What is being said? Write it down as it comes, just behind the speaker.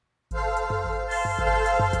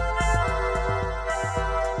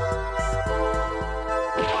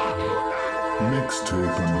Tip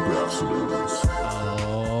Ambassadors.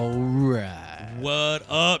 All right. What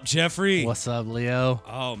up, Jeffrey? What's up, Leo?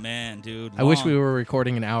 Oh, man, dude. I wish we were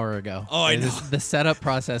recording an hour ago. Oh, I know. The setup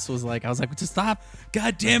process was like, I was like, just stop.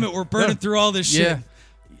 God damn it, we're burning through all this shit.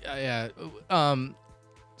 Yeah.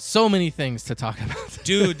 So many things to talk about.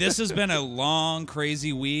 Dude, this has been a long,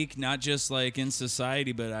 crazy week, not just like in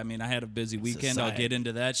society, but I mean, I had a busy weekend. I'll get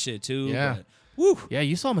into that shit too. Yeah. But, woo. Yeah,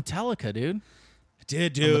 you saw Metallica, dude. I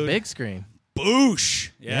did, On dude. the big screen. Boosh.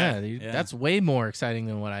 Yeah. Dude, that's way more exciting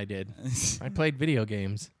than what I did. I played video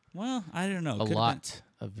games. Well, I don't know. A lot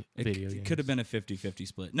of video games. It could have been a 50-50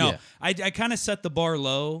 split. No, Yeah. I kind of set the bar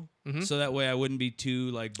low so that way I wouldn't be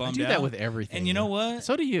too like bummed out. I do that with everything. And you know what?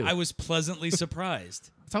 So do you. I was pleasantly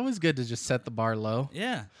surprised. It's always good to just set the bar low.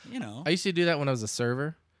 Yeah, you know. I used to do that when I was a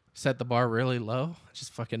server. Set the bar really low.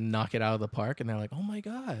 Just fucking knock it out of the park. And they're like, oh my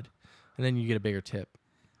God. And then you get a bigger tip.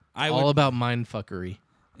 All about mind fuckery.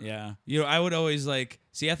 Yeah. You know, I would always like,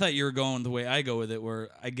 see, I thought you were going the way I go with it, where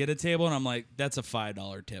I get a table and I'm like, that's a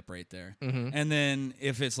 $5 tip right there. And then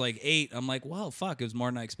if it's like $8, I'm like, well, fuck, it was more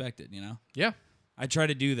than I expected, you know? Yeah. I try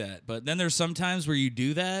to do that. But then there's some times where you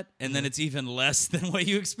do that and then it's even less than what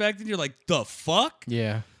you expected. You're like, the fuck?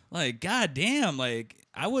 Yeah. Like, goddamn, like,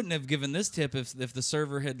 I wouldn't have given this tip if the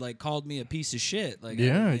server had like called me a piece of shit. Like,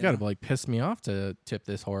 Yeah, you gotta like piss me off to tip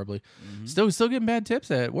this horribly. Still getting bad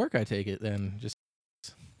tips at work. I take it then. Just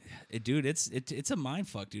dude, it's a mind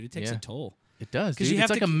fuck, dude. It takes a toll. it does. 'Cause Dude. you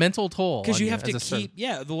have It's like to a mental toll. Because on you have to as a server.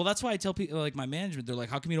 keep, well, that's why I tell people, like my management, they're like,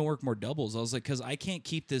 how come you don't work more doubles? I was like, because I can't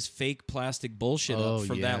keep this fake plastic bullshit up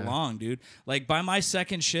for that long, dude. Like by my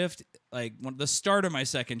second shift, like when the start of my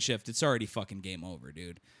second shift, it's already fucking game over,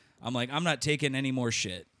 dude. I'm like, I'm not taking any more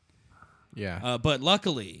shit. Yeah. But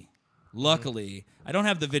luckily, I don't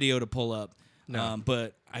have the video to pull up. No.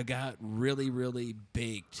 But I got really, really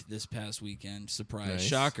baked this past weekend. Surprise, Nice.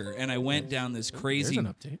 shocker! And I went down this crazy. There's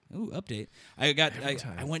an update. Ooh, update!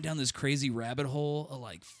 I went down this crazy rabbit hole of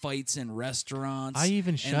like fights in restaurants. I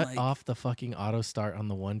even and, shut like, off the fucking auto start on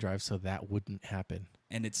the OneDrive so that wouldn't happen.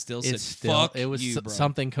 and it still It's said, still "Fuck it was you, bro."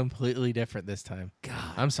 something completely different this time.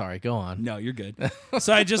 God. I'm sorry. Go on. No, you're good.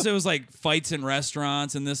 So it was like fights in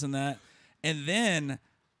restaurants and this and that, and then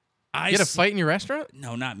You had a fight in your restaurant?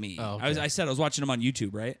 No, not me. Oh, okay. I said I was watching him on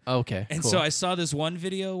YouTube, right? Okay. And cool. so I saw this one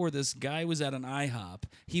video where this guy was at an IHOP.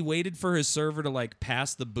 He waited for his server to like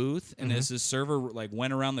pass the booth, and as his server like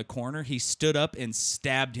went around the corner, he stood up and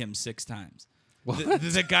stabbed him 6 times.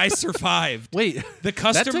 The guy survived. Wait, the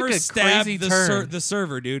customer took a stabbed crazy the turn. the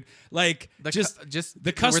server, dude. Like the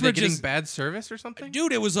the customer were they getting just bad service or something?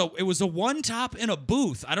 Dude, it was a one top in a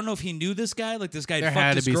booth. I don't know if he knew this guy. Like this guy There fucked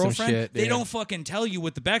had to his be some girlfriend. shit, They yeah. don't fucking tell you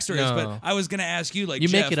what the backstory is. But No. I was gonna ask you, like, You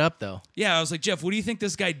Jeff, make it up though. Yeah, I was like, Jeff, what do you think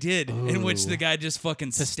this guy did? In which the guy just fucking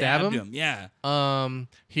stab stabbed him? him. Yeah.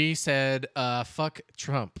 He said, "Fuck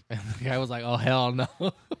Trump," and the guy was like, "Oh hell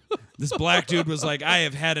no." This black dude was like, I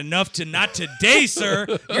have had enough to not today, sir.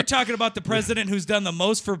 You're talking about the president who's done the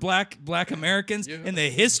most for black Americans in the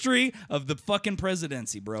history of the fucking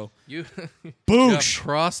presidency, bro. You Boosh.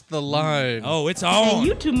 crossed the line. Oh, it's Hey, on.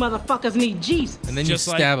 you two motherfuckers need Jesus. and then Just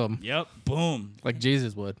you like- stab him Yep. Boom. like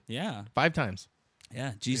Jesus would Yeah. 5 times.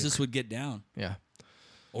 Yeah. Jesus would get down. Yeah.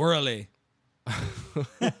 Orally.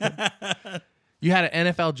 You had an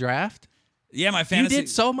NFL draft. Yeah, my fantasy. You did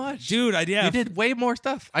so much, Dude, You did way more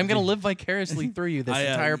stuff. I'm gonna live vicariously through you this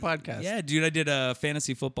entire podcast. Yeah, dude, I did a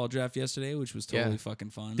fantasy football draft yesterday, which was totally fucking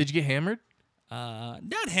fun. Did you get hammered?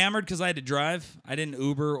 Not hammered because I had to drive. I didn't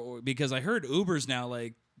Uber because I heard Ubers now.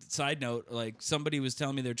 Like, side note, like somebody was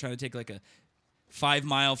telling me they're trying to take like a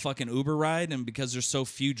 5-mile fucking Uber ride, and because there's so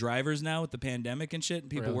few drivers now with the pandemic and shit, and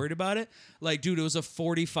people Really? worried about it. Like, dude, it was a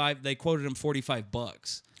 45. They quoted him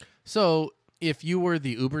 $45. So if you were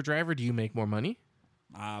the Uber driver, do you make more money?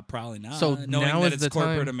 Probably not. So knowing now that is it's the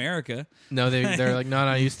corporate time- America. No, they're like,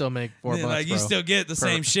 no, you still make $4 Yeah, like, you bro. still get the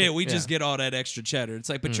same shit. We Yeah. just get all that extra cheddar. It's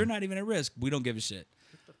like, but you're not even at risk. We don't give a shit.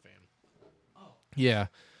 Yeah.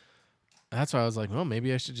 That's why I was like, well,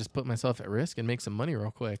 maybe I should just put myself at risk and make some money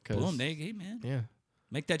real quick. 'Cause, Boom, hey man, yeah.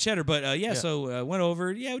 make that cheddar. But so went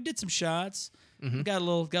over. Yeah, we did some shots. Got a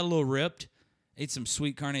little ripped. Ate some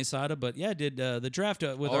sweet carne asada. But yeah, did the draft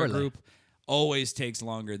with our Orale. group. Always takes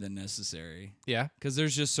longer than necessary. Yeah. Because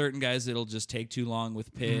there's just certain guys that'll just take too long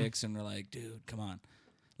with picks, and they're like, dude, come on,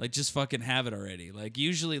 like just fucking have it already. Like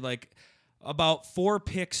usually like. About 4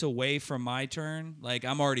 picks away from my turn, like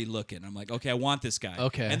I'm already looking. I'm like, okay, I want this guy.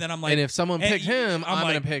 Okay. And then I'm like, and if someone picked him, I'm like,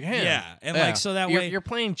 gonna pick him. Yeah, and like so that way, you're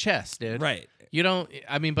playing chess, dude. right? You don't.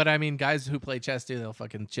 I mean, guys who play chess, dude, they'll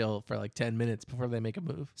fucking chill for like 10 minutes before they make a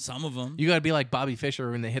move. Some of them. You gotta be like Bobby Fischer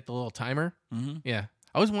when they hit the little timer. Mm-hmm. Yeah,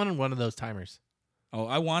 I always wanted one of those timers. Oh,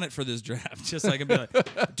 I want it for this draft. Just so I can be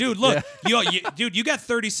like, dude, look, you got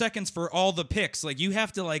 30 seconds for all the picks. Like, you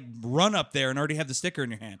have to like run up there and already have the sticker in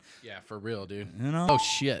your hand. Yeah, for real, dude. You know? Oh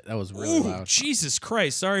shit, that was really loud. Jesus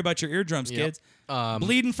Christ! Sorry about your eardrums, kids.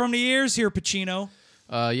 Bleeding from the ears here, Pacino.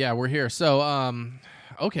 Yeah, we're here. So,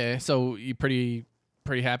 okay, so you pretty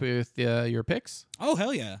happy with your picks? Oh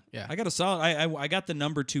hell yeah! Yeah. I got a solid. I got the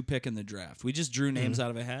number 2 pick in the draft. We just drew names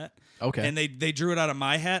out of a hat. Okay. And they drew it out of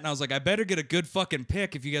my hat, and I was like, I better get a good fucking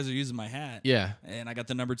pick if you guys are using my hat. Yeah. And I got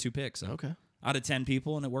the number 2 pick. So Okay. out of 10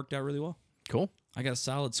 people, and it worked out really well. Cool. I got a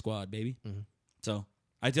solid squad, baby. So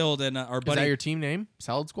I told our Is buddy. that your team name?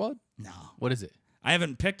 Salad Squad? No, What is it? I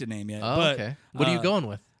haven't picked a name yet. Oh, but, okay. What are you going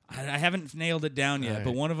with? I haven't nailed it down yet. All But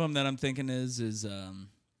right. one of them that I'm thinking is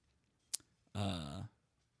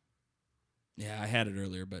yeah, I had it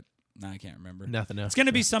earlier, but now I can't remember. Nothing else. It's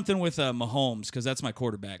gonna be something with Mahomes because that's my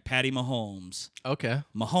quarterback, Patty Mahomes. Okay.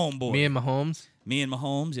 Mahomes boy. Me and Mahomes. Me and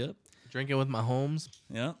Mahomes. Yep. Drinking with Mahomes.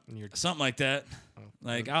 Yep. And you're- Something like that.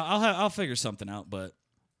 Like I'll figure something out, but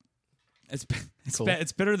it's Cool.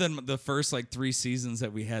 it's better than the first like 3 seasons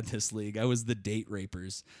that we had this league. I was the date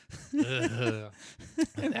rapers, and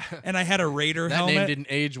I had a Raider That helmet. name didn't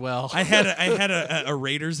age well. I had a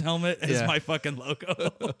Raiders helmet as Yeah. my fucking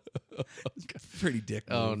logo. Pretty dick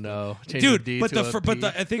move. Oh no, Change Dude, the D but to a P.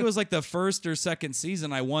 I think it was like the first or second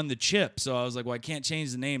season I won the chip, so I was like, well, I can't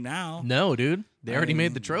change the name now. No, dude, they already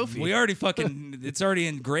made the trophy. We already fucking, it's already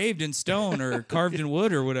engraved in stone or carved in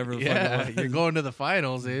wood or whatever. The fuck yeah, it was. you're going to the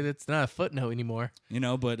finals, dude. It's not a footnote anymore. You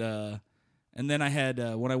know, but and then I had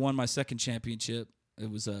when I won my second championship, it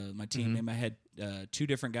was my team name. I had 2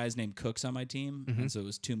 different guys named Cooks on my team, and so it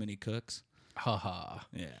was too many cooks. Haha.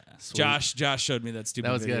 Yeah, Sweet. Josh showed me that stupid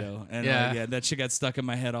That was good. video, and Yeah. that shit got stuck in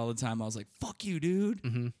my head all the time. I was like, "Fuck you, dude."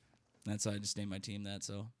 Mm-hmm. That's why I just named my team that.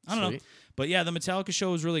 So I don't know, Sweet. but yeah, the Metallica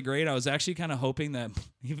show was really great. I was actually kind of hoping that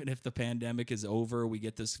even if the pandemic is over, we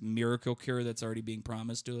get this miracle cure that's already being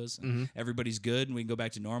promised to us, and everybody's good, and we can go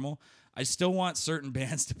back to normal. I still want certain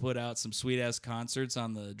bands to put out some sweet ass concerts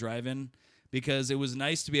on the drive-in. Because it was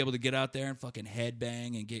nice to be able to get out there and fucking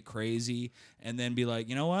headbang and get crazy, and then be like,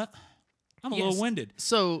 you know what? I'm a Yes. little winded.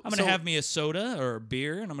 So I'm gonna have me a soda or a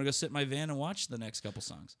beer, and I'm gonna go sit in my van and watch the next couple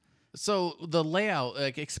songs. So the layout,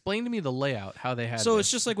 like, explain to me the layout, how they had. So this.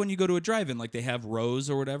 it's just like when you go to a drive-in, like they have rows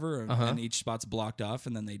or whatever, and each spot's blocked off,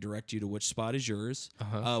 and then they direct you to which spot is yours.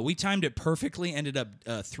 We timed it perfectly. Ended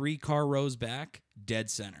up 3 car rows back, dead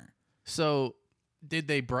center. So did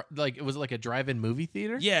they like it was like a drive-in movie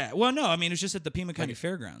theater? Yeah. Well, no, I mean it was just at the Pima County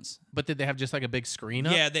Fairgrounds. But did they have just like a big screen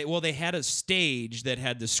up? Yeah, they had a stage that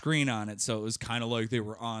had the screen on it, so it was kind of like they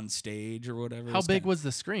were on stage or whatever. How big was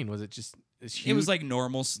the screen? Was it just? It's huge? It was like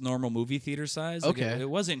normal movie theater size. Like, Okay. it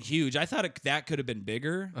wasn't huge. I thought that could have been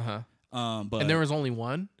bigger. But and there was only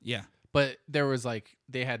one. yeah, But there was like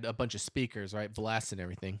they had a bunch of speakers, right, blasting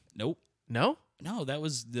everything. nope. No. No, that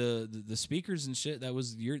was the speakers and shit. That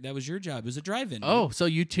was your job. It was a drive-in. Oh, so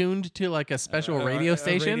you tuned to like a special dude. radio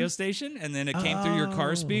station A radio station, and then it came through your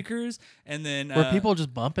car speakers, and then were people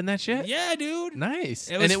just bumping that shit? Yeah, dude. Nice.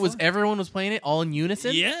 It And was it was fun. everyone was playing it all in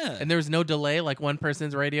unison. Yeah. And there was no delay. Like one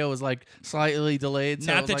person's radio was like slightly delayed.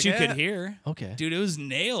 So it Not was that like, you eh. could hear. Okay. Dude, it was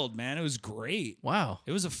nailed, man. It was great. Wow.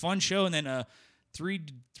 It was a fun show, and then 3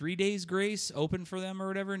 days grace opened for them or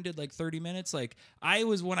whatever, and did like 30 minutes. Like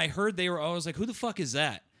when I heard I was like, who the fuck is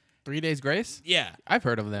that? 3 Days Grace. Yeah, I've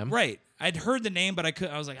heard of them. right. I'd heard the name, but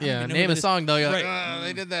I was like, I don't Yeah. even know Name who a this- song though. You're Right. like,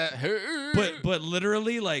 they did that. But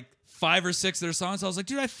literally like 5 or 6 of their songs, I was like,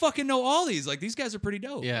 dude, I fucking know all these. Like these guys are pretty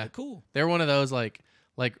dope. Yeah. Like, cool. They're one of those like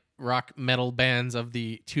rock metal bands of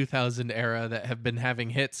the 2000 era that have been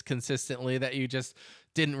having hits consistently that you just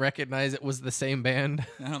didn't recognize it was the same band.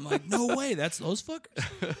 And I'm like, no way, that's those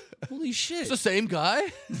fuckers. Holy shit. It's the same guy.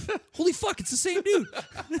 Holy fuck, it's the same dude.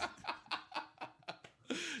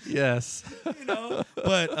 Yes. You know?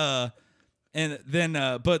 But and then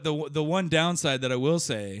but the one downside that I will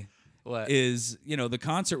say What? is, the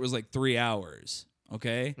concert was like 3 hours.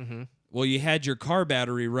 Okay. Mm-hmm. Well, you had your car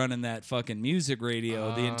battery running that fucking music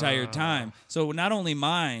radio the entire time. So not only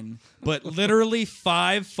mine, but literally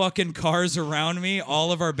 5 fucking cars around me,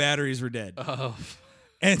 all of our batteries were dead. Oh.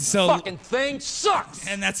 And so Fucking thing sucks.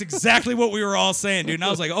 and that's exactly what we were all saying, dude. And I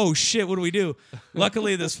was like, oh shit, what do we do?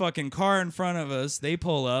 Luckily, this fucking car in front of us, they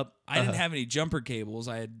pull up. I didn't have any jumper cables.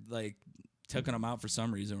 I had like taking them out for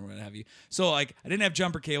some reason or what have you. So like I didn't have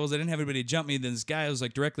jumper cables. I didn't have anybody to jump me. Then this guy was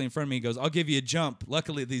like directly in front of me. He goes, "I'll give you a jump."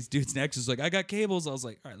 Luckily, these dudes next was like, "I got cables." I was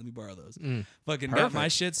like, "All right, let me borrow those." Fucking got my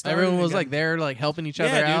shit started. Everyone was like there, like helping each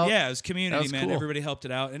other out. Yeah, it was community, man. Cool. Everybody helped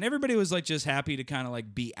it out, and everybody was like just happy to kind of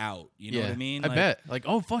like be out. You know what I mean? I bet. Like,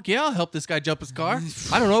 oh fuck yeah, I'll help this guy jump his car.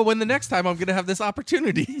 I don't know when the next time I'm gonna have this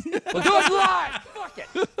opportunity. We'll do it live. Fuck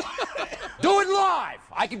it. Do it live.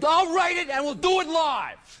 I'll write it and we'll do it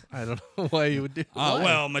live. I don't know why you would do.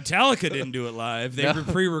 Well, Metallica didn't do it live. They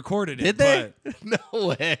pre-recorded it. Did they? No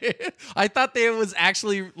way. I thought it was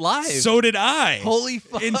actually live. So did I. Holy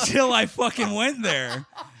fuck! Until I fucking went there.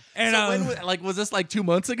 And so was this like 2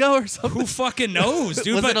 months ago or something? Who fucking knows,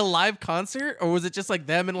 dude? Was it a live concert or was it just like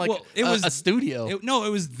them in like a studio? It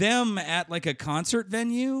was them at like a concert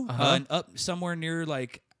venue up somewhere near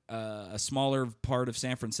like a smaller part of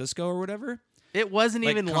San Francisco or whatever. It wasn't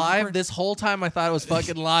even live this whole time. I thought it was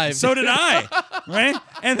fucking live. So did I, right?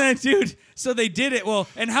 And then, dude, so they did it. Well,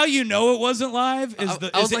 and how you know it wasn't live is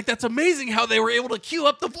I was like, that's amazing how they were able to cue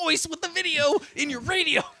up the voice with the video in your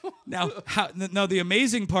radio. Now, the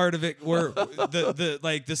amazing part of it, where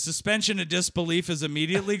the suspension of disbelief is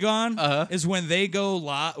immediately gone, is when they go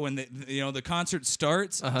live. When the concert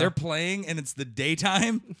starts, they're playing and it's the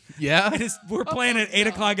daytime. Yeah, we're playing at 8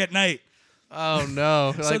 o'clock at night. Oh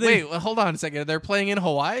no! So wait, hold on a second. They're playing in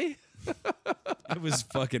Hawaii. It was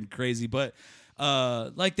fucking crazy, but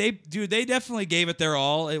they definitely gave it their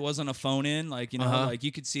all. It wasn't a phone in, like like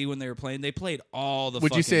you could see when they were playing. They played all the.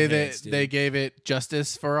 Would you say hits, that they gave it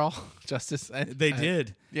justice for all justice? They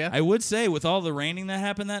did. Yeah, I would say with all the raining that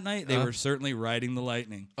happened that night, they were certainly riding the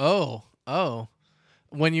lightning. Oh,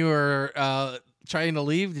 when you were trying to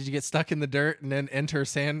leave, did you get stuck in the dirt and then enter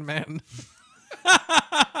Sandman?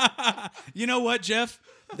 You know what, Jeff?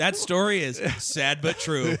 That story is sad but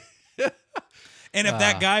true. And if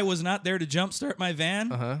that guy was not there to jumpstart my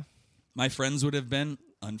van, my friends would have been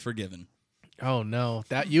unforgiven. Oh no,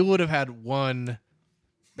 that you would have had one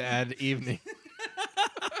bad evening.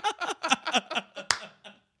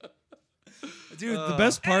 Dude, the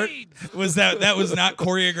best part was that was not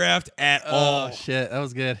choreographed at all. Oh shit, that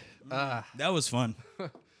was good. That was fun.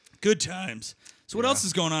 Good times. So what else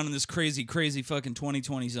is going on in this crazy, crazy fucking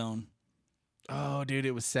 2020 zone? Oh, dude,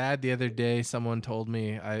 it was sad the other day. Someone told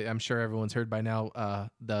me, I'm sure everyone's heard by now,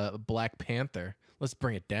 the Black Panther. Let's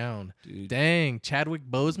bring it down. Dude. Dang, Chadwick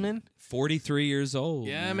Boseman. 43 years old.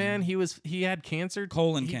 Yeah, man. He had cancer.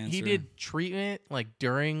 Colon cancer. He did treatment like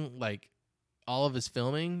during like all of his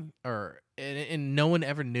filming and no one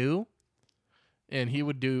ever knew. And he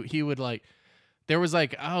would like, there was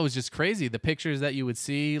like, it was just crazy. The pictures that you would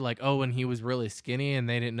see, like, when he was really skinny and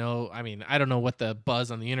they didn't know. I mean, I don't know what the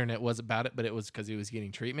buzz on the internet was about it, but it was because he was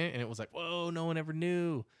getting treatment. And it was like, whoa, no one ever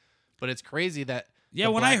knew. But it's crazy that. Yeah,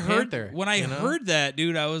 when I heard that,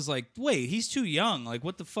 dude, I was like, wait, he's too young. Like,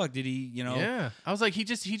 what the fuck did he, Yeah. I was like, he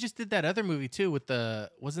just did that other movie too with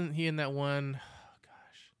wasn't he in that one?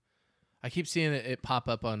 I keep seeing it pop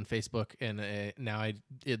up on Facebook, and now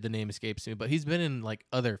the name escapes me. But he's been in like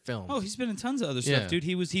other films. Oh, he's been in tons of other stuff, dude.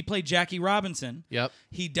 He played Jackie Robinson. Yep.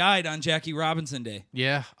 He died on Jackie Robinson Day.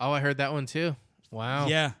 Yeah. Oh, I heard that one too. Wow.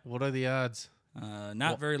 Yeah. What are the odds?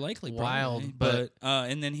 Not very likely. Probably. Wild, but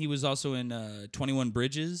and then he was also in 21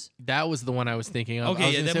 Bridges. That was the one I was thinking of.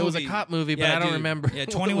 Okay, it was a cop movie, but I don't remember. Yeah,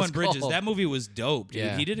 21 Bridges. Called. That movie was dope, dude.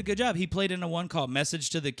 Yeah. He did a good job. He played in a one called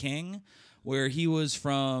Message to the King, where he was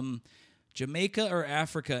from Jamaica or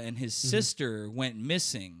Africa, and his sister went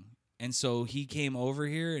missing, and so he came over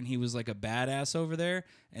here, and he was like a badass over there,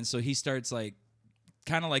 and so he starts like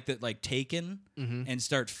kind of like that, like Taken, and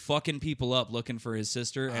start fucking people up looking for his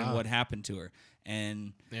sister and what happened to her.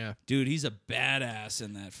 And dude, he's a badass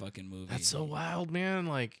in that fucking movie. That's so wild, man.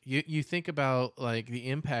 Like you think about like the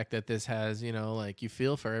impact that this has, like you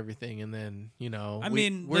feel for everything, and then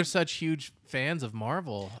we're such huge fans of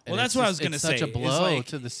Marvel. Well, that's what I was gonna say. Such a blow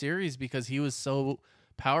to the series because he was so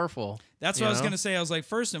powerful. That's what I was gonna say. I was like,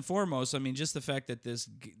 first and foremost, I mean, just the fact that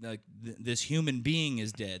this human being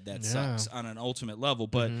is dead, that sucks on an ultimate level.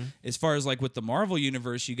 But as far as like with the Marvel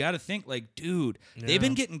universe, you got to think like, dude, they've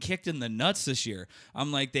been getting kicked in the nuts this year.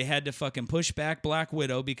 I'm like, they had to fucking push back Black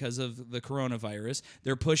Widow because of the coronavirus.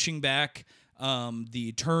 They're pushing back the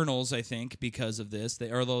Eternals, I think, because of this.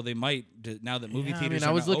 Although they might now that movie theaters.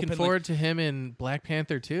 I was looking forward to him in Black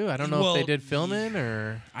Panther too. I don't know if they did filming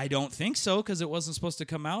or. I don't think so because it wasn't supposed to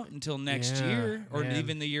come out until next year or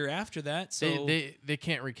even the year after that. So they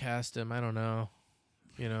can't recast him. I don't know.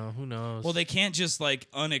 You know, who knows? Well, they can't just like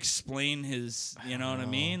unexplain his. You know what I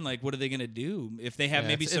mean? Like, what are they gonna do if they have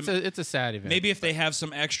maybe some? It's a sad event. Maybe if they have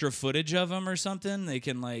some extra footage of him or something, they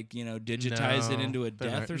can like digitize it into a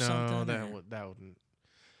death or something. That wouldn't.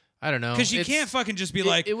 I don't know. Because you can't fucking just be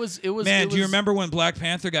like, it was. Man, do you remember when Black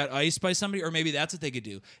Panther got iced by somebody? Or maybe that's what they could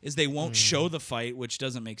do, is they won't show the fight, which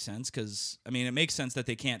doesn't make sense, because, I mean, it makes sense that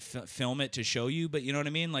they can't film it to show you, but you know what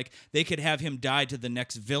I mean? Like, they could have him die to the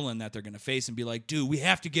next villain that they're going to face and be like, dude, we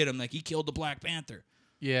have to get him. Like, he killed the Black Panther.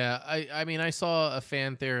 Yeah, I mean, I saw a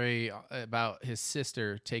fan theory about his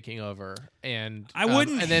sister taking over, and I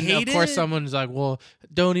wouldn't and then hate of course it. someone's like, well,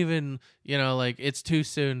 don't even, like, it's too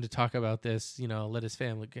soon to talk about this, let his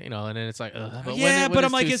family, and then it's like, ugh. But Yeah, when but it's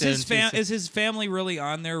I'm like, too is soon, his family really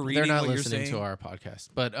on there reading they're not what you're listening saying? to our podcast,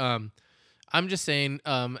 but I'm just saying,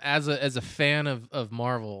 as a fan of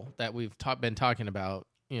Marvel that we've been talking about,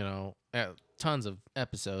 tons of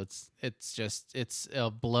episodes, it's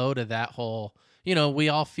a blow to that whole. We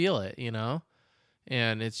all feel it,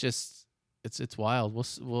 and it's just it's wild.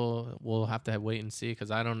 We'll have to wait and see, because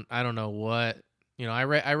I don't know what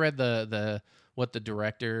I read the what the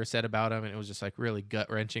director said about him, and it was just like really gut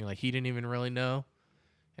wrenching. Like, he didn't even really know,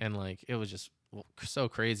 and like it was just so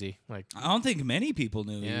crazy. Like, I don't think many people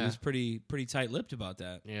knew. Yeah. He was pretty tight-lipped about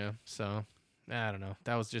that. yeah, so I don't know.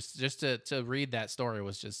 That was just to read that story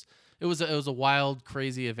was just it was a wild,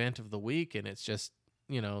 crazy event of the week, and it's just.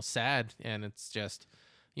 Sad, and it's just,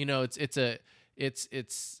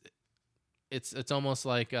 it's almost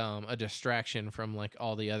like a distraction from like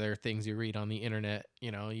all the other things you read on the internet.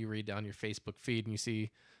 You read on your Facebook feed and you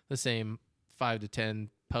see the same 5 to 10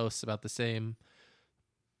 posts about the same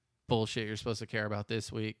bullshit you're supposed to care about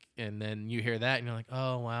this week, and then you hear that and you're like,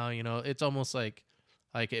 oh wow, it's almost like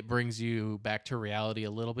it brings you back to reality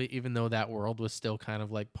a little bit, even though that world was still kind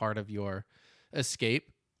of like part of your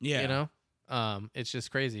escape. Yeah. It's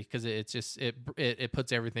just crazy because it's just it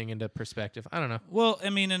puts everything into perspective. I don't know. Well, I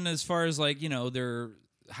mean, and as far as like they're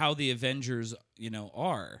how the Avengers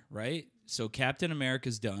are, right? So Captain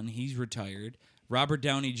America's done; he's retired. Robert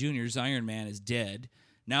Downey Jr.'s Iron Man is dead.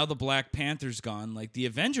 Now the Black Panther's gone. Like, the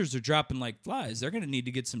Avengers are dropping like flies. They're gonna need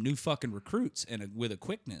to get some new fucking recruits and with a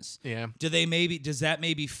quickness. Yeah. Does that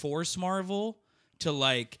maybe force Marvel to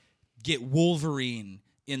like get Wolverine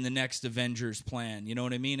in the next Avengers plan, you know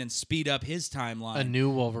what I mean, and speed up his timeline? A new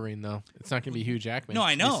Wolverine, though. It's not going to be Hugh Jackman. No,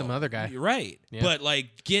 I know. It's some other guy. You're right. Yeah. But,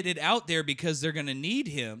 like, get it out there, because they're going to need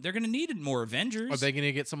him. They're going to need more Avengers. Are they going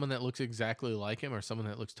to get someone that looks exactly like him or someone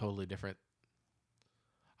that looks totally different?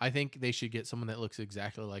 I think they should get someone that looks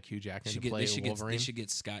exactly like Hugh Jackman to play Wolverine. They should get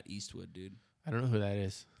Scott Eastwood, dude. I don't know who that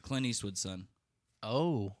is. Clint Eastwood's son.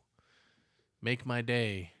 Oh. Make my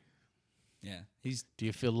day. Yeah. Do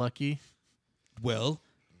you feel lucky? Well,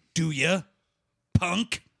 do ya,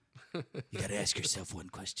 punk? You got to ask yourself one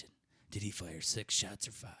question. Did he fire 6 shots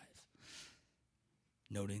or 5?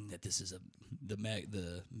 Noting that this is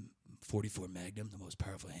the 44 Magnum, the most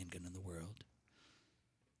powerful handgun in the world.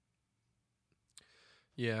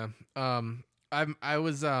 Yeah. I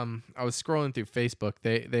was scrolling through Facebook.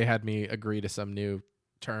 They had me agree to some new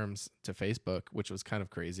terms to Facebook, which was kind of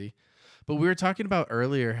crazy. But we were talking about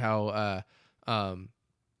earlier how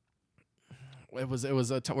we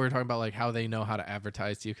were talking about like how they know how to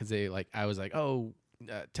advertise to you, because I was like,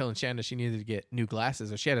 telling Shanda she needed to get new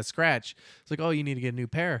glasses, or she had a scratch. It's like, oh, you need to get a new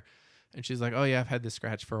pair, and she's like, oh yeah, I've had this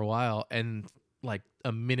scratch for a while. And like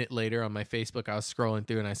a minute later on my Facebook, I was scrolling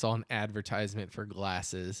through and I saw an advertisement for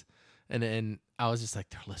glasses, and then I was just like,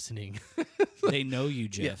 they're listening. They know you,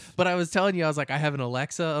 Jeff. Yeah. But I was telling you, I was like, I have an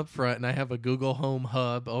Alexa up front and I have a Google Home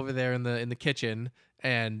hub over there in the kitchen.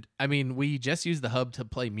 And I mean, we just use the hub to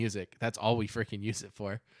play music. That's all we freaking use it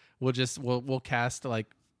for. We'll cast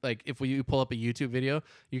like if you pull up a YouTube video,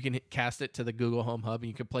 you can cast it to the Google Home hub and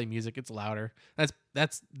you can play music. It's louder.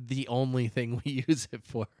 That's the only thing we use it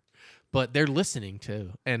for. But they're listening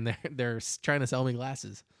too, and they're trying to sell me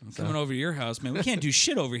glasses. I'm coming over to your house, man. We can't do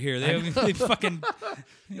shit over here. They fucking,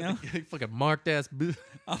 fucking marked ass.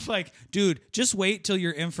 I'm like, dude, just wait till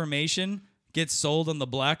your information gets sold on the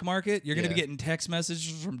black market. You're gonna be getting text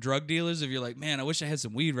messages from drug dealers if you're like, man, I wish I had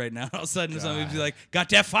some weed right now. All of a sudden, somebody would be like, got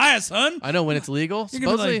that fire, son. I know when it's legal.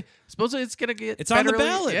 Supposedly it's gonna get. It's on the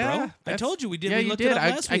ballot, yeah, bro. I told you we did. Yeah, we you looked did. it up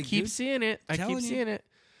last week. I keep seeing it. I keep seeing it.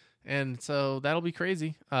 And so that'll be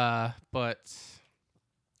crazy. But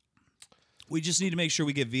we just need to make sure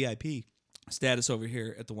we get VIP status over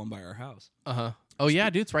here at the one by our house. Oh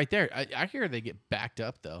yeah, dude, it's right there. I hear they get backed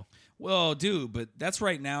up though. Well, dude, but that's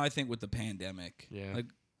right now. I think with the pandemic. Yeah. Like,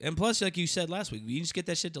 and plus, like you said last week, you just get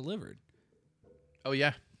that shit delivered. Oh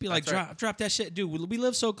yeah. Be like, drop that shit, dude. We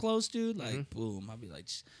live so close, dude. Like, boom. I'll be like,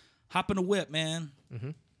 hop in a whip, man.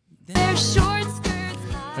 Remember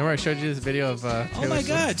I showed you this video of Oh Taylor my Swift?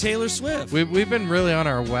 God, Taylor Swift. We've been really on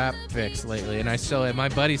our WAP fix lately, and I still my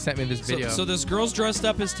buddy sent me this video. So this girl's dressed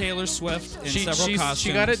up as Taylor Swift in several costumes.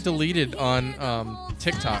 She got it deleted on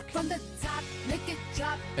TikTok,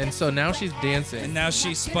 and so now she's dancing. and now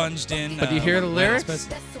she's sponged in. But do you hear the lyrics?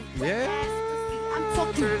 Yeah.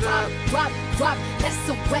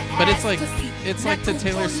 But it's like the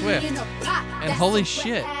Taylor Swift, and holy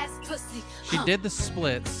shit, she did the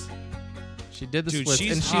splits. She did the Dude, splits,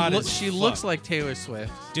 she's and hot as she fuck. looks like Taylor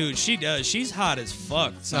Swift. Dude, she does. She's hot as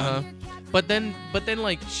fuck, son. Uh-huh. But then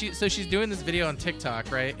like she's doing this video on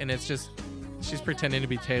TikTok, right? And it's just she's pretending to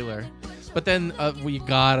be Taylor. But then we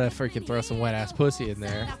gotta freaking throw some wet ass pussy in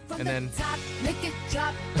there, and then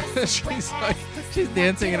she's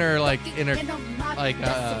dancing in her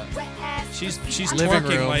She's living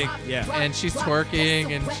twerking room, like and she's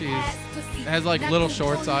twerking, and has like little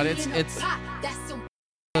shorts on. It's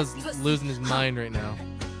losing his mind right now.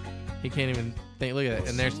 He can't even think. Look at it,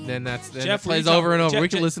 and then Jeff, it plays over and over. We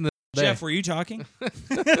can listen to that. Jeff, were you talking?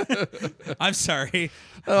 I'm sorry.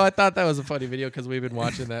 Oh, I thought that was a funny video because we've been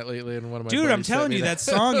watching that lately, and one of my Dude, buddies I'm telling sent me you, that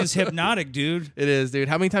song is hypnotic, dude. It is, dude.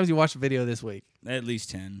 How many times you watched the video this week, At least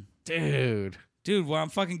 10. dude? While I'm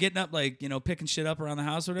fucking getting up, like, picking shit up around the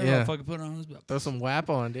house or whatever, Yeah. I'll fucking put it on. Throw some WAP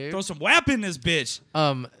on, dude. Throw some WAP in this bitch.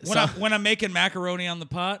 When I'm making macaroni on the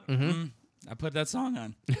pot, I put that song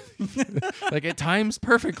on. Like it times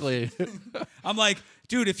perfectly. I'm like,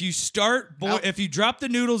 dude, if you if you drop the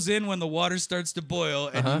noodles in when the water starts to boil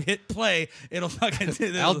and you hit play, it'll fucking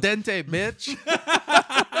Al dente, bitch.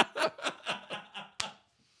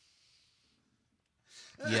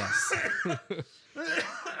 Yes.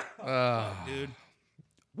 dude.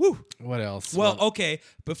 Woo. What else? Well, okay.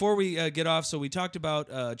 Before we get off, so we talked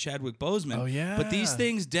about Chadwick Boseman. Oh, yeah. But these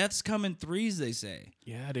things, deaths come in threes, they say.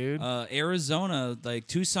 Yeah, dude. Arizona, like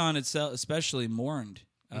Tucson itself, especially mourned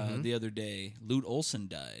the other day. Lute Olson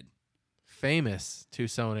died. Famous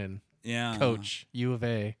Tucsonan Yeah. coach, U of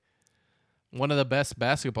A. One of the best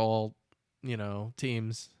basketball,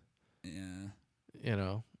 teams. Yeah.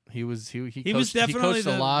 He was definitely coached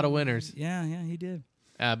a lot of winners. Yeah, he did.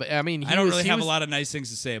 But I mean, I don't really have a lot of nice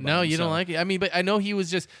things to say about him. No, you so. don't like it. I mean, but I know he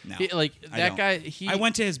was just No, like I that don't. guy. I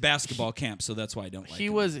went to his basketball camp, so that's why I don't like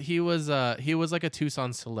him. He was like a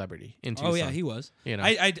Tucson celebrity in Tucson. Oh yeah, he was.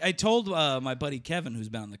 I told my buddy Kevin, who's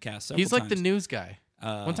been on the cast several He's like times. the news guy.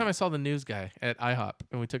 One time I saw the news guy at IHOP,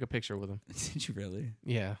 and we took a picture with him. Did you really?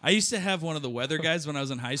 Yeah. I used to have one of the weather guys when I was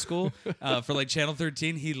in high school for like Channel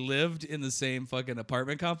 13. He lived in the same fucking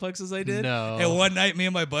apartment complex as I did. No. And one night, me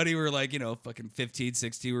and my buddy were like, fucking 15,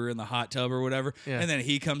 16. We were in the hot tub or whatever. Yeah. And then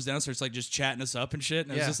he comes down, starts like just chatting us up and shit.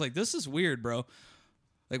 And I was Yeah. just like, this is weird, bro.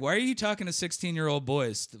 Like, why are you talking to 16-year-old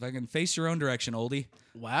boys? If I can face your own direction, oldie.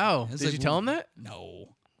 Wow. It's Did like, you tell him that?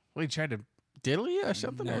 No. Well, he tried to diddle you or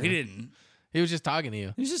something? No, or- he didn't. He was just talking to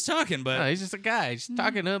you. He was just talking, but No, he's just a guy. He's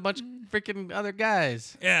talking to a bunch of freaking other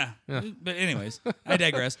guys. yeah. But anyways, I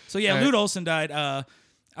digress. So yeah, All right. Lute Olson died.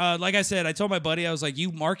 Like I said, I told my buddy, I was like, you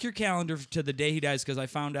mark your calendar to the day he dies, because I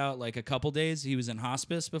found out like a couple days he was in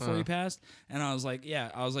hospice before he passed, and I was like,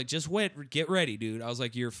 just wait, get ready, dude. I was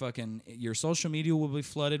like, your social media will be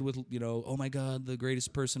flooded with, oh my God, the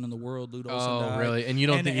greatest person in the world, Lute Olson died. Oh, really? And you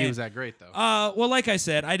don't think he was that great, though? Well, like I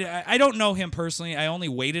said, I don't know him personally. I only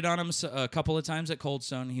waited on him a couple of times at Cold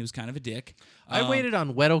Stone. He was kind of a dick. I waited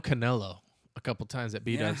on Wedo Canelo a couple times at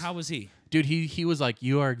B-Dubs. Yeah, how was he? Dude, he was like,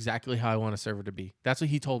 you are exactly how I want a server to be. That's what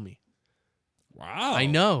he told me. Wow. I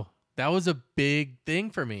know. That was a big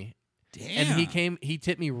thing for me. Damn. And he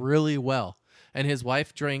tipped me really well. And his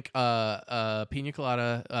wife drank pina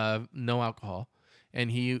colada, no alcohol. And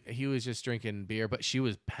he was just drinking beer, but she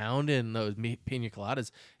was pounding those pina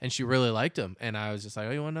coladas, and she really liked them. And I was just like,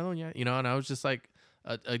 oh, you want another one? Yeah. And I was just like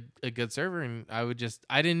a good server. And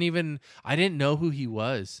I didn't know who he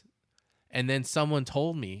was. And then someone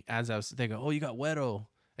told me as I was thinking, oh, you got Wedo.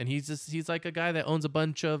 And he's like a guy that owns a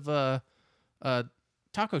bunch of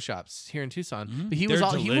taco shops here in Tucson. Mm-hmm. But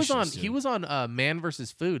he was on Man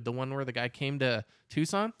vs. Food, the one where the guy came to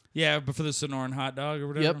Tucson. Yeah, but for the Sonoran hot dog or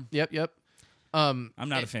whatever. Yep. I'm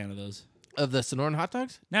not a fan of those. Of the Sonoran hot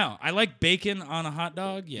dogs? Now, I like bacon on a hot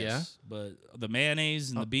dog, yes. Yeah. But the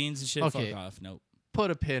mayonnaise and the beans and shit, okay. fuck off. Nope. Put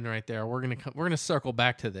a pin right there. We're gonna circle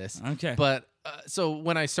back to this. Okay. But so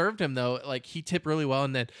when I served him though, like he tipped really well,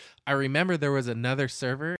 and then I remember there was another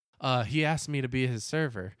server. He asked me to be his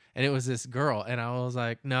server, and it was this girl, and I was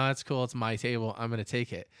like, "No, it's cool. It's my table. I'm gonna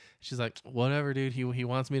take it." She's like, "Whatever, dude. He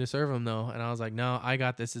wants me to serve him though," and I was like, "No, I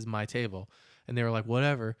got this. Is my table." And they were like,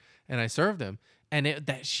 "Whatever," and I served him. And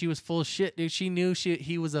that she was full of shit, dude. She knew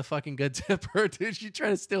he was a fucking good tipper, dude. She tried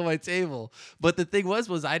to steal my table. But the thing was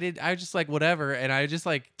I was just like, whatever. And I just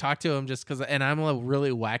like talked to him just because, and I'm a really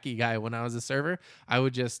wacky guy. When I was a server, I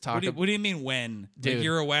would just talk. What do you mean when? Dude. Like,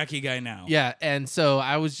 you're a wacky guy now. Yeah. And so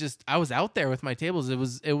I was out there with my tables.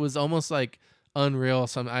 It was almost like unreal.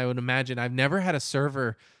 I would imagine I've never had a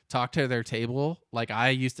server talk to their table like I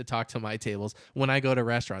used to talk to my tables when I go to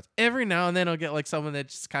restaurants. Every now and then I'll get like someone that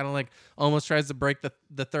just kind of like almost tries to break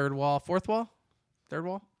the third wall, fourth wall.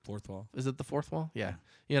 Fourth wall. Is it the fourth wall? Yeah.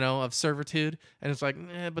 Of servitude. And it's like,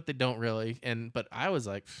 but they don't really. But I was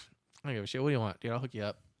like, I don't give a shit. What do you want? Dude, I'll hook you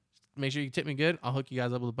up. Make sure you tip me good. I'll hook you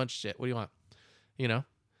guys up with a bunch of shit. What do you want?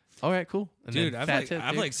 All right, cool. And Dude, then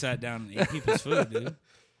I've sat down and ate people's food, dude.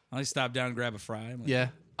 I like stop down and grab a fry. I'm like, yeah.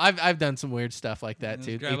 I've done some weird stuff like that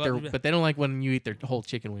too. grab up- But they don't like when you eat their whole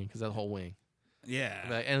chicken wing because that's a whole wing. Yeah.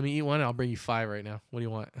 Like, and let me eat one. I'll bring you 5 right now. What do you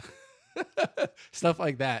want? Stuff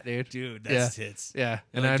like that, dude. Dude, that's tits. Yeah.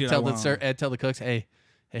 And like, I'd dude, I'd tell the cooks, hey,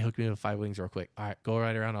 hook me with 5 wings real quick. All right, go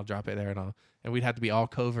right around. I'll drop it there and we'd have to be all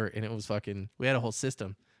covert, and it was we had a whole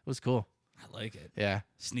system. It was cool. I like it. Yeah.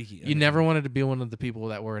 Sneaky. You never wanted to be one of the people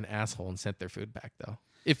that were an asshole and sent their food back, though.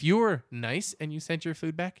 If you were nice and you sent your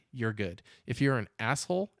food back, you're good. If you're an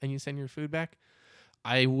asshole and you send your food back,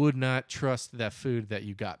 I would not trust that food that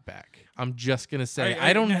you got back. I'm just gonna say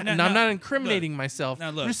I'm not incriminating myself. No,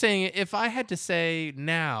 I'm look. just saying if I had to say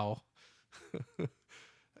now,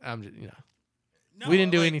 I'm just, No, we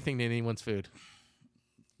didn't do like, anything to anyone's food.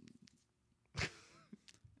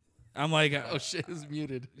 I'm like, Oh shit, it's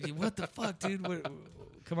muted. what the fuck, dude?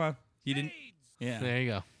 Come on. You didn't? Yeah. There you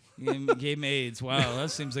go. You gave me AIDS. Wow,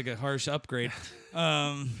 that seems like a harsh upgrade.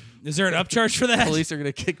 Is there an upcharge for that? Police are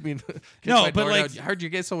gonna kick me. No, my but, door like, down. Heard you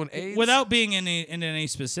get someone AIDS Without being into any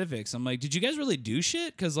specifics, I'm like, did you guys really do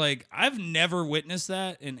shit? Because like, I've never witnessed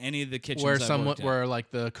that in any of the kitchens where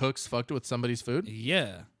like the cooks fucked with somebody's food.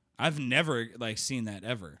 Yeah, I've never like seen that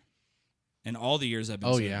ever in all the years I've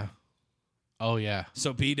been. serving. Oh yeah.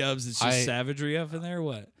 So B-dubs, it's just savagery up in there. Or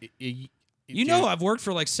what? You I've worked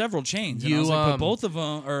for like several chains. And I was like, but both of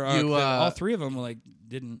them, or all 3 of them, like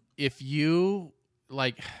didn't. If you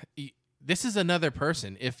like, this is another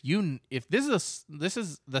person. If this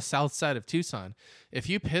is the south side of Tucson, if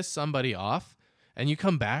you piss somebody off and you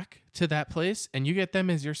come back to that place and you get them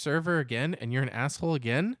as your server again and you're an asshole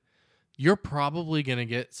again, you're probably gonna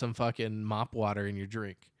get some fucking mop water in your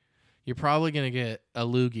drink. You're probably gonna get a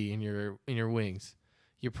loogie in your wings.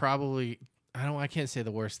 You're probably I can't say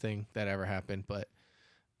the worst thing that ever happened, but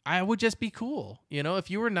I would just be cool. If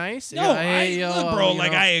you were nice. No,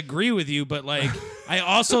 I agree with you, but like, I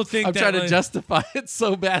also think I'm trying to justify it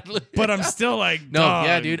so badly. But I'm still like, no, dog.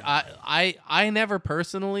 yeah, dude. I never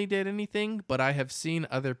personally did anything, but I have seen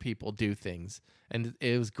other people do things, and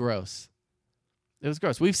it was gross. It was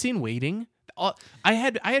gross. We've seen waiting. I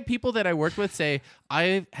had people that I worked with say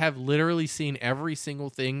I have literally seen every single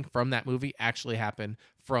thing from that movie actually happen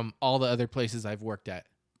from all the other places I've worked at.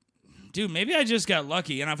 Dude, maybe I just got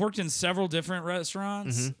lucky, and I've worked in several different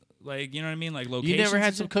restaurants. Like, you know what I mean? Like locations. You never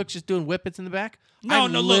had some cooks just doing whippets in the back? No, I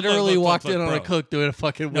no, literally look, walked in bro. on a cook doing a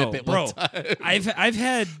fucking whippet bro. one time. I've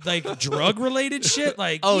had like drug related shit.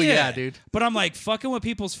 Like, Oh, yeah, dude. But I'm like fucking with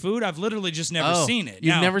people's food. I've literally just never seen it.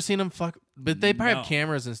 You've Now, never seen them fuck, but they probably have No.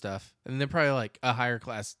 cameras and stuff, and they're probably like a higher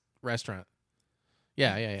class restaurant.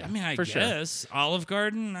 Yeah. I mean, I for sure. guess Olive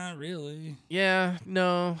Garden, not really. Yeah,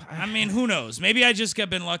 no. I mean, who knows? Maybe I just got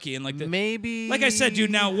been lucky and like maybe. Like I said, dude.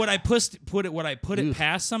 Now, would I put it Oof.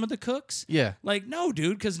 past some of the cooks? Yeah. Like, no,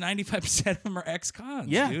 dude, because 95% of them are ex-cons.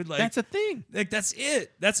 Yeah, dude. Like, that's a thing. Like that's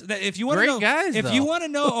it. If you want to Great know, guys, if though. you want to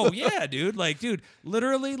know, oh yeah, dude. Like, dude,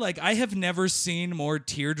 literally, like I have never seen more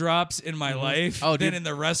teardrops in my life Oh, than dude. in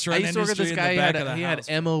the I restaurant used to work with industry this guy. in the back of the He house.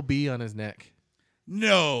 had MOB on his neck.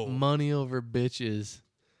 No, Money over bitches.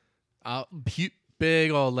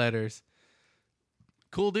 Big old letters.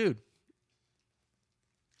 Cool dude.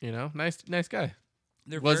 Nice guy.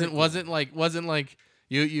 They're Wasn't very cool. like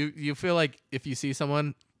you feel like if you see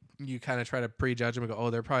someone, you kind of try to prejudge them and go, oh,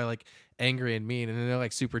 they're probably like angry and mean, and then they're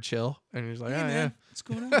like super chill, and you're just like, Hey, oh man, what's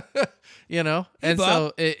going on? yeah, Hey, and Bob.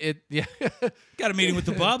 so it yeah, Got a meeting with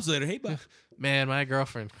the Bobs later. Hey, Bob. man, my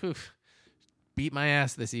girlfriend beat my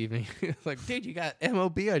ass this evening. It's like, dude, you got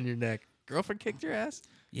MOB on your neck. Girlfriend kicked your ass.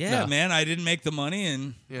 Yeah, No. man, I didn't make the money,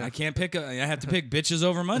 and Yeah. I can't pick. I have to pick bitches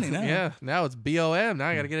over money now. Yeah, now it's BOM. Now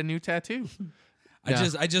I got to get a new tattoo. I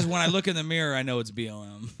Yeah. just when I look in the mirror, I know it's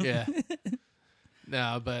BOM. Yeah.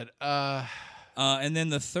 No, but And then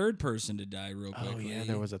the third person to die, real quickly.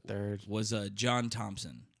 there was a third. was John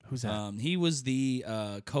Thompson, Who's that? He was the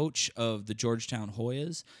coach of the Georgetown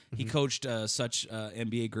Hoyas. He coached such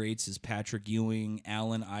NBA greats as Patrick Ewing,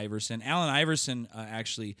 Allen Iverson. Allen Iverson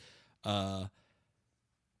actually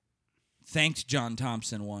thanked John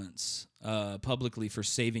Thompson once publicly for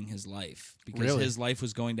saving his life because Really? his life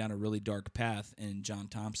was going down a really dark path, and John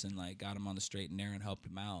Thompson got him on the straight and narrow and helped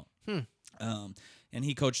him out. And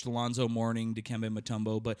he coached Alonzo Mourning, Dikembe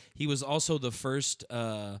Mutombo, but he was also the first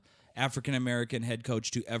African American head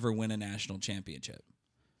coach to ever win a national championship.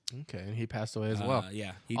 Okay, and he passed away as well.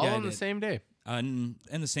 Yeah, he All died on the same day. in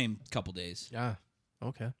the same couple days. Yeah.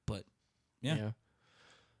 Okay. But yeah,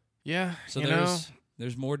 Yeah. so you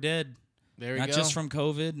there's more dead. there you Not go. just from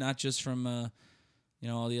COVID, not just from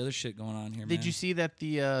all the other shit going on here. Did man. you see that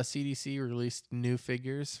the CDC released new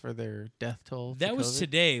figures for their death toll? for That was COVID?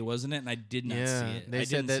 today, wasn't it? And I did not see it. They I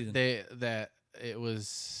said didn't see that it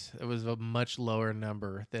was a much lower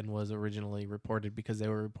number than was originally reported because they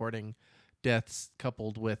were reporting deaths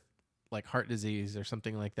coupled with like heart disease or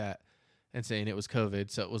something like that, and saying it was COVID.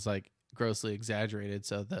 So it was like grossly exaggerated.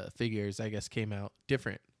 So the figures, I guess, came out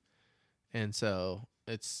different, and so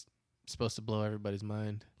it's supposed to blow everybody's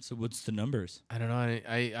mind. So what's the numbers? I don't know.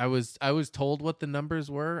 I was told what the numbers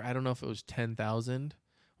were. I don't know if it was 10,000,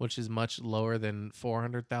 which is much lower than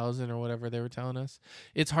 400,000 or whatever they were telling us.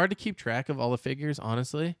 It's hard to keep track of all the figures,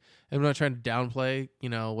 honestly. I'm not trying to downplay,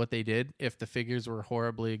 what they did if the figures were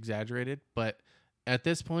horribly exaggerated, but at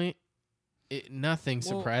this point, nothing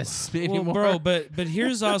surprises me anymore. Bro, but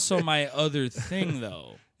here's also my other thing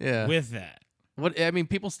though. Yeah. With that.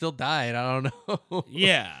 People still died. I don't know.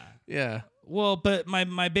 Yeah. Yeah. Well, but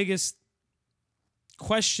my biggest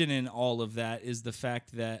question in all of that is the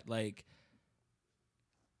fact that,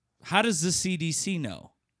 how does the CDC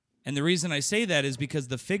know? And the reason I say that is because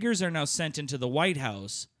the figures are now sent into the White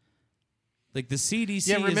House. Like, the CDC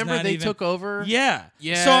Yeah, remember is not they even, took over? Yeah.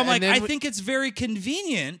 Yeah, So I'm and like, then I think it's very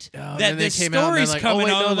convenient then that they this came out and they're story's like, coming oh,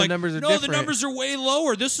 wait, out. no, I'm the like, numbers are no, the different. numbers are way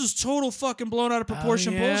lower. This is total fucking blown out of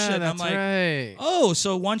proportion bullshit. And I'm That's like, right. oh,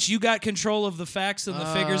 so once you got control of the facts and the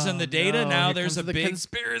figures and the data, no, now here there's comes a the big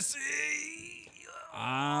conspiracy.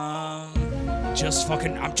 I'm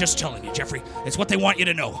just telling you, Jeffrey. It's what they want you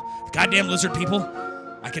to know. The goddamn lizard people.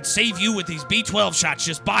 I could save you with these B12 shots.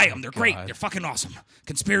 Just buy them. They're great. God. They're fucking awesome.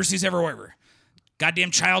 Conspiracies everywhere.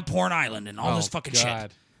 Goddamn child porn island and all this fucking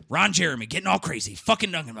God. shit. Ron Jeremy getting all crazy.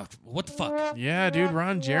 Fucking what the fuck? Yeah, dude,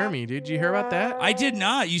 Ron Jeremy. Did you hear about that? I did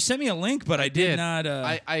not. You sent me a link, but I did not.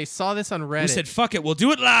 I saw this on Reddit. We said, fuck it, we'll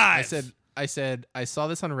do it live. I said I saw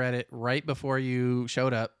this on Reddit right before you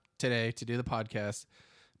showed up today to do the podcast,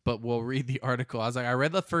 but we'll read the article. I was like, I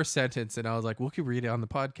read the first sentence and I was like, we could read it on the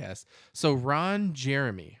podcast. So Ron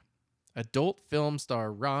Jeremy, adult film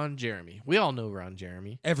star Ron Jeremy. We all know Ron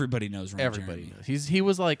Jeremy. Everybody knows Ron Everybody Jeremy. knows.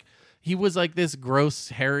 He was like this gross,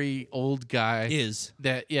 hairy old guy.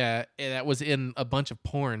 That was in a bunch of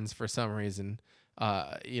porns for some reason.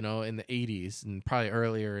 In the 80s and probably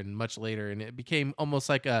earlier and much later, and it became almost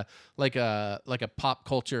like a pop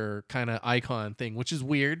culture kind of icon thing, which is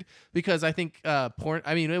weird because I think porn.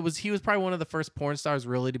 I mean, he was probably one of the first porn stars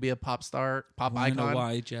really to be a pop icon. Know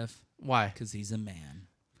why, Jeff? Why? Because he's a man.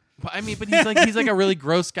 But he's like a really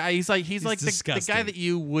gross guy. He's like the disgusting. guy that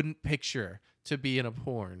you wouldn't picture to be in a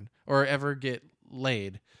porn or ever get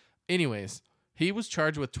laid. Anyways, he was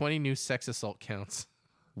charged with 20 new sex assault counts.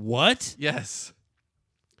 What? Yes.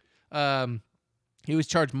 He was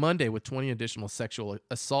charged Monday with 20 additional sexual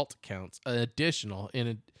assault counts. I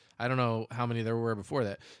don't know how many there were before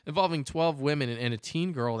that, involving 12 women and a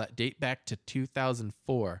teen girl that date back to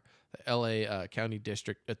 2004. The L.A. County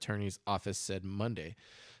District Attorney's Office said Monday.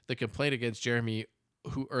 The complaint against Jeremy,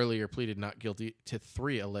 who earlier pleaded not guilty to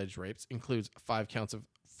 3 alleged rapes, includes 5 counts of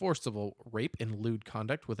forcible rape and lewd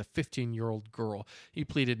conduct with a 15-year-old girl. He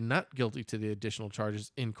pleaded not guilty to the additional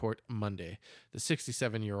charges in court Monday. The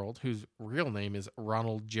 67-year-old, whose real name is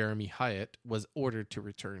Ronald Jeremy Hyatt, was ordered to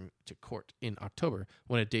return to court in October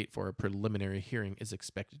when a date for a preliminary hearing is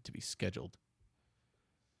expected to be scheduled.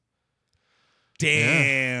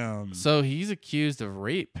 Damn. Yeah. So he's accused of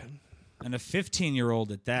rape. And a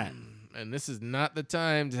 15-year-old at that. And this is not the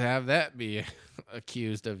time to have that be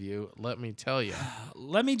accused of you, let me tell you.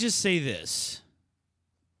 Let me just say this.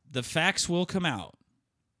 The facts will come out.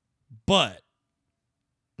 But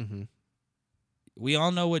we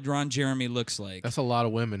all know what Ron Jeremy looks like. That's a lot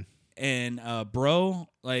of women. And, bro,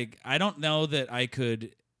 I don't know that I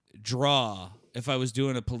could draw, if I was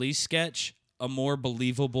doing a police sketch, a more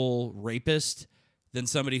believable rapist than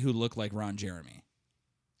somebody who looked like Ron Jeremy.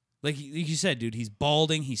 Like you said, dude, he's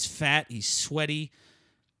balding, he's fat, he's sweaty,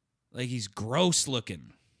 he's gross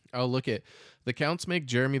looking. Oh, look at the counts make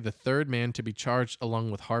Jeremy the third man to be charged,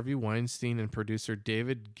 along with Harvey Weinstein and producer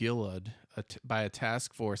David Gillard, by a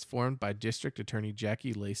task force formed by District Attorney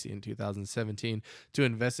Jackie Lacey in 2017 to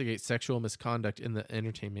investigate sexual misconduct in the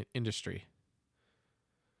entertainment industry.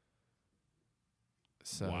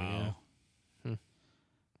 So, Wow. yeah.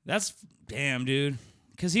 That's damn, dude.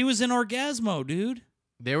 Because he was in Orgasmo, dude.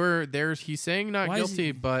 He's saying not Why is guilty,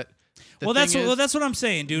 he- but That's what I'm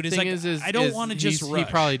saying, dude. It's like I don't want to just rush. He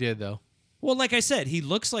probably did though. Well, like I said, he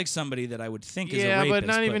looks like somebody that I would think is a Yeah, rapist. but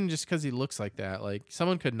not even just because he looks like that. Like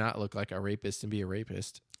someone could not look like a rapist and be a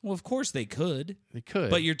rapist. Well, of course they could. They could.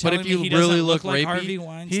 But you're telling if me you he really doesn't look look like rapey, Harvey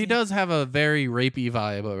Weinstein? he does have a very rapey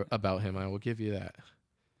vibe about him. I will give you that.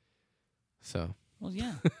 So. Well,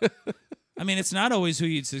 yeah. I mean, it's not always who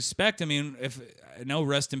you'd suspect. I mean, if I know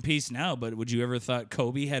rest in peace now, but would you ever thought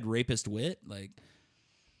Kobe had rapist wit? Like,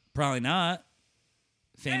 probably not.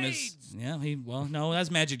 Famous, yeah. No,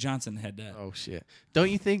 that's Magic Johnson had that. Oh shit!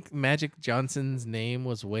 Don't you think Magic Johnson's name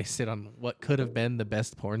was wasted on what could have been the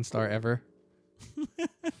best porn star ever?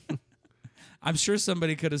 I'm sure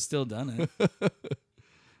somebody could have still done it.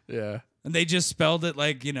 Yeah. And they just spelled it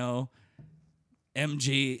like, MGIK.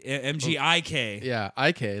 Yeah,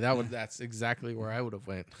 IK. That's exactly where I would have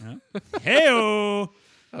went. Hey-o,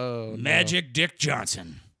 Oh, Magic Dick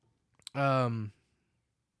Johnson. no.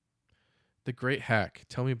 The Great Hack.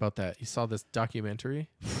 Tell me about that. You saw this documentary?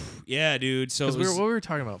 Yeah, dude. So Because we were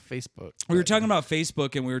talking about Facebook. we were talking about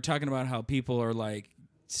Facebook, and we were talking about how people are like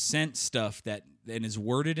sent stuff that and is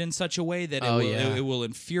worded in such a way that it will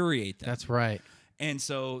infuriate them. That's right. And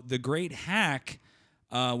so the Great Hack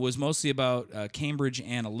was mostly about Cambridge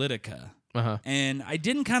Analytica. Uh-huh. And I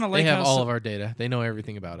didn't kind of like They have how all of our data. They know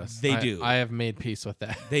everything about us. They do. I have made peace with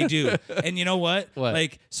that. They do. And you know what? What?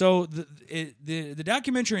 Like, so the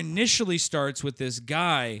documentary initially starts with this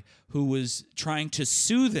guy who was trying to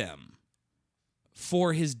sue them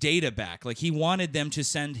for his data back. Like, he wanted them to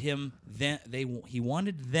send him he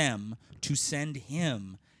wanted them to send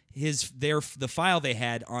him the file they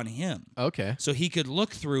had on him. Okay. So he could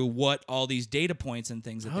look through what all these data points and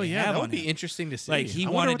things that Oh they yeah, have that on would be him. interesting to see. Like, he I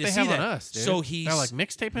wanted wonder what to they see have that. on us, dude. So he's- they're like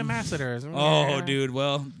mixtape ambassadors. Oh, dude.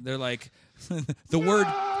 Well, they're like the word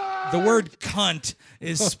cunt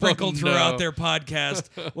is sprinkled throughout no. their podcast.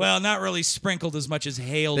 Well, not really sprinkled as much as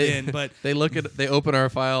hailed in, but they open our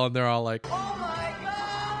file and they're all like,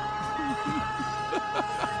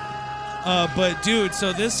 but dude,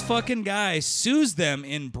 so this fucking guy sues them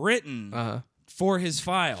in Britain for his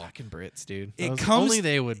file. fucking Brits, dude. Only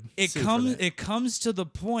they would. It comes to the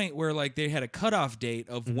point where like they had a cutoff date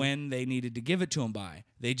of when they needed to give it to him by.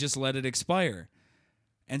 They just let it expire.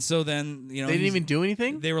 And so then, They didn't even do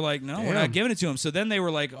anything. They were like, no, we're Damn. not giving it to him. So then they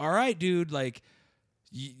were like, all right, dude, like,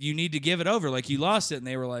 you need to give it over. Like, you lost it. And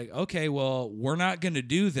they were like, okay, well, we're not going to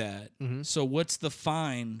do that. Mm-hmm. So what's the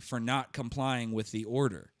fine for not complying with the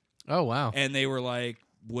order? Oh wow. And they were like,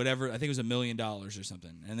 whatever, I think it was $1 million or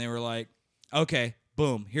something. And they were like, okay,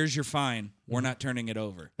 boom, here's your fine. We're not turning it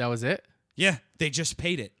over. That was it. Yeah, they just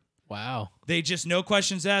paid it. Wow. They just, no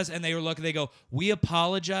questions asked. And they were looking, they go, we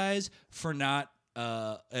apologize for not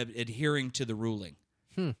adhering to the ruling.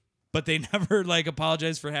 But they never like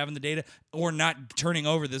apologized for having the data or not turning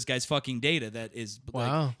over this guy's fucking data that is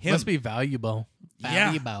Wow. like him. Must be valuable. Yeah.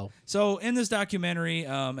 Valuable. So in this documentary,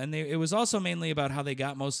 it was also mainly about how they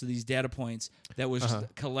got most of these data points that was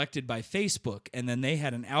collected by Facebook, and then they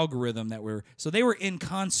had an algorithm they were in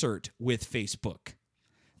concert with Facebook.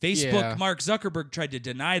 Facebook, Yeah. Mark Zuckerberg tried to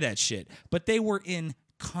deny that shit, but they were in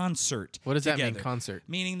concert. What does that mean, together, concert?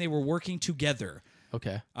 Meaning they were working together.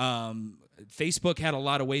 Okay. Facebook had a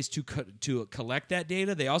lot of ways to collect that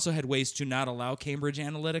data. They also had ways to not allow Cambridge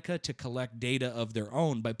Analytica to collect data of their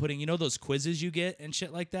own by putting, those quizzes you get and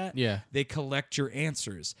shit like that? Yeah. They collect your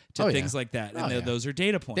answers to Oh, things yeah. like that. Oh, And yeah. those are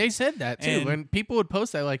data points. They said that too. And- When people would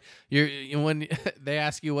post that, like when they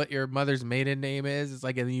ask you what your mother's maiden name is, it's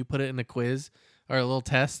like, and then you put it in a quiz or a little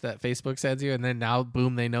test that Facebook sends you, and then now,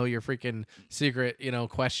 boom, they know your freaking secret,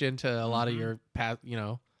 question to a lot of your past,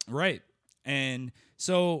 Right. And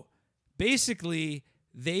so basically,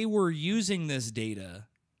 they were using this data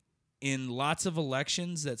in lots of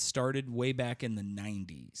elections that started way back in the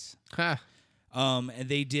 90s. Huh. And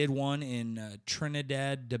they did one in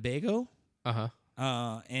Trinidad Tobago.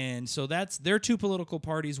 And so that's their two political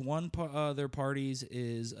parties. One their parties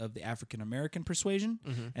is of the African American persuasion,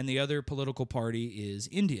 and the other political party is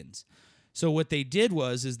Indians. So what they did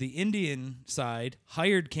is the Indian side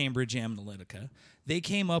hired Cambridge Analytica. They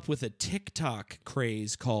came up with a TikTok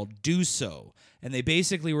craze called Do So, and they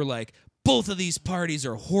basically were like, both of these parties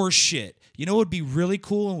are horse shit. You know what would be really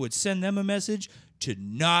cool and would send them a message? to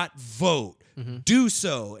not vote, do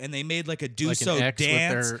so. And they made like a do Like an so X with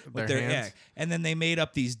dance their hands? yeah. And then they made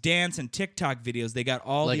up these dance and TikTok videos. They got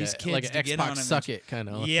all these kids like to an get Xbox on and suck it kind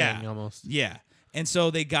of thing almost. yeah. And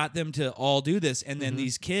so they got them to all do this, and then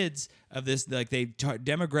these kids of this, like they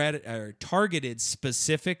targeted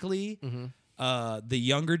specifically the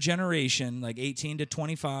younger generation, like 18 to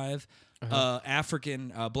 25,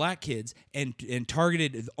 African black kids, and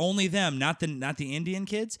targeted only them, not the Indian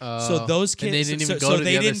kids. So those kids, and they didn't even go to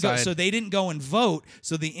the other side. So they didn't go and vote.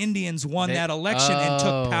 So the Indians won that election and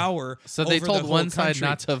took power. So they over told the one whole side country.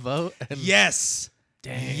 not to vote. And, Yes.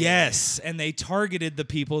 Dang. Yes, and they targeted the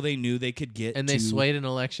people they knew they could get, and they swayed an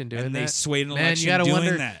election doing and that. they swayed an Man, election you gotta doing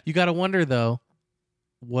wonder. that. You gotta wonder though,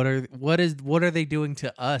 what are they doing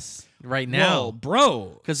to us right now? Well,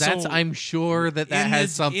 bro, Because that's so I'm sure that in has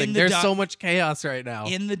the- something. in the There's doc- so much chaos right now.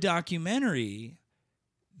 in the documentary,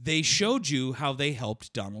 they showed you how they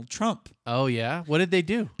helped Donald Trump Oh yeah, what did they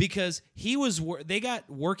do? because they got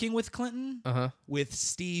working with Clinton with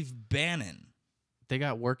Steve Bannon. They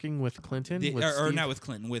got working with Clinton, with or Steve? not with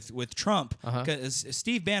Clinton, with Trump. Because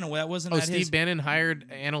Steve Bannon, that wasn't Oh, that Steve his. Bannon hired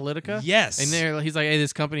Analytica. Yes. and he's like, hey,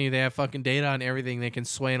 this company, they have fucking data on everything. They can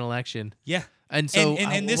sway an election. Yeah. And so,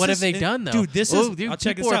 And this what have is- they done though, dude? This oh, is. dude, I'll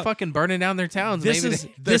check people this are out. fucking burning down their towns. This Maybe is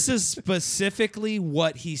they- this is specifically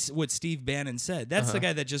what Steve Bannon said. That's the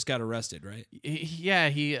guy that just got arrested, right? And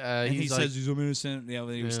he he's like, says he's innocent. You know,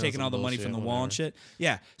 he was Yeah, taking some all the money from bullshit, the wall and whatever. shit.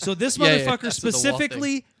 Yeah. So this Yeah, yeah, motherfucker that's the wall thing.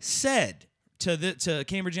 specifically said to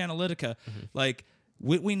Cambridge Analytica, like,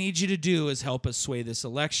 what we need you to do is help us sway this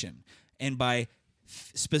election, and by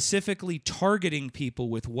specifically targeting people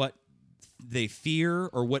with what they fear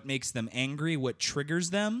or what makes them angry, what triggers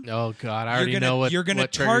them. oh god, I already You're gonna, know what you're gonna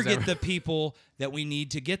what triggers target them. the people that we need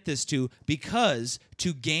to get this to, because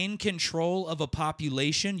to gain control of a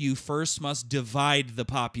population, you first must divide the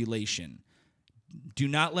population. Do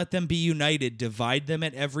not let them be united. Divide them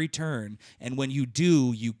at every turn. And when you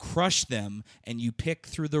do, you crush them and you pick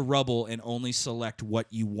through the rubble and only select what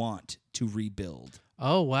you want to rebuild.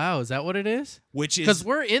 Oh wow, is that what it is? Which is Because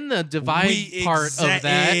we're in the divide part of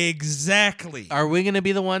that. Exactly. Are we going to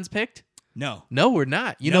be the ones picked? No. No, we're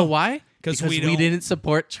not. You No, know why? 'cause Because we we don't- didn't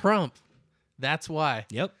support Trump. That's why.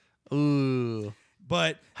 Yep. Ooh,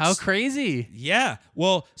 But how crazy! yeah.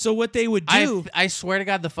 Well, so what they would do. I swear to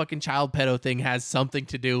God, the fucking child pedo thing has something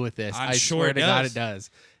to do with this. I'm I sure swear it to God, does. it does.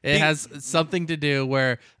 It has something to do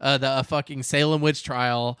where the fucking Salem witch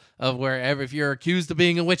trial of where if you're accused of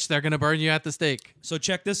being a witch, they're gonna burn you at the stake. So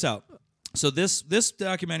check this out. So this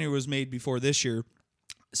documentary was made before this year.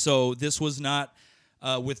 So this was not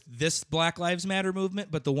with this Black Lives Matter movement,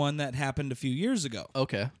 but the one that happened a few years ago.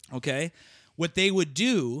 Okay. Okay? What they would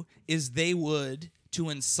do is they would, to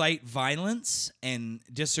incite violence and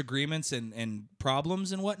disagreements and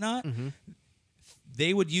problems and whatnot,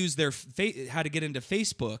 they would use their how to get into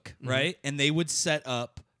Facebook, right? And they would set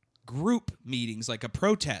up group meetings, like a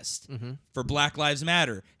protest for Black Lives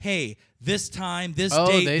Matter. Hey, this time, this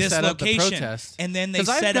date, they this set up the location. protest. And then they Because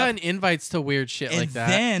I've set gotten up... invites to weird shit And like that.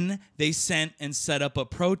 then they sent and set up a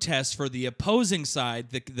protest for the opposing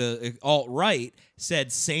side. The alt-right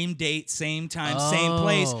said same date, same time, same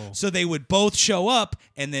place. Oh. So they would both show up,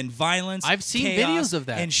 and then violence, I've seen chaos, videos of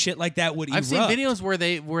that. and shit like that would erupt. I've seen videos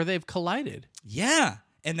where they've collided. Yeah.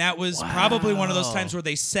 And that was probably one of those Wow. times where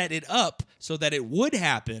they set it up so that it would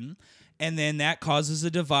happen, and then that causes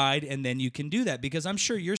a divide, and then you can do that. Because I'm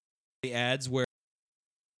sure your ads where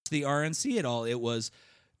the RNC at all, it was,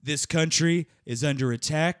 this country is under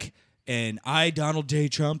attack, and I, Donald J.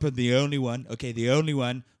 Trump, am the only one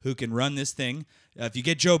who can run this thing. If you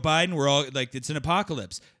get Joe Biden, we're all like, it's an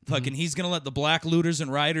apocalypse. Fucking, he's gonna let the black looters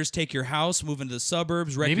and rioters take your house, move into the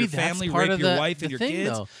suburbs, wreck Maybe your that's family, part rape of your the, wife the and your thing, kids.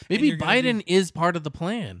 though. and Maybe you're gonna Biden is part of the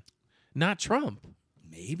plan, not Trump.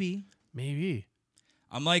 Maybe. Maybe.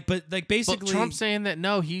 I'm like, but like basically, But Trump's saying that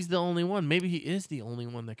no, he's the only one. Maybe he is the only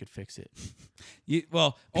one that could fix it.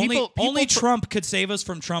 only people Trump could save us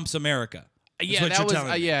from Trump's America. Is Yeah, what that you're was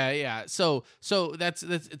telling me. yeah. So that's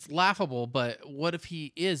it's laughable. But what if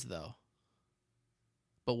he is though?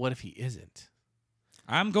 But what if he isn't?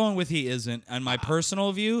 I'm going with he isn't on my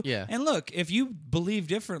personal view. Yeah. And look, if you believe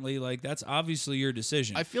differently, like that's obviously your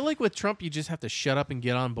decision. I feel like with Trump, you just have to shut up and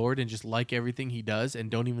get on board and just like everything he does and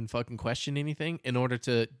don't even fucking question anything in order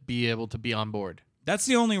to be able to be on board. That's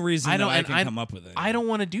the only reason I and can come up with it. I don't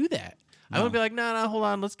want to do that. I No. want to be like, no, hold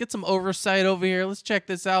on. Let's get some oversight over here. Let's check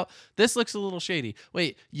this out. This looks a little shady.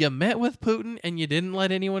 Wait, you met with Putin and you didn't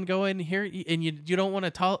let anyone go in here and you don't want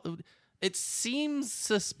to talk. It seems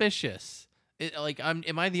suspicious.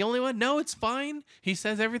 Am I the only one? No, it's fine. He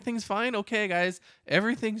says everything's fine. Okay, guys,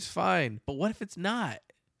 everything's fine. But what if it's not?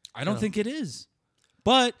 I don't think it is.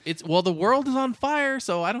 But the world is on fire,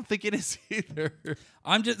 so I don't think it is either.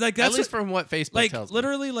 I'm just like, At that's least from what Facebook like tells me.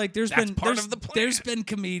 literally like there's That's been part of the plan. there's been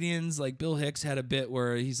comedians like Bill Hicks had a bit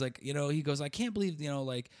where he's like, he goes, I can't believe,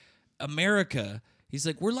 like America. He's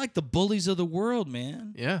like, we're like the bullies of the world,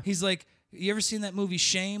 man. Yeah. He's like, you ever seen that movie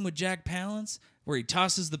Shame with Jack Palance where he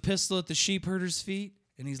tosses the pistol at the sheep herder's feet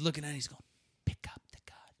and he's looking at it, he's going, pick up the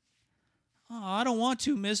gun. Oh, I don't want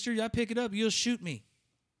to, mister. I pick it up, you'll shoot me.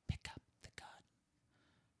 Pick up the gun.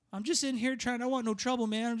 I'm just in here I want no trouble,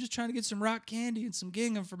 man. I'm just trying to get some rock candy and some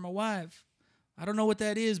gingham for my wife. I don't know what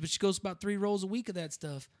that is, but she goes about 3 rolls a week of that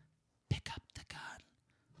stuff. Pick up the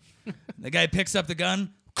gun. The guy picks up the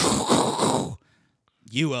gun.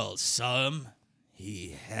 You all saw him.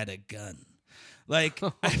 He had a gun. Like,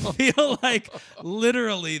 I feel like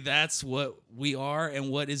literally that's what we are and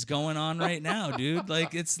what is going on right now, dude.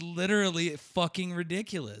 Like, it's literally fucking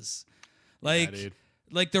ridiculous. Like, dude.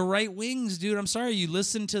 Like the right wings, dude. I'm sorry, you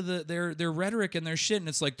listen to their rhetoric and their shit, and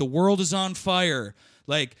it's like the world is on fire.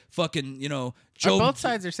 Like fucking, Joe. Both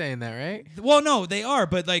sides are saying that, right? Well, no, they are,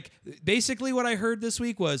 but like basically what I heard this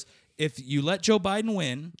week was if you let Joe Biden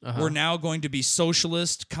win, we're now going to be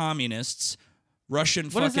socialist communists. Russian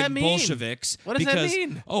What does that fucking mean? Bolsheviks. What does because, that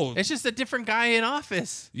mean? Oh, It's just a different guy in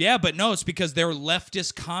office. yeah, but no, it's because they're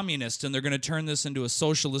leftist communists and they're going to turn this into a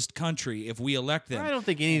socialist country if we elect them. I don't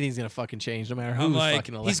think anything's gonna fucking change, no matter I'm who's like,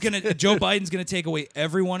 fucking elected. Joe Biden's gonna take away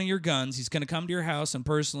every one of your guns. He's gonna come to your house and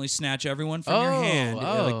personally snatch everyone from your hand.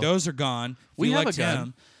 Like those are gone. If We you have elect a gun.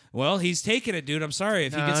 him, well, he's taking it, dude. I'm sorry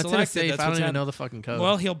if he No, gets it's in a elected. safe. That's I don't what's even happening. know the fucking code.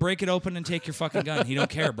 Well, he'll break it open and take your fucking gun. He don't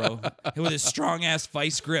care, bro. With his strong ass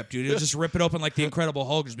vice grip, dude. He'll just rip it open like the Incredible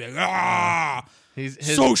Hulk. Just be like, ah, his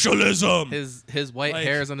socialism. his white Like,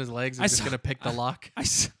 hairs on his legs are I just saw- gonna pick the lock. I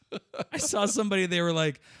saw somebody, they were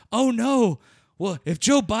like, oh no, well, if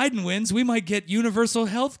Joe Biden wins, we might get universal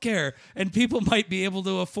health care and people might be able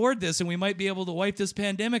to afford this and we might be able to wipe this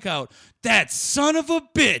pandemic out. That son of a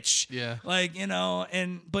bitch. Yeah. Like,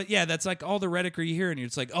 but yeah, that's like all the rhetoric you hear and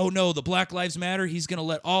it's like, oh no, the Black Lives Matter, he's going to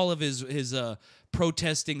let all of his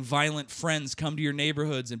protesting violent friends come to your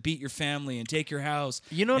neighborhoods and beat your family and take your house.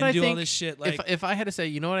 You know what and I do think? all this shit. Like, if I had to say,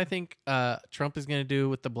 you know what I think Trump is gonna do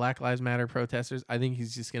with the Black Lives Matter protesters? I think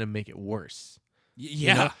he's just gonna make it worse.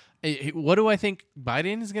 yeah. You know? What do I think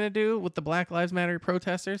Biden is going to do with the Black Lives Matter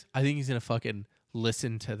protesters? I think he's going to fucking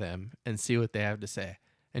listen to them and see what they have to say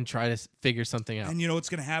and try to figure something out. And you know what's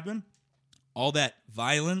going to happen? All that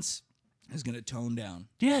violence is going to tone down.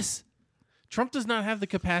 Yes. Trump does not have the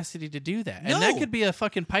capacity to do that. No. And that could be a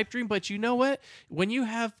fucking pipe dream, but you know what? When you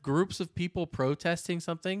have groups of people protesting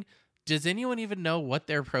something, does anyone even know what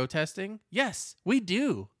they're protesting? Yes, we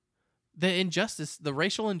do. The injustice, the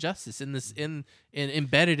racial injustice in this in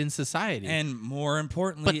embedded in society. And more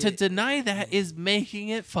importantly, But to deny that is making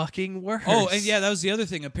it fucking worse. oh, and yeah, that was the other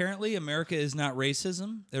thing. Apparently, America is not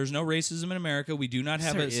racism. There's no racism in America. We do not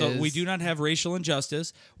have Yes, so there we is. do not have racial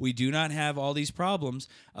injustice. We do not have all these problems.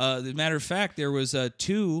 As a matter of fact, there was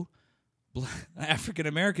 2 African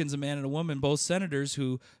Americans, a man and a woman, both senators,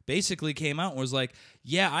 who basically came out and was like,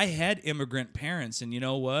 "Yeah, I had immigrant parents, and you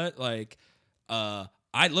know what? Like,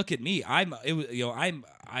 I look at me. I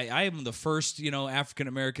am the first, African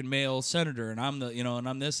American male senator, and I'm the, and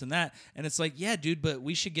I'm this and that. And it's like, yeah, dude, but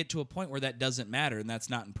we should get to a point where that doesn't matter, and that's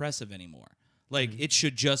not impressive anymore. Like, it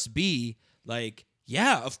should just be like,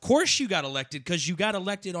 yeah, of course you got elected because you got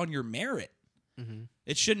elected on your merit.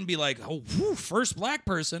 It shouldn't be like, oh, whew, first black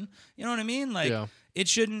person. You know what I mean? Like, Yeah. it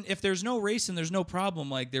shouldn't. If there's no race and there's no problem,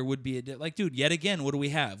 like there would be like, dude, yet again, what do we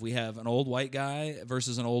have? We have an old white guy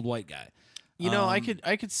versus an old white guy. I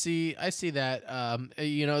see that.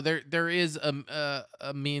 There is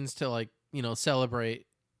a means to like celebrate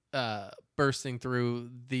bursting through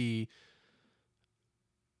the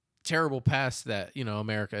terrible past that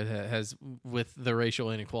America has with the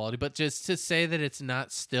racial inequality, but just to say that it's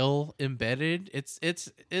not still embedded,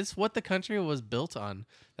 it's what the country was built on.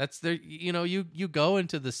 That's there. You go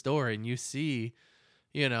into the store and you see.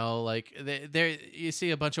 Like there, you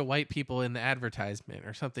see a bunch of white people in the advertisement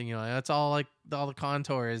or something. That's all like all the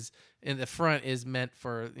contour is in the front is meant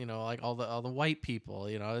for like all the white people.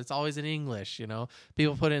 It's always in English.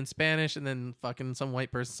 People put it in Spanish and then fucking some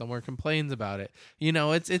white person somewhere complains about it.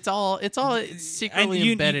 It's all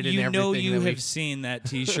secretly embedded in everything. You have seen that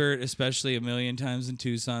T-shirt, especially a million times in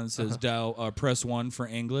Tucson. It says press 1 for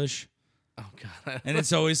English. Oh god! And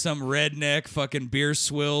it's always some redneck, fucking beer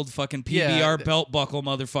swilled, fucking PBR Yeah, belt buckle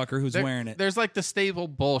motherfucker who's wearing it. There's like the stable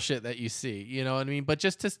bullshit that you see. You know what I mean? But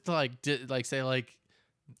just to say like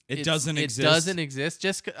It doesn't exist. It doesn't exist.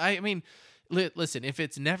 listen, if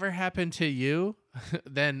it's never happened to you,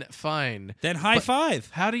 then fine. Then high five.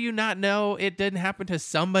 How do you not know it didn't happen to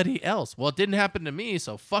somebody else? Well, it didn't happen to me,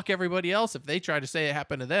 so fuck everybody else if they try to say it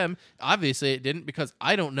happened to them. Obviously, it didn't because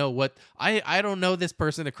I don't know what I don't know this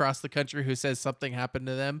person across the country who says something happened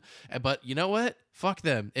to them. But you know what? Fuck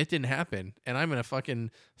them. It didn't happen, and I'm gonna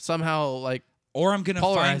fucking somehow like. Or I'm gonna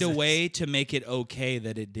find a Polarize way to make it okay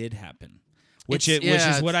that it did happen. Which It's- is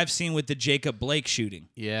yeah, what it's- I've seen with the Jacob Blake shooting.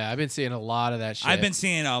 Yeah, I've been seeing a lot of that shit. I've been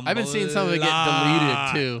seeing some of it get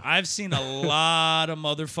deleted too. I've seen a lot of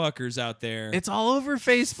motherfuckers out there. It's all over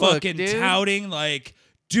Facebook, fucking dude. touting like,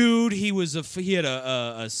 dude, he had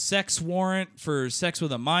a sex warrant for sex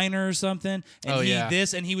with a minor or something,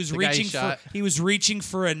 and he was The guy he reaching shot. reaching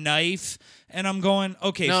for a knife, and I'm going,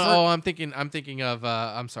 okay, I'm thinking of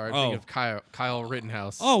I'm sorry, I'm thinking of Kyle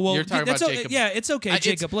Rittenhouse. Oh well, you're talking that's about Jacob. yeah, it's okay,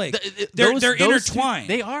 Jacob Blake. They're They're intertwined.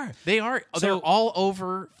 They are. They're all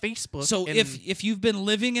over Facebook. So and- if you've been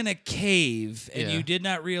living in a cave and Yeah. you did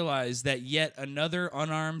not realize that yet another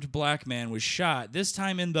unarmed black man was shot, this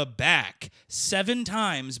time in the back, 7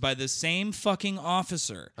 times by the same fucking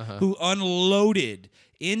officer who unloaded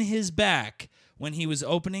in his back when he was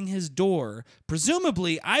opening his door,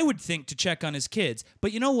 presumably, I would think to check on his kids.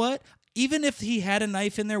 But you know what? Even if he had a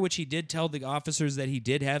knife in there, which he did tell the officers that he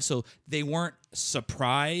did have, so they weren't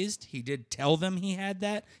surprised, he did tell them he had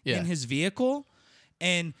that in his vehicle.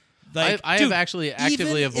 And like, I dude, have actually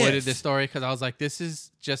actively even avoided if- this story because I was like, this is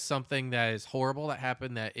just something that is horrible that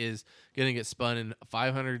happened that is going to get spun in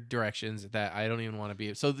 500 directions that I don't even want to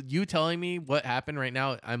be. So you telling me what happened right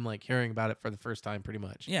now, I'm like hearing about it for the first time pretty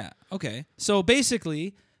much. Yeah, okay. So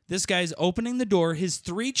basically, this guy's opening the door. His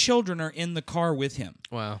 3 children are in the car with him.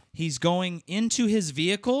 Wow. He's going into his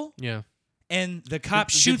vehicle, Yeah. and the cop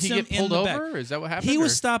Did shoots he him get pulled in the over? back. Is that what happened? He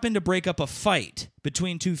was or- stopping to break up a fight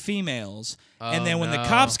between 2 females, and Oh, then when the no.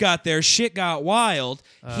 cops got there, shit got wild.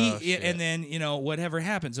 Oh, shit. And then whatever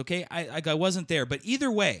happens. Okay, I wasn't there, but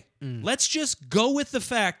either way, Mm. let's just go with the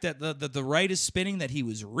fact that the right is spinning. That he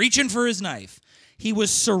was reaching for his knife. He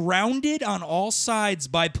was surrounded on all sides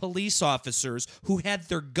by police officers who had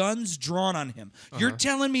their guns drawn on him. You're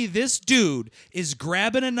telling me this dude is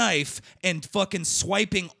grabbing a knife and fucking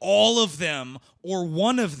swiping all of them or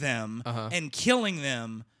one of them and killing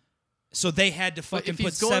them, so they had to But fucking if put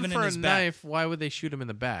he's going 7 for in a his back. knife, why would they shoot him in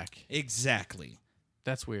the back? Exactly.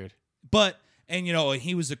 That's weird. But, and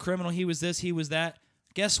he was a criminal, he was this, he was that.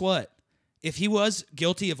 Guess what? If he was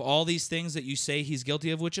guilty of all these things that you say he's guilty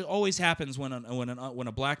of, which always happens when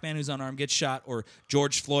a black man who's unarmed gets shot, or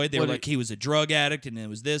George Floyd, they were like he was a drug addict and it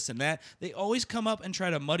was this and that. They always come up and try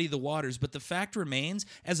to muddy the waters. But the fact remains,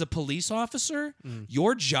 as a police officer,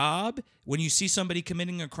 your job when you see somebody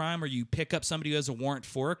committing a crime or you pick up somebody who has a warrant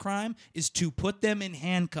for a crime is to put them in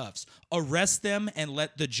handcuffs, arrest them, and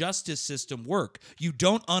let the justice system work. You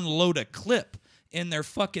don't unload a clip in their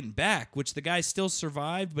fucking back, which the guy still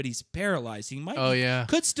survived, but he's paralyzed. He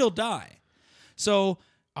could still die. So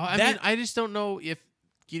I just don't know if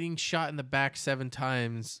getting shot in the back 7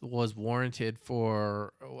 times was warranted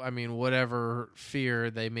for, whatever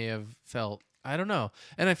fear they may have felt. I don't know,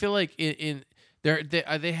 and I feel like there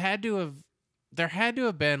had to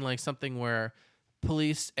have been like something where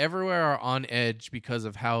police everywhere are on edge because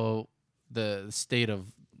of how the state of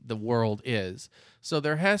the world is. So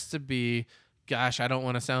there has to be. Gosh, I don't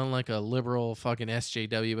want to sound like a liberal fucking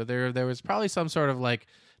SJW, but there was probably some sort of like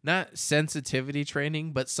not sensitivity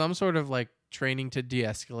training, but some sort of like training to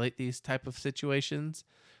de-escalate these type of situations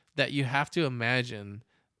that you have to imagine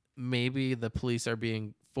maybe the police are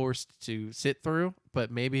being forced to sit through,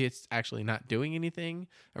 but maybe it's actually not doing anything,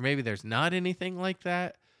 or maybe there's not anything like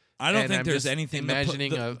that. I don't And think I'm there's just anything.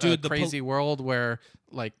 Imagining a crazy world where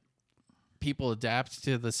like people adapt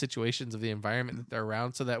to the situations of the environment that they're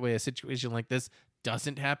around, so that way a situation like this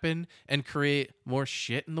doesn't happen and create more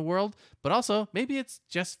shit in the world. But also maybe it's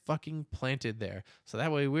just fucking planted there, so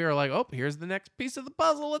that way we are like, oh, here's the next piece of the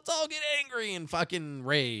puzzle, let's all get angry and fucking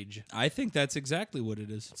rage. I think that's exactly what it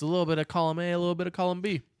is. It's a little bit of column A, a little bit of column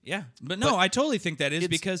B. Yeah, but no, I totally think that is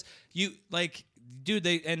because you like, dude.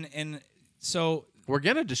 So we're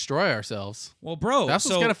gonna destroy ourselves. Well, bro, that's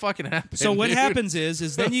what's gonna fucking happen. So what dude. happens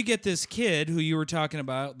is then you get this kid who you were talking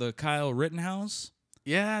about, the Kyle Rittenhouse.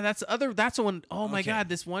 Yeah, that's one. Oh my God,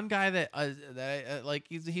 this one guy that like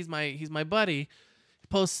he's my buddy. He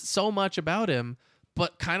posts so much about him,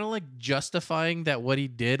 but kind of like justifying that what he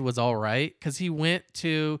did was all right because he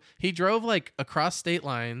drove like across state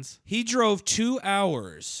lines. He drove 2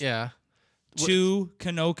 hours. Yeah. To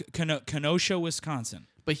Kenosha, Wisconsin.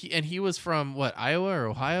 But he was from what, Iowa or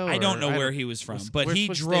Ohio? I don't know or, where he was from, but which he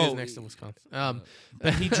state is drove next to Wisconsin.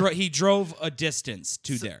 he drove a distance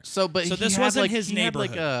to there. So this had, wasn't like, his he had,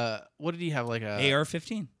 neighborhood. like what did he have? Like a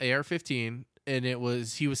AR-15. AR-15, and he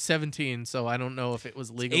was 17. So I don't know if it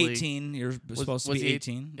was legally 18. You're supposed to was be he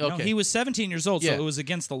 18. okay. No, he was 17 years old, Yeah. so it was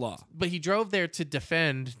against the law. But he drove there to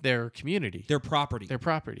defend their community, Their property. their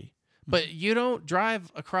property. But you don't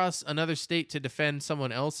drive across another state to defend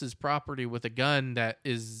someone else's property with a gun that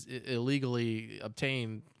is illegally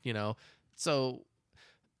obtained, So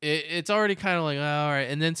it's already kind of like, all right.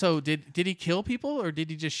 And then so did he kill people or did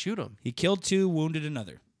he just shoot them? He killed 2, wounded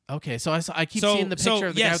another. Okay, so I keep seeing the picture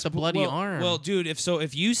of the guy with the bloody arm. Well, dude,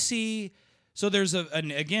 if you see, so there's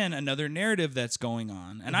again another narrative that's going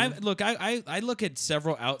on, and I look at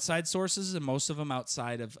several outside sources, and most of them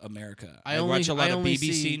outside of America. I watch a lot of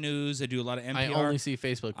BBC News. I do a lot of NPR. I only see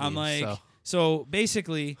Facebook. I'm news, like, so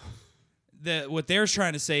basically, what they're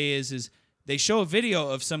trying to say is they show a video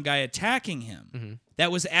of some guy attacking him. Mm-hmm.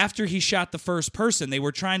 That was after he shot the first person. They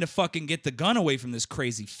were trying to fucking get the gun away from this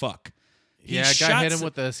crazy fuck. Yeah, a guy hit him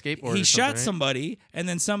with a skateboard. He shot right? somebody, and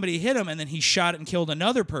then somebody hit him, and then he shot and killed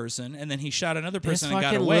another person, and then he shot another person This and got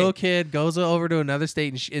fucking away. little kid goes over to another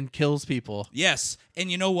state and kills people. Yes, and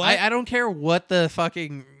you know what? I don't care what the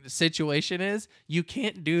fucking situation is. You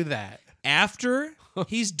can't do that. After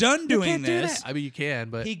he's done You doing can't do this, that. I mean, you can,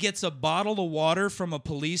 but he gets a bottle of water from a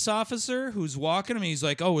police officer who's walking him. He's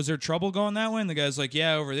like, "Oh, was there trouble going that way?" And the guy's like,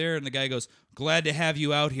 "Yeah, over there." And the guy goes, "Glad to have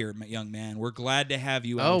you out here, young man. We're glad to have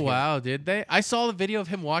you out here." Oh wow, did they? I saw the video of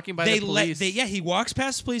him walking by the police. He walks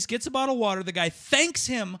past the police, gets a bottle of water. The guy thanks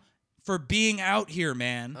him for being out here,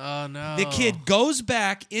 man. Oh no. The kid goes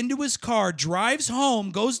back into his car, drives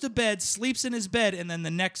home, goes to bed, sleeps in his bed, and then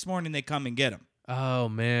the next morning they come and get him. Oh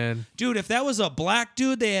man. Dude, if that was a black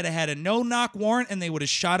dude, they had a no-knock warrant and they would have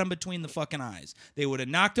shot him between the fucking eyes. They would have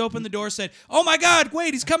knocked open the door, said, "Oh my God,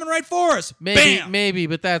 wait, he's coming right for us." Bam! Maybe,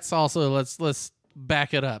 but that's also let's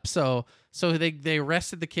back it up. So they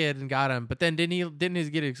arrested the kid and got him, but then didn't he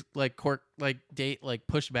get his court date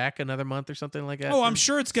pushed back another month or something like that? Oh, I'm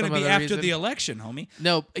sure it's going to some be other after reason? the election, homie.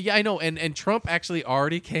 No, yeah, I know, and Trump actually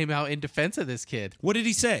already came out in defense of this kid. What did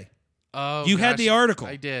he say? Oh, You had the article.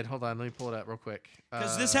 I did. Hold on, let me pull it up real quick.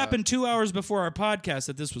 Because this happened 2 hours before our podcast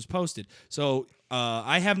that this was posted. So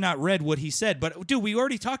I have not read what he said. But, dude, we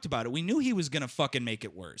already talked about it. We knew he was going to fucking make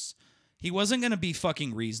it worse. He wasn't going to be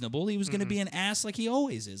fucking reasonable. He was going to be an ass like he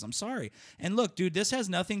always is. I'm sorry. And look, dude, this has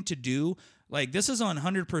nothing to do, this is on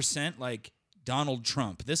 100% Donald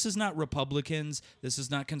Trump. This is not Republicans. This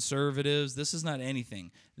is not conservatives. This is not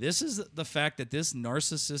anything. This is the fact that this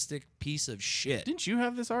narcissistic piece of shit. Didn't you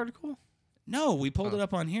have this article? No, we pulled it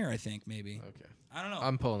up on here, I think, maybe. Okay. I don't know.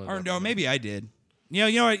 I'm pulling it or up no, right maybe I did. Yeah,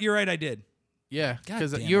 you know what? You're right, I did. Yeah, God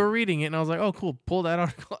because damn you it. were reading it, and I was like, "Oh, cool, pull that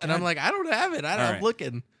article." And I'm like, "I don't have it. All I'm right.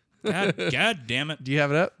 looking." God damn it. Do you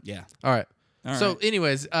have it up? Yeah. All right. All So, right.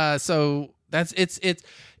 anyways, so that's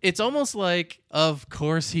it's almost like, of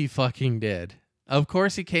course he fucking did. Of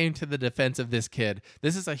course he came to the defense of this kid.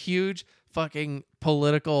 This is a huge fucking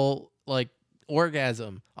political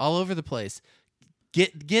orgasm all over the place.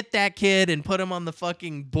 Get that kid and put him on the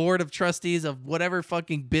fucking board of trustees of whatever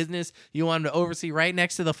fucking business you want him to oversee, right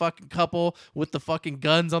next to the fucking couple with the fucking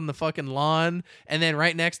guns on the fucking lawn, and then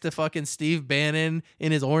right next to fucking Steve Bannon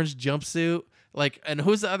in his orange jumpsuit. And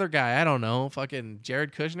who's the other guy? I don't know. Fucking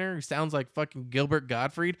Jared Kushner, who sounds like fucking Gilbert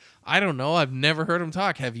Gottfried. I don't know. I've never heard him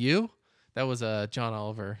talk. Have you? That was a John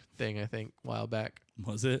Oliver thing, I think, a while back.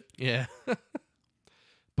 Was it? Yeah.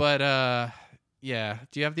 But yeah.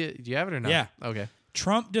 Do you have it or not? Yeah. Okay.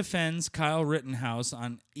 Trump defends Kyle Rittenhouse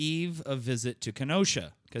on eve of visit to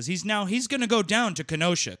Kenosha because he's going to go down to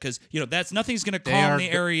Kenosha because nothing's going to calm the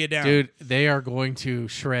area down. Dude, they are going to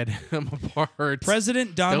shred him apart.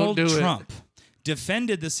 President Donald Don't do it. Trump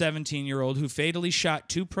defended the 17-year-old who fatally shot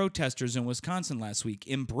 2 protesters in Wisconsin last week,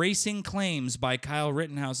 embracing claims by Kyle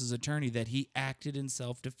Rittenhouse's attorney that he acted in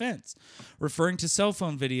self-defense. Referring to cell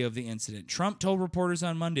phone video of the incident, Trump told reporters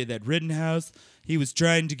on Monday that Rittenhouse, he was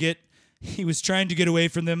trying to get away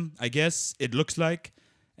from them, I guess, it looks like,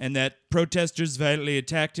 and that protesters violently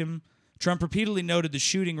attacked him. Trump repeatedly noted the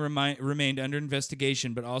shooting remained under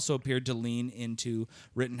investigation, but also appeared to lean into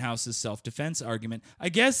Rittenhouse's self-defense argument. I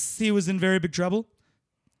guess he was in very big trouble,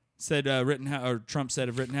 said Trump said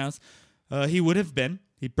of Rittenhouse. He would have been.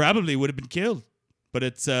 He probably would have been killed. But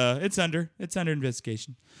it's under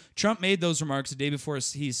investigation. Trump made those remarks the day before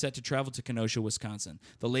he's set to travel to Kenosha, Wisconsin,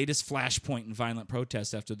 the latest flashpoint in violent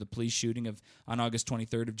protest after the police shooting on August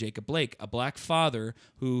 23rd of Jacob Blake, a black father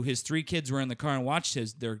who his 3 kids were in the car and watched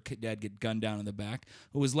their dad get gunned down in the back,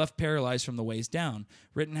 who was left paralyzed from the waist down.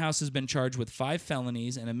 Rittenhouse has been charged with 5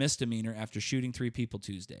 felonies and a misdemeanor after shooting 3 people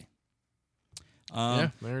Tuesday. Yeah,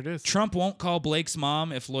 there it is. Trump won't call Blake's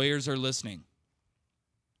mom if lawyers are listening.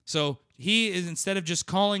 So he is, instead of just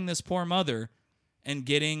calling this poor mother and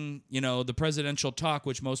getting, the presidential talk,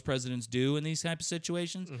 which most presidents do in these type of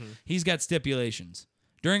situations, he's got stipulations.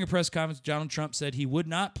 During a press conference, Donald Trump said he would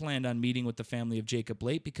not plan on meeting with the family of Jacob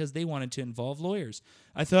Blake because they wanted to involve lawyers.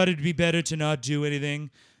 I thought it'd be better to not do anything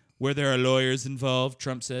where there are lawyers involved,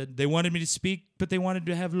 Trump said. They wanted me to speak, but they wanted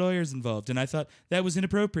to have lawyers involved, and I thought that was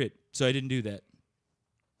inappropriate, so I didn't do that.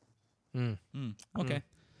 Okay.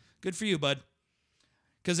 Good for you, bud.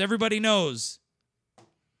 Because everybody knows.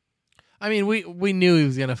 I mean, we knew he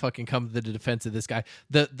was gonna fucking come to the defense of this guy.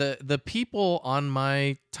 The people on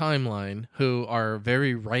my timeline who are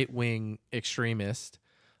very right wing extremist,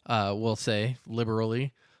 we'll say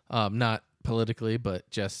liberally, not politically, but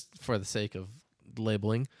just for the sake of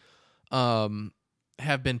labeling,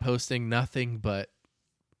 have been posting nothing but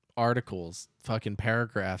articles, fucking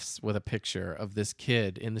paragraphs with a picture of this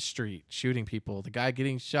kid in the street shooting people, the guy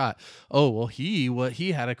getting shot. Oh, well,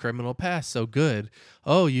 he had a criminal past, so good.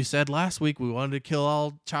 Oh, you said last week we wanted to kill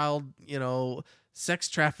all child, sex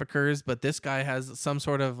traffickers, but this guy has some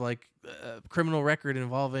sort of criminal record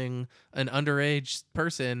involving an underage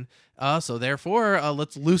person. So therefore,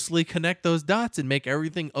 let's loosely connect those dots and make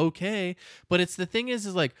everything okay. But it's the thing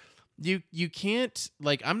is you can't,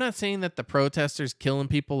 I'm not saying that the protesters killing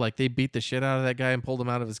people, they beat the shit out of that guy and pulled him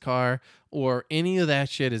out of his car, or any of that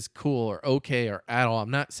shit is cool or okay or at all. I'm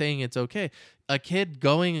not saying it's okay. A kid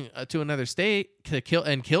going to another state to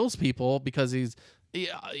kills people because he's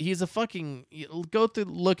a fucking,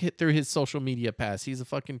 look through his social media past. He's a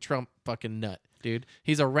fucking Trump fucking nut, dude.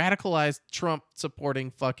 He's a radicalized Trump supporting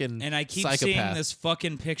fucking And I keep psychopath. seeing this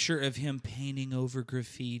fucking picture of him painting over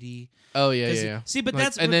graffiti. Oh yeah. See, but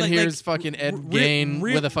that's and then here's fucking Ed Gein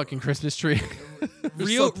with a fucking Christmas tree.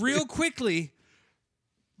 real quickly.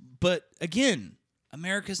 But again,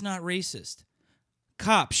 America's not racist.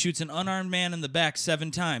 Cop shoots an unarmed man in the back 7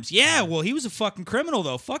 times. Yeah, well, he was a fucking criminal,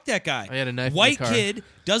 though. Fuck that guy. I had a knife in the White car. kid,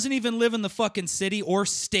 doesn't even live in the fucking city or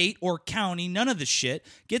state or county, none of the shit.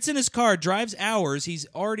 Gets in his car, drives hours. He's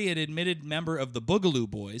already an admitted member of the Boogaloo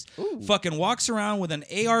Boys. Ooh. Fucking walks around with an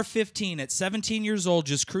AR-15 at 17 years old,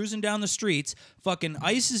 just cruising down the streets. Fucking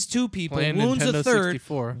ices 2 people, Playing wounds Nintendo a third,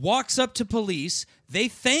 64. walks up to police. They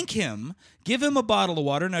thank him, give him a bottle of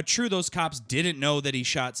water. Now, true, those cops didn't know that he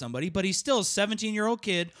shot somebody, but he's still a 17-year-old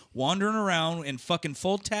kid wandering around in fucking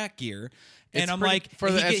full tack gear. And It's I'm pretty- like, for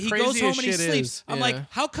the- as he crazy goes home as and he shit sleeps. is, I'm yeah. like,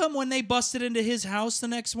 how come when they busted into his house the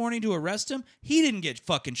next morning to arrest him, he didn't get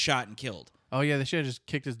fucking shot and killed? Oh yeah, they should have just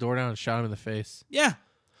kicked his door down and shot him in the face. Yeah.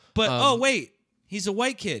 But, oh, wait. He's a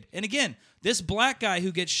white kid. And again, this black guy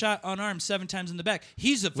who gets shot unarmed 7 times in the back,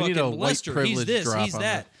 he's a We need fucking a white molester. He's privilege this, drop he's on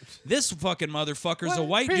that. This fucking motherfucker's a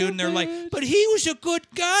white White dude, and they're like, privilege. but he was a good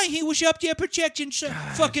guy. He was up there protecting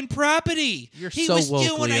fucking property. You're he so was woke,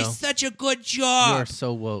 doing Leo. such a good You job. are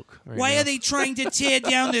so woke. Right Why now. are they trying to tear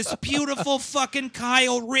down this beautiful fucking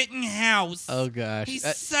Kyle Rittenhouse? Oh gosh, He's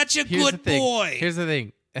such a here's the good thing. boy. Here's the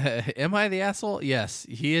thing. Am I the asshole? Yes,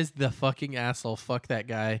 he is the fucking asshole. Fuck that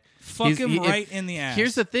guy. Fuck him right in the ass.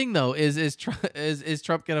 Here's the thing, though: is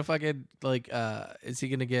Trump gonna fucking is he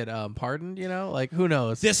gonna get pardoned? Who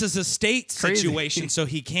knows? This is a state Crazy. situation, so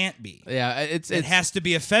he can't be. Yeah, It has to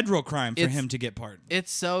be a federal crime for it's- him to get pardoned.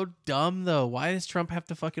 It's so dumb, though. Why does Trump have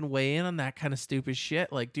to fucking weigh in on that kind of stupid shit?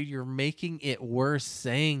 Dude, you're making it worse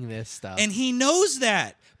saying this stuff. And he knows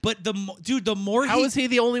that. But the more How is he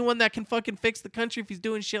the only one that can fucking fix the country if he's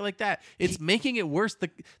doing shit like that? It's making it worse.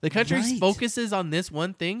 The country Right. focuses on this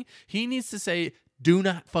one thing. He needs to say, do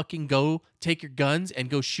not fucking go take your guns and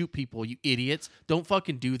go shoot people, you idiots. Don't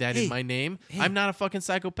fucking do that in my name. I'm not a fucking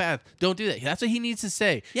psychopath. Don't do that. That's what he needs to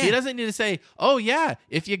say. Yeah. He doesn't need to say, oh yeah,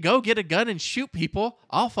 if you go get a gun and shoot people,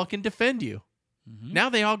 I'll fucking defend you. Mm-hmm. Now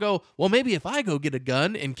they all go, well, maybe if I go get a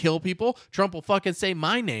gun and kill people, Trump will fucking say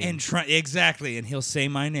my name. And exactly, and he'll say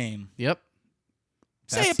my name. Yep.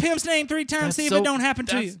 Say a pimp's name 3 times, That's see if so- it don't happen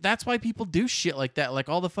to you. That's why people do shit like that. Like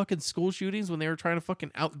all the fucking school shootings when they were trying to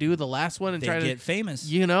fucking outdo the last one and They try to get famous.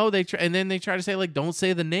 they try, and then they try to say don't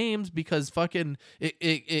say the names because fucking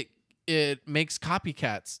it makes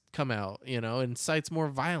copycats come out, and incites more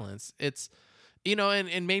violence. It's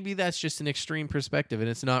and maybe that's just an extreme perspective and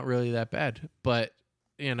it's not really that bad, but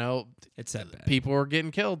It's that bad. people were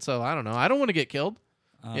getting killed. So I don't know. I don't want to get killed.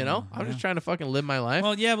 I'm just trying to fucking live my life.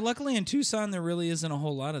 Well, yeah, but luckily in Tucson there really isn't a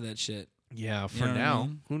whole lot of that shit. Yeah, for know what I now.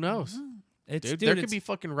 mean? Who knows? It's There could be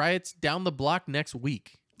fucking riots down the block next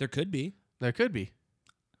week. There could be. There could be.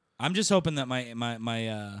 I'm just hoping that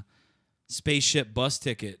my spaceship bus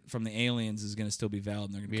ticket from the aliens is going to still be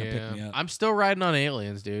valid and they're going to come pick me up. I'm still riding on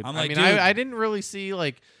aliens, dude. I'm I like, mean, dude. I didn't really see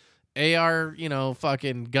like AR,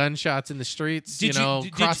 fucking gunshots in the streets,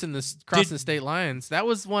 crossing the state lines. That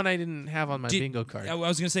was one I didn't have on my bingo card. I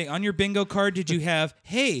was going to say, on your bingo card, did you have,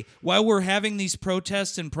 hey, while we're having these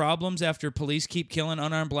protests and problems after police keep killing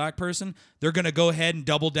unarmed black person, they're going to go ahead and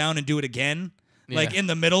double down and do it again? Like, in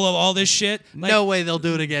the middle of all this shit? Like, no way they'll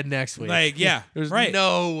do it again next week. Like, yeah. There's right.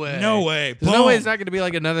 no way. No way. There's no way Boom. it's not going to be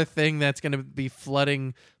like another thing that's going to be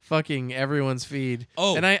flooding fucking everyone's feed.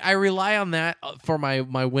 Oh. And I rely on that for my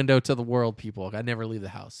window to the world, people. I never leave the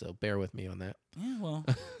house, so bear with me on that. Yeah, well,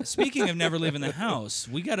 speaking of never leaving the house,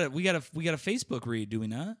 we got a Facebook read, do we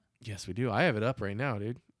not? Yes, we do. I have it up right now,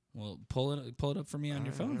 dude. Well, pull it up for me on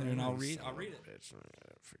your phone there, and I'll read it.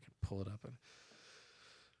 Freaking pull it up.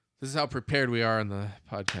 This is how prepared we are on the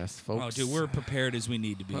podcast, folks. Oh, dude, we're prepared as we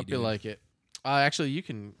need to be. Hope dude. you like it. Actually, you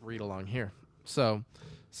can read along here. So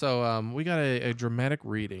we got a dramatic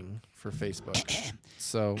reading for Facebook.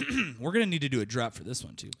 So we're gonna need to do a drop for this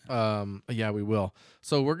one too. yeah, we will.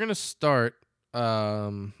 So we're gonna start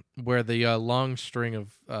where the long string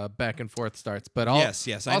of back and forth starts. But yes,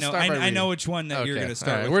 I know. start by I know reading. which one that you're Okay, gonna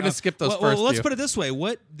start. all right, with. we're gonna skip those well, first let's few. put it this way: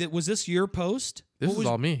 was this your post? This What is was,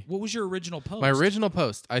 all me. What was your original post? My original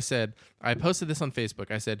post, I posted this on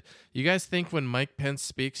Facebook. I said, you guys think when Mike Pence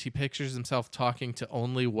speaks, he pictures himself talking to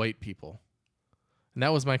only white people? And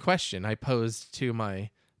that was my question I posed to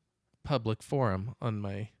my public forum on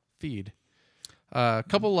my feed.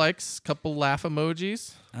 Couple likes, couple laugh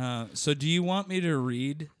emojis. So do you want me to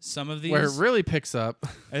read some of these? Where it really picks up.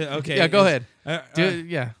 Okay. Yeah, go ahead.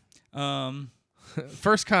 Yeah.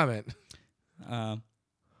 First comment.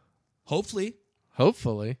 Hopefully.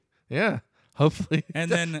 Hopefully. Yeah. Hopefully.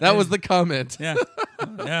 And then that was the comment. Yeah.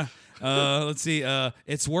 Yeah. Let's see.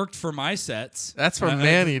 It's worked for my sets. That's from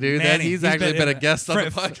Manny, dude. Manny. He's actually been a guest on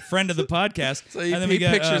the podcast. Friend of the podcast. So he And then we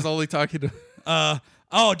got, pictures only talking to.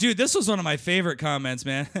 Oh, dude, this was one of my favorite comments,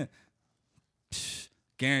 man.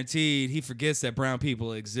 Guaranteed, he forgets that brown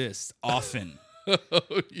people exist often. Oh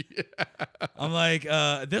yeah. I'm like,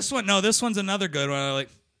 this one's another good one. I'm like,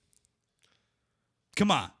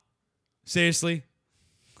 come on, seriously.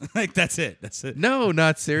 Like that's it. No,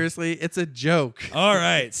 not seriously. It's a joke. All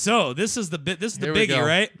right. So this is the Here we biggie, go.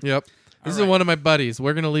 right? Yep. This right. is one of my buddies.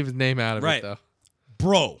 We're gonna leave his name out of Right. it though.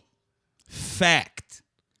 Bro, fact.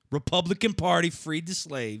 Republican Party freed the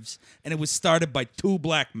slaves, and it was started by 2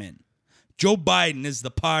 black men. Joe Biden is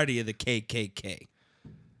the party of the KKK.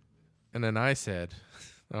 And then I said,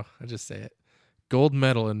 I just say it. Gold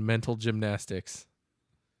medal in mental gymnastics.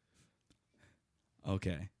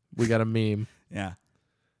 Okay. We got a meme. Yeah.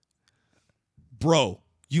 Bro,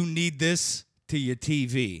 you need this to your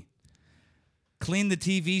TV. Clean the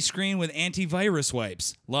TV screen with antivirus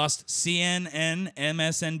wipes. Lost CNN,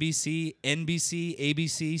 MSNBC, NBC,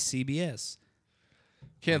 ABC, CBS.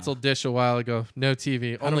 Canceled Dish a while ago. No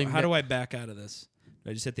TV. How do I back out of this? Do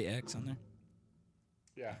I just hit the X on there?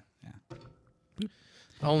 Yeah.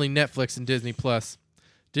 Only Netflix and Disney Plus.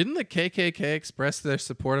 Didn't the KKK express their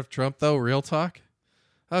support of Trump though? Real talk.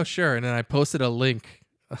 Oh sure. And then I posted a link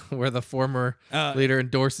where the former leader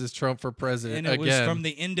endorses Trump for president And it again. was from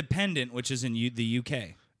The Independent, which is in the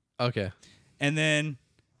UK. Okay. And then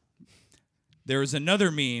there was another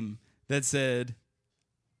meme that said,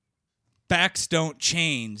 facts don't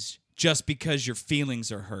change just because your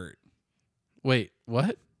feelings are hurt. Wait,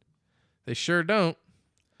 what? They sure don't.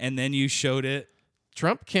 And then you showed it.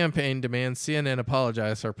 Trump campaign demands CNN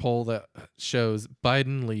apologize for poll that shows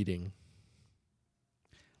Biden leading.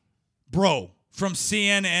 Bro, from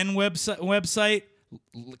CNN website,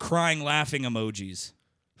 crying, laughing emojis.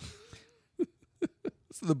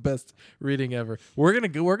 This is the best reading ever. We're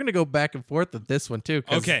gonna go back and forth with this one too.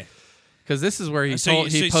 Okay. Because this is where he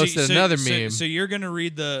posted another meme. So you're going to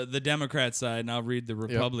read the Democrat side, and I'll read the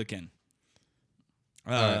Republican.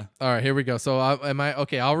 All right, here we go. So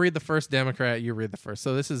I'll read the first Democrat. You read the first.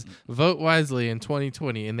 So this is Vote Wisely in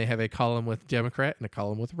 2020, and they have a column with Democrat and a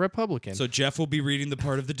column with Republican. So Jeff will be reading the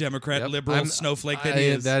part of the Democrat liberal snowflake that he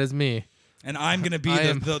is. That is me. And I'm going to be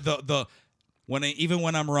even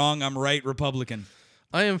when I'm wrong, I'm right Republican.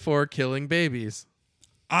 I am for killing babies.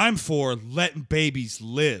 I'm for letting babies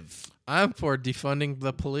live. I'm for defunding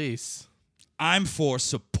the police. I'm for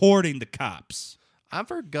supporting the cops. I'm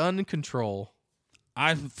for gun control.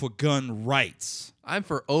 I'm for gun rights. I'm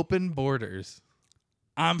for open borders.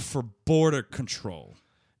 I'm for border control.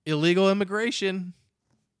 Illegal immigration.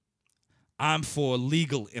 I'm for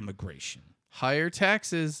legal immigration. Higher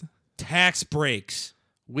taxes. Tax breaks.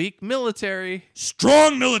 Weak military.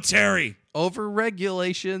 Strong military. Over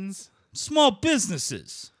regulations. Small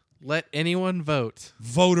businesses. Let anyone vote.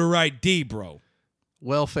 Voter ID, bro.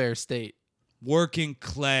 Welfare state. Working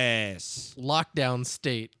class. Lockdown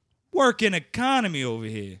state. Working economy over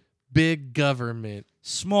here. Big government.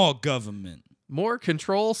 Small government. More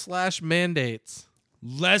control / mandates.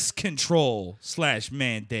 Less control /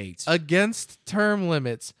 mandates. Against term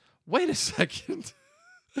limits. Wait a second.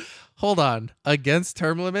 Hold on. Against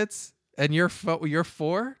term limits? And you're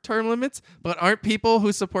for term limits? But aren't people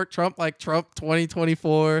who support Trump like Trump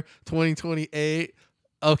 2024, 2028?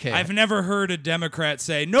 Okay. I've never heard a Democrat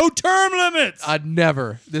say, no term limits.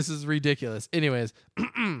 Never. This is ridiculous. Anyways,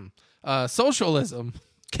 socialism.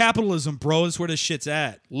 Capitalism, bro, is where the shit's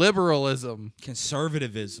at. Liberalism.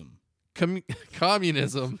 Conservatism.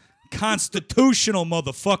 Communism. Constitutional,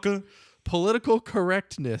 motherfucker. Political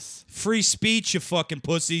correctness. Free speech, you fucking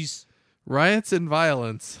pussies. Riots and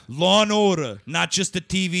violence. Law and order, not just a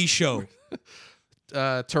TV show.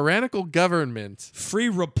 Tyrannical government. Free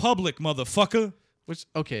republic, motherfucker. Which,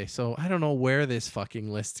 okay, so I don't know where this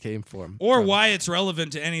fucking list came from. Or why it's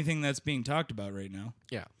relevant to anything that's being talked about right now.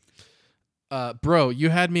 Yeah. Bro, you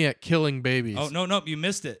had me at killing babies. Oh, no, you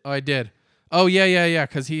missed it. Oh, I did. Oh, yeah,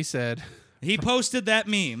 because he said... He posted that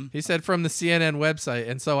meme. He said from the CNN website,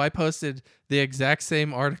 and so I posted the exact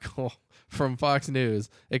same article from Fox News,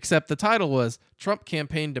 except the title was Trump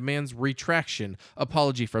campaign demands retraction,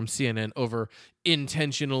 apology from CNN over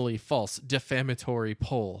intentionally false defamatory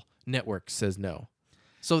poll. Network says no.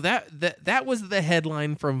 So that was the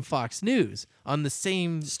headline from Fox News on the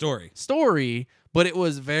same story, but it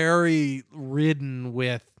was very ridden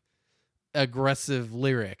with aggressive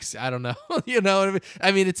lyrics. I don't know. You know what I mean?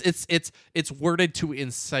 I mean, it's worded to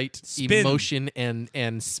incite emotion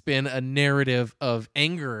and spin a narrative of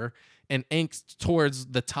anger and angst towards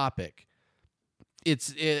the topic. And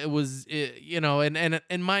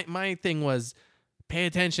my thing was pay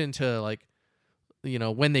attention to, like, you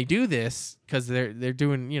know, when they do this, because they're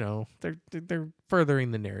doing, you know, they're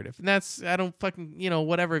furthering the narrative, and that's, I don't fucking, you know,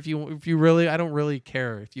 whatever. If you really, I don't really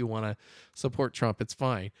care if you want to support Trump, it's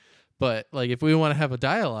fine. But like, if we want to have a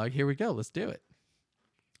dialogue, here we go. Let's do it.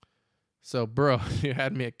 So, bro, you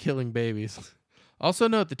had me at killing babies. Also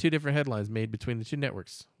note the two different headlines made between the two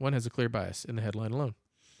networks. One has a clear bias in the headline alone.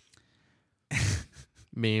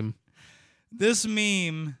 Meme. This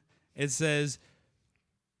meme, it says,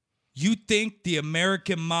 you think the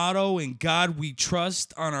American motto, "In God We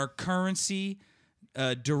Trust," on our currency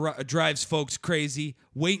drives folks crazy?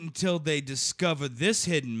 Wait until they discover this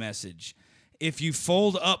hidden message. If you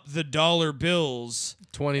fold up the dollar bills,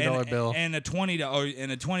 $20 bill, and a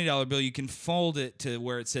 $20 bill, you can fold it to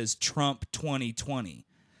where it says Trump 2020.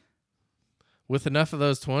 With enough of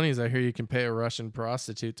those 20s, I hear you can pay a Russian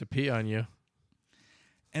prostitute to pee on you.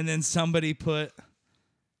 And then somebody put,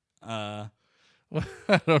 I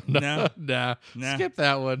don't know. Nah. Skip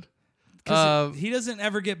that one. Because he doesn't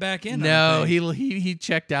ever get back in. No, he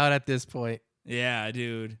checked out at this point. Yeah,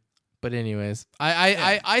 dude. But anyways,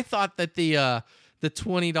 I thought that the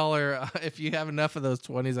 $20, if you have enough of those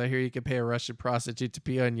 20s, I hear you can pay a Russian prostitute to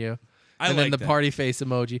pee on you. And then the party face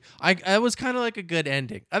emoji. I was kind of like a good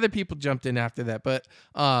ending. Other people jumped in after that, but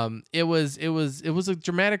it was a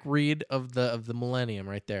dramatic read of the millennium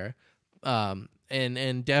right there.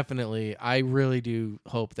 And definitely, I really do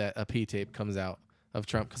hope that a P tape comes out of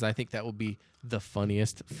Trump, because I think that will be the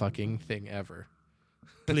funniest fucking thing ever.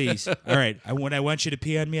 Please. All right. When I want you to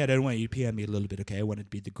pee on me, I don't want you to pee on me a little bit, okay? I want it to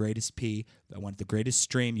be the greatest pee. I want the greatest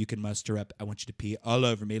stream you can muster up. I want you to pee all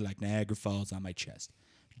over me like Niagara Falls on my chest.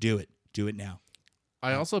 Do it. Do it now.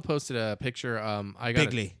 I also posted a picture. I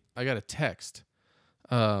got a text.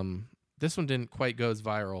 This one didn't quite go as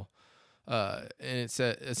viral. And it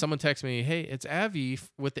said, someone texted me, "Hey, it's Avi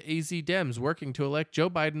with the AZ Dems working to elect Joe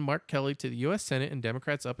Biden, Mark Kelly to the U.S. Senate, and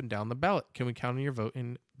Democrats up and down the ballot. Can we count on your vote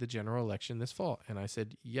in the general election this fall?" And I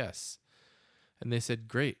said, yes. And they said,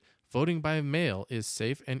 "Great. Voting by mail is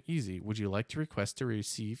safe and easy. Would you like to request to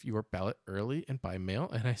receive your ballot early and by mail?"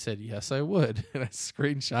 And I said, yes, I would. And I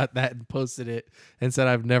screenshot that and posted it and said,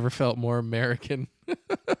 "I've never felt more American."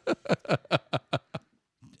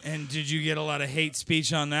 And did you get a lot of hate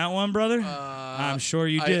speech on that one, brother? I'm sure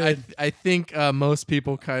you did. I think most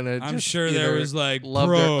people kind of. I'm sure there was like,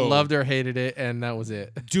 loved or hated it, and that was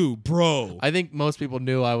it. Dude, bro. I think most people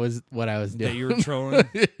knew what I was doing. That you were trolling.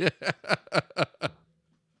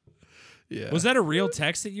 Yeah. Was that a real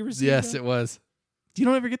text that you received? Yes, it was. Do you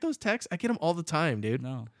don't ever get those texts? I get them all the time, dude.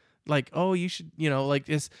 No. Like, oh, you should, like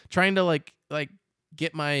it's trying to like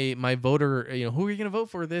get my voter, who are you going to vote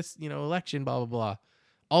for this, election, blah, blah, blah.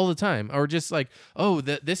 All the time. Or just like, oh,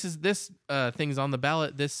 this thing's on the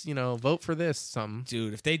ballot. This, vote for this, something.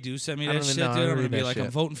 Dude, if they do send me I that don't shit, even dude, know. I I'm don't going to read be that like, shit.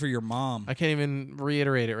 I'm voting for your mom. I can't even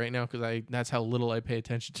reiterate it right now because that's how little I pay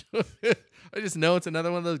attention to it. I just know it's another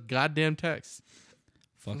one of those goddamn texts.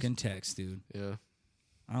 Fucking text, dude. Yeah.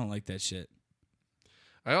 I don't like that shit.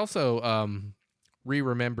 I also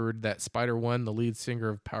remembered that Spider-1, the lead singer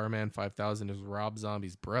of Power Man 5000, is Rob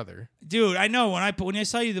Zombie's brother. Dude, I know. When I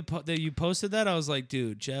saw you that you posted that, I was like,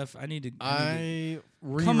 dude, Jeff, I need to. I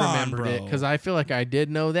Come on, remembered bro. it because I feel like I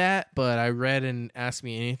did know that, but I read and Ask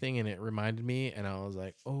Me Anything, and it reminded me, and I was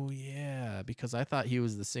like, oh, yeah, because I thought he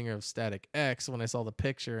was the singer of Static X when I saw the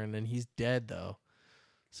picture, and then he's dead, though.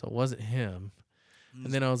 So it wasn't him.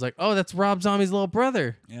 And then I was like, oh, that's Rob Zombie's little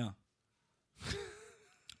brother. Yeah.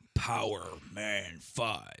 Power Man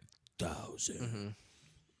 5000. Mm-hmm.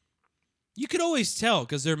 You could always tell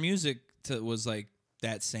because their music was like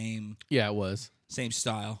that same Yeah, it was.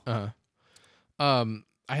 style. I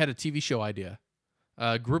had a TV show idea.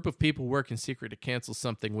 A group of people work in secret to cancel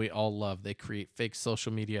something we all love. They create fake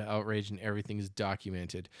social media outrage and everything is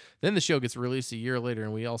documented. Then the show gets released a year later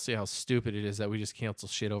and we all see how stupid it is that we just cancel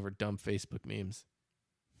shit over dumb Facebook memes.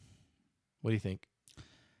 What do you think?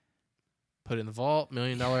 Put it in the vault? $1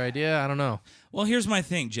 million idea? I don't know. Well, here's my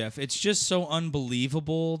thing, Jeff. It's just so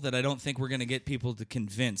unbelievable that I don't think we're going to get people to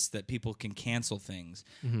convince that people can cancel things.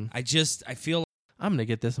 Mm-hmm. I feel I'm going to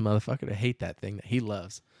get this motherfucker to hate that thing that he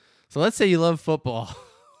loves. So let's say you love football.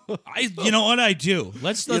 you know what I do.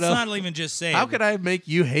 Let's You know, not even just say How it. could I make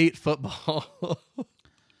you hate football?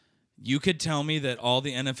 You could tell me that all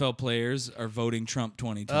the NFL players are voting Trump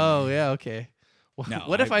 2020. Oh, yeah, okay. Well, No,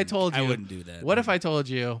 what if I told you? I wouldn't do that. What if I told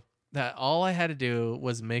you that all I had to do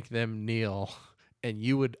was make them kneel and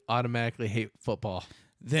you would automatically hate football?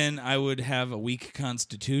 Then I would have a weak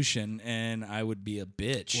constitution and I would be a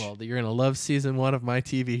bitch. Well, you're going to love season 1 of my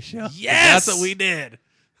TV show. Yes! That's what we did.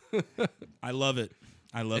 I love it.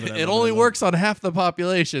 I love it. It only works on half the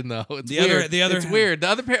population, though. It's The weird. other It's weird. The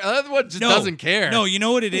other one just doesn't care. No, you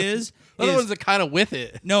know what it is? The other ones are kind of with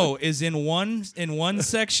it. No, is in one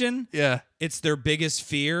section, Yeah. it's their biggest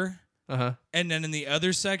fear, Uh-huh. and then in the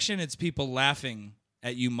other section, it's people laughing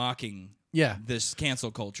at you mocking Yeah. this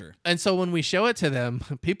cancel culture. And so when we show it to them,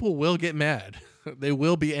 people will get mad. They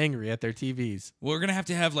will be angry at their TVs. We're gonna have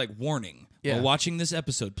to have like warning Yeah. while watching this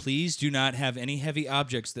episode. Please do not have any heavy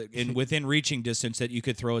objects that within reaching distance that you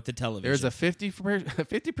could throw at the television. There's a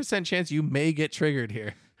 50% chance you may get triggered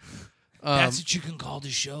here. That's what you can call the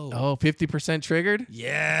show. Oh, 50% triggered?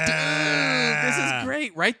 Yeah, Dude, this is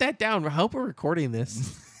great. Write that down. I hope we're recording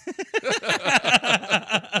this.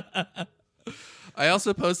 I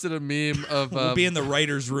also posted a meme of. We'll be in the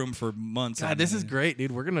writer's room for months. God, this is great,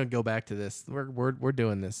 dude. We're gonna go back to this. We're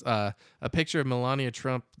doing this. A picture of Melania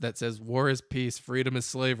Trump that says "War is peace, freedom is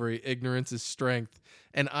slavery, ignorance is strength."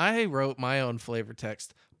 And I wrote my own flavor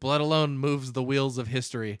text. Blood alone moves the wheels of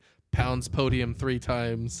history. Pounds podium 3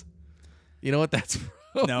 times. You know what that's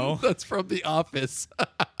from? No. That's from The Office.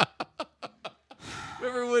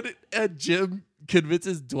 Remember when Jim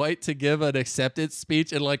convinces Dwight to give an acceptance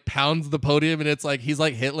speech and like pounds the podium and it's like he's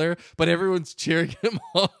like Hitler, but everyone's cheering him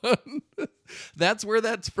on? That's where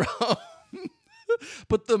that's from.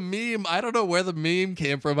 But the meme, I don't know where the meme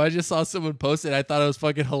came from. I just saw someone post it. I thought it was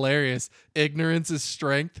fucking hilarious. Ignorance is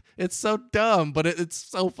strength. It's so dumb, but it's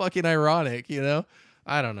so fucking ironic, you know?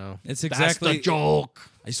 I don't know. It's That's exactly the joke.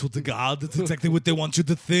 I swear to God, that's exactly what they want you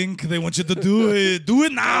to think. They want you to do it. Do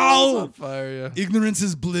it now. On fire, yeah. Ignorance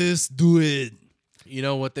is bliss. Do it. You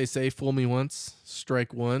know what they say? Fool me once,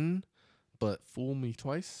 strike 1, but fool me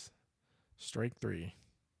twice, strike 3.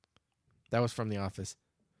 That was from The Office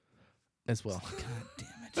as well. God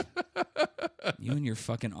damn it. You and your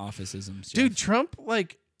fucking officeisms, Jeff. Dude, Trump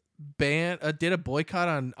like did a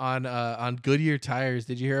boycott on Goodyear tires.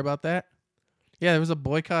 Did you hear about that? Yeah, there was a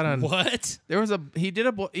boycott on What?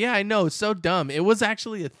 Yeah, I know, it's so dumb. It was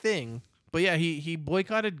actually a thing. But yeah, he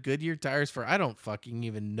boycotted Goodyear tires for I don't fucking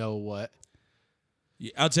even know what.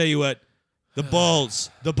 I'll tell you what. The balls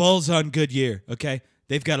on Goodyear, okay?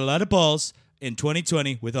 They've got a lot of balls in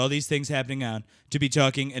 2020 with all these things happening on to be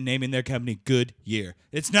talking and naming their company Goodyear.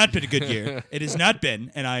 It's not been a good year. It has not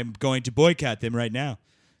been, and I'm going to boycott them right now.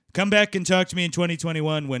 Come back and talk to me in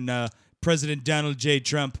 2021 when President Donald J.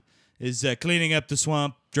 Trump is cleaning up the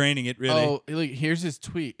swamp draining it, really. Oh, look, here's his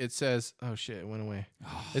tweet. It says, oh, shit, it went away.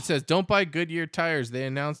 It says, don't buy Goodyear tires. They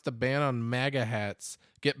announced a ban on MAGA hats.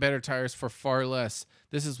 Get better tires for far less.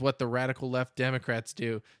 This is what the radical left Democrats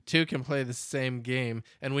do. Two can play the same game,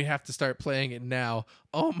 and we have to start playing it now.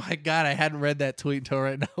 Oh, my God, I hadn't read that tweet until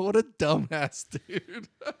right now. What a dumbass, dude.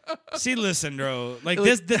 See, listen, bro. Like,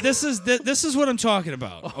 this is what I'm talking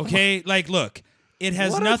about, okay? Like, look. It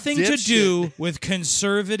has What a nothing to dipshit. do with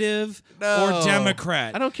conservative or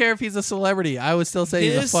Democrat. I don't care if he's a celebrity. I would still say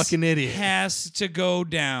he's a fucking idiot. Has to go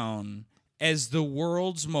down as the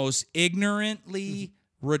world's most ignorantly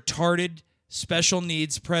retarded special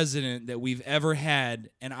needs president that we've ever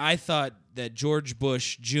had. And I thought that George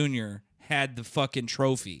Bush Jr. had the fucking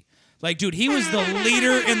trophy. Like, dude, he was the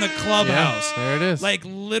leader in the clubhouse. Yeah, there it is. Like,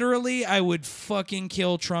 literally, I would fucking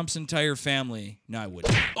kill Trump's entire family. No, I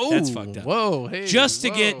wouldn't. That's fucked up. Whoa, hey. Just to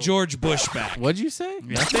whoa. get George Bush back. What'd you say?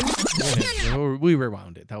 Nothing? We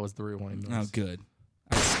rewound it. That was the rewind. Oh, good.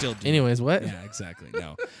 I still do. Anyways, what? Yeah, exactly.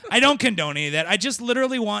 No. I don't condone any of that. I just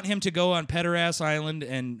literally want him to go on Pederass Island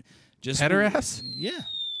and just... Pederass? Yeah.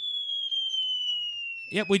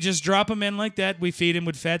 Yep, we just drop him in like that. We feed him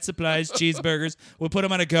with fat supplies, cheeseburgers. We'll put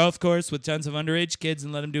him on a golf course with tons of underage kids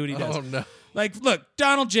and let him do what he does. Oh, no. Like, look,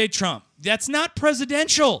 Donald J. Trump. That's not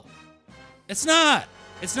presidential. It's not.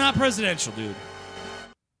 It's not presidential, dude.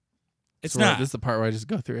 It's Sorry, not. This is the part where I just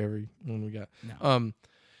go through every one we got. No.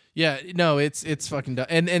 Yeah, no, it's fucking dumb.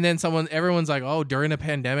 And then everyone's like, oh, during a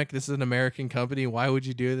pandemic, this is an American company. Why would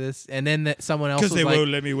you do this? And then someone else was like,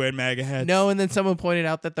 let me wear MAGA hats. no. And then someone pointed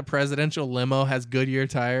out that the presidential limo has Goodyear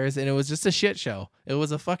tires, and it was just a shit show. It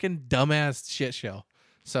was a fucking dumbass shit show.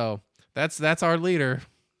 So that's our leader.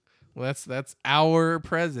 Well, that's our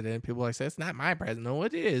president. People like say it's not my president. No,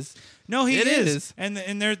 it is. No, It is. And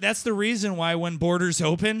that's the reason why when borders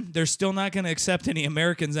open, they're still not going to accept any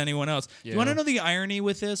Americans, anyone else. You want to know the irony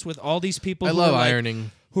with this? With all these people, I who love are like,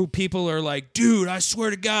 ironing. Who people are like, dude, I swear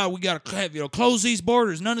to God, we got to close these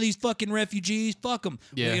borders. None of these fucking refugees, fuck them.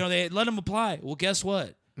 Yeah. They let them apply. Well, guess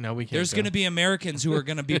what? No, we can't. There's going to be Americans who are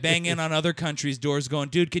going to be banging on other countries' doors going,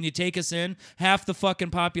 dude, can you take us in? Half the fucking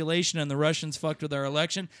population and the Russians fucked with our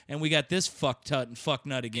election, and we got this fuck tut and fuck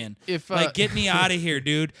nut again. Get me out of here,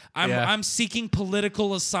 dude. I'm seeking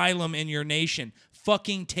political asylum in your nation.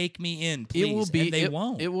 Fucking take me in, please. It will be. And they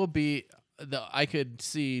won't. It will be. I could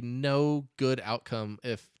see no good outcome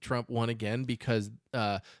if Trump won again because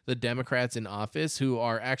the Democrats in office who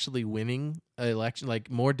are actually winning election, like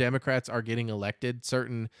more Democrats are getting elected.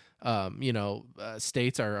 Certain,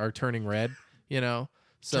 states are turning red. So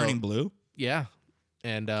Turning blue? Yeah,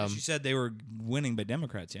 and She said they were winning by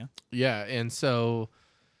Democrats, yeah? yeah, and so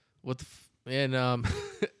what the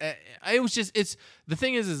I was just the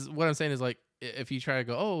thing is what I'm saying is like if you try to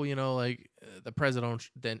go the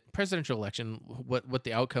presidential election, what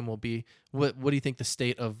the outcome will be, what do you think the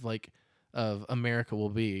state of America will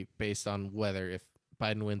be based on whether if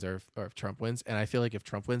Biden wins or if Trump wins? And I feel like if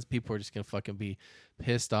Trump wins, people are just gonna fucking be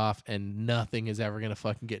pissed off and nothing is ever gonna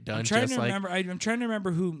fucking get done. I'm trying to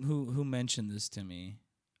remember who mentioned this to me.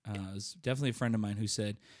 It was definitely a friend of mine who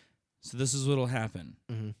said, so this is what'll happen.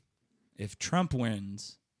 Mm-hmm. If Trump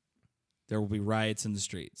wins, there will be riots in the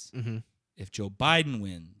streets. Mm-hmm. If Joe Biden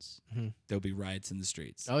wins, Mm-hmm. there'll be riots in the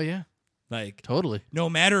streets. Oh yeah, Like, totally. no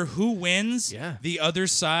matter who wins, Yeah. the other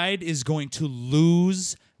side is going to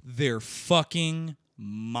lose their fucking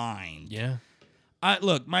mind. Yeah.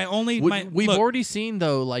 Look, We've already seen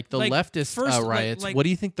though, like the leftist first, riots. What do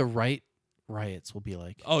you think the right riots will be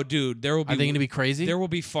like? Oh, dude, there will be. Are they going to be crazy? There will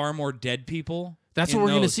be far more dead people. That's in what we're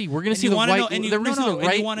going to those. see. We're going And to see you the wanna right. know- and you- the no, reason no, the and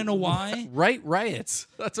right. you wanna know why? Right riots.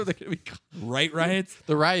 That's what they're going to be called. Right riots.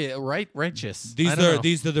 The righteous. These I don't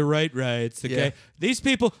know. are the right riots. Okay, Yeah. These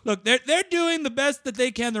people look. They're doing the best that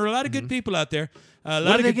they can. There are a lot of good people out there. A lot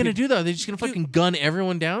What are of they good going to people. do though? They're just going to fucking gun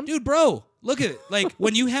everyone down? Dude, bro, look at it. Like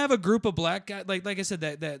when you have a group of black guys, like I said,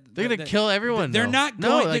 that They're going to kill everyone. They're though. not No,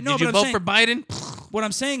 going. like, no, did you but vote I'm for Biden? What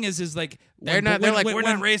I'm saying is like They're not- they're like, "We're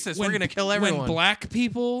not racist. We're gonna kill everyone." When black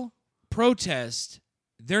people protest,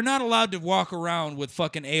 they're not allowed to walk around with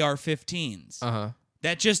fucking AR-15s. Uh huh.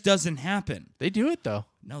 That just doesn't happen. They do it though.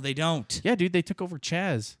 No, they don't. Yeah, dude. They took over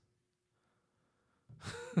Chaz.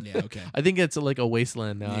 Yeah, okay. I think it's like a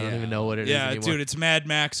wasteland now. I don't even know what it is Yeah, anymore. dude, it's Mad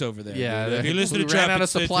Max over there. Yeah, dude. If you listen we to ran Trump, out of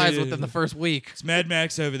it's- supplies it's- within the first week. It's Mad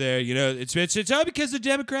Max over there. You know, it's all because of the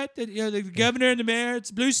Democrat, that the governor and the mayor.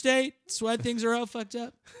 It's a blue state. That's why things are all fucked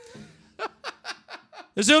up.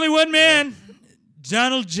 There's only one man,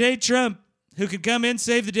 Donald J. Trump, who could come in,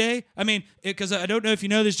 save the day. I mean, because I don't know if you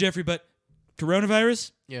know this, Jeffrey, but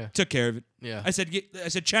coronavirus Yeah. took care of it. Yeah. I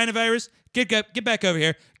said China virus, get back over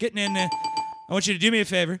here, getting in there. I want you to do me a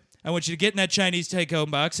favor. I want you to get in that Chinese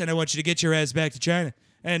take-home box, and I want you to get your ass back to China.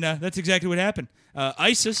 And that's exactly what happened.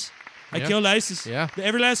 ISIS. I killed ISIS. Yeah.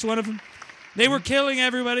 Every last one of them. They were killing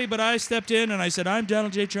everybody, but I stepped in and I said, I'm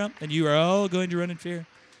Donald J. Trump, and you are all going to run in fear.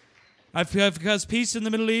 I've caused peace in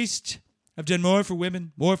the Middle East. I've done more for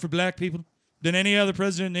women, more for black people than any other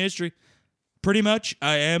president in history. Pretty much,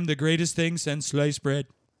 I am the greatest thing since sliced bread.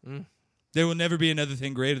 There will never be another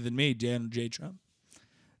thing greater than me, Donald J. Trump.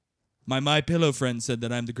 My MyPillow friend said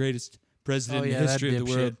that I'm the greatest president in the history of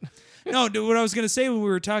the world. No, dude, what I was going to say when we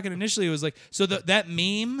were talking initially was like, so that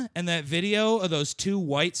meme and that video of those two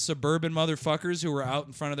white suburban motherfuckers who were out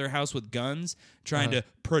in front of their house with guns trying to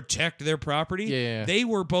protect their property, they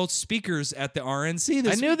were both speakers at the RNC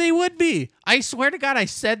this I knew they would be. I swear to God, I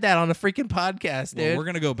said that on a freaking podcast, dude. Well, we're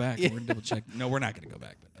going to go back. We're going to double check. No, we're not going to go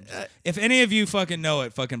back. If any of you fucking know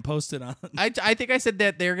it, fucking post it on. I think I said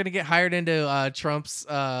that they're going to get hired into Trump's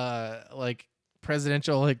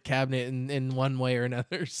presidential cabinet in one way or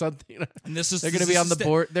another or something. And they're going to be on the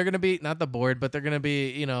board. They're going to be not the board, but they're going to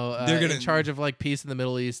be they're in charge of peace in the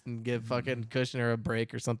Middle East and give fucking Kushner a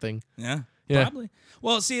break or something. Yeah, probably.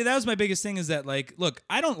 Well, see, that was my biggest thing is that look,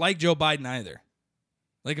 I don't like Joe Biden either.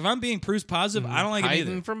 Like if I'm being proof positive, I don't like him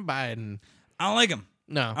either. From Biden. I don't like him.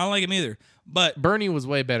 No, I don't like him either. But Bernie was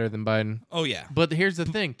way better than Biden. Oh yeah. But here's the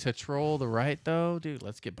thing: to troll the right, though, dude,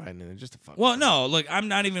 let's get Biden in there just to fuck. Well, no, look, I'm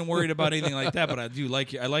not even worried about anything like that. But I do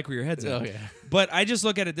like I like where your head's at. Oh yeah. But I just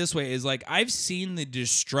look at it this way: is like I've seen the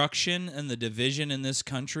destruction and the division in this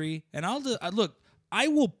country, and look. I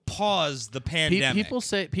will pause the pandemic. People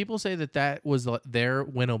say that was there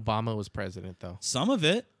when Obama was president, though. Some of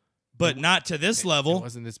it. But not to this level. It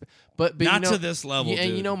wasn't this, but not to this level.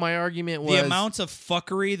 And dude. My argument was the amount of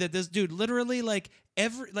fuckery that this dude literally I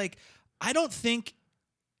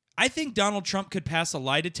think Donald Trump could pass a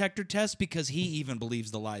lie detector test because he even believes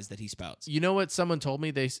the lies that he spouts. You know what someone told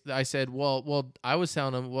me? I said, well, I was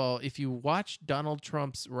telling them, well, if you watch Donald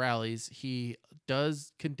Trump's rallies, he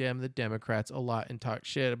does condemn the Democrats a lot and talk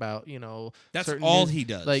shit about that's all he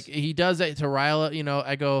does. Like he does that to rile up.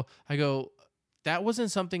 I go. That wasn't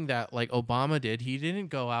something that Obama did. He didn't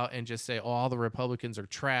go out and just say, "Oh, all the Republicans are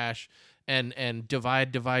trash," and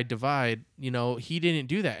divide. He didn't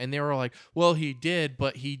do that. And they were like, "Well, he did,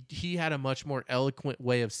 but he had a much more eloquent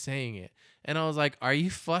way of saying it." And I was like, "Are you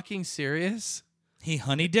fucking serious?" He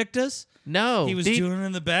honey-dicked us? No, he was doing it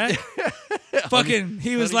in the back.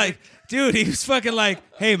 He was like, dude, he was fucking like,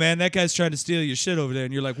 "Hey man, that guy's trying to steal your shit over there,"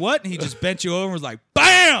 and you're like, "What?" And he just bent you over and was like,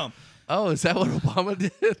 "Bam!" Oh, is that what Obama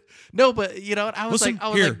did? No, but I was Listen,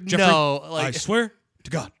 like, Jeffrey, no. I swear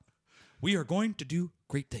to God, we are going to do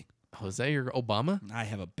great things. Oh, is that your Obama? I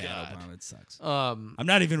have a bad Obama. It sucks. I'm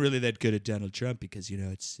not even really that good at Donald Trump because,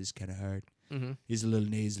 it's kind of hard. Mm-hmm. He's a little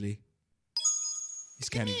nasally. He's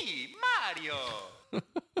kind of... Mario.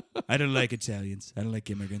 I don't like Italians. I don't like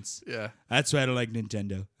immigrants. Yeah. That's why I don't like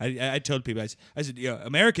Nintendo. I told people, I said,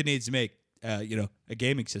 America needs to make, a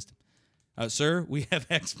gaming system. Sir, we have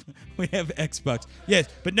Xbox. Yes,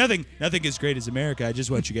 but nothing as great as America. I just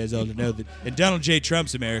want you guys all to know that in Donald J.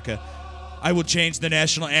 Trump's America, I will change the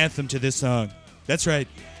national anthem to this song. That's right.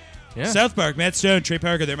 Yeah. South Park, Matt Stone, Trey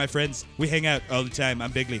Parker, they're my friends. We hang out all the time.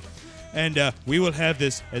 I'm Bigley. And we will have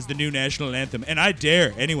this as the new national anthem. And I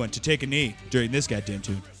dare anyone to take a knee during this goddamn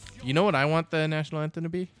tune. You know what I want the national anthem to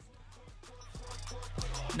be?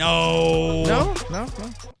 No. No.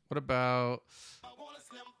 What about...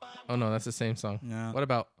 Oh, no, that's the same song. No. What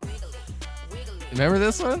about... Remember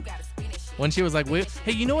this one? When she was like,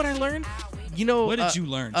 hey, you know what I learned? What did you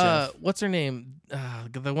learn, Jeff? What's her name?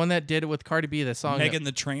 The one that did it with Cardi B, the song. Megan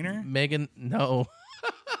the Trainer? No.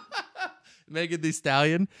 Megan Thee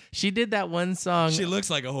Stallion. She did that one song. She looks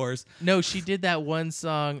like a horse. No, she did that one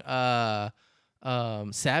song,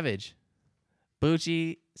 Savage.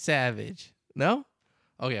 Bucci Savage. No?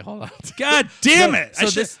 Okay, hold on. God damn it.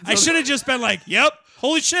 So I should have just been like, yep,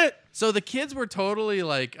 holy shit. So the kids were totally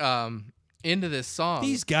into this song.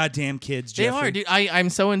 These goddamn kids, They Jeffrey. are, dude. I'm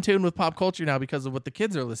so in tune with pop culture now because of what the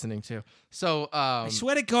kids are listening to. So I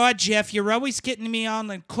swear to God, Jeff, you're always getting me on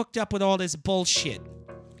and cooked up with all this bullshit.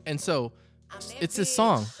 And so it's this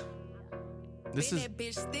song. This is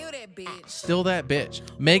Still That Bitch.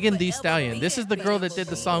 Megan Thee Stallion. This is the girl that did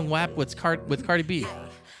the song WAP with Cardi B.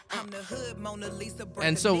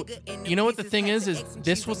 And so, you know what the thing is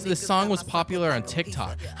this song was popular on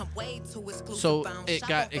TikTok. So it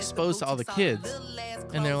got exposed to all the kids.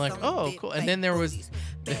 And they're like, oh, cool. And then there was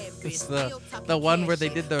the one where they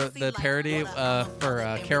did the parody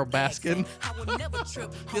for Carole Baskin.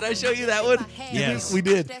 Did I show you that one? Yes. We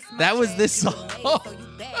did. That was this song.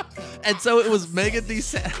 And so it was Megan Thee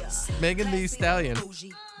Stallion.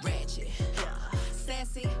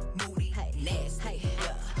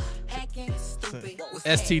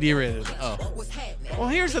 STD rated. Oh. Well,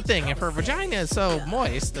 here's the thing. If her vagina is so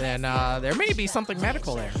moist, then there may be something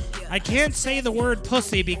medical there. I can't say the word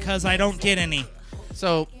pussy because I don't get any.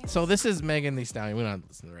 So this is Megan Thee Stallion. We don't have to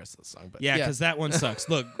listen to the rest of the song, but Yeah, because that one sucks.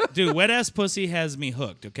 Look, dude, Wet Ass Pussy has me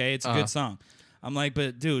hooked, okay? It's a good song. I'm like,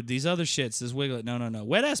 but dude, these other shits, this Wiggle It. No.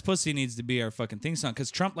 Wet Ass Pussy needs to be our fucking thing song because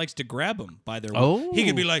Trump likes to grab them by their He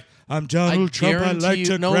could be like, I'm Donald Trump, I like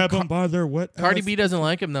to grab them by their wet ass. Cardi B doesn't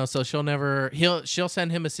like him though, so she'll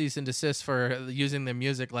send him a cease and desist for using their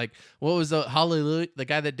music. Like, what was the Hallelujah? The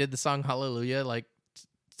guy that did the song Hallelujah, like,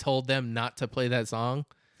 told them not to play that song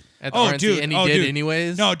at the RNC, and he did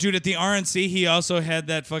anyways. No, dude, at the RNC, he also had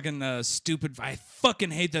that fucking stupid. I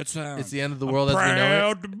fucking hate that sound. It's the end of the world as we know it.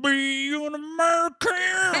 Proud to be an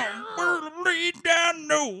American. We'll lead down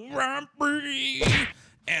no I'm free.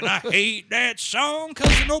 And I hate that song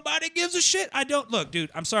because nobody gives a shit. I don't look,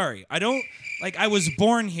 dude. I'm sorry. I don't like. I was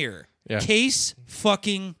born here. Yeah. Case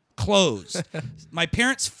fucking closed. My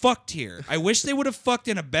parents fucked here. I wish they would have fucked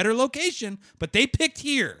in a better location, but they picked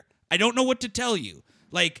here. I don't know what to tell you.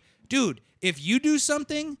 Like, dude, if you do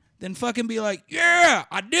something, then fucking be like, yeah,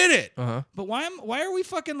 I did it. But why are we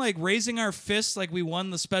fucking like raising our fists like we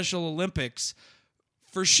won the Special Olympics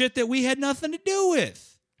for shit that we had nothing to do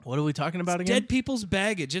with? What are we talking about again? Dead people's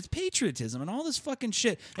baggage. It's patriotism and all this fucking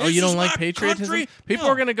shit. Oh, you don't like patriotism? People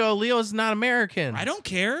are gonna go, Leo's not American. I don't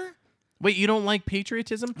care. Wait, you don't like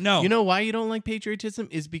patriotism? No. You know why you don't like patriotism?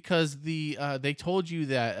 Is because they told you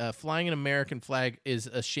that flying an American flag is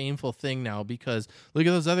a shameful thing now because look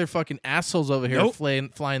at those other fucking assholes over here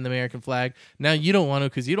flying the American flag. Now you don't want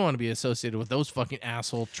to because you don't want to be associated with those fucking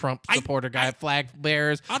asshole Trump supporter flag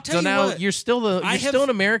bearers. I'll tell so you now what, you're still an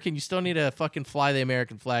American. You still need to fucking fly the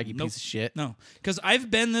American flag, you piece of shit. No, because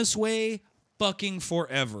I've been this way fucking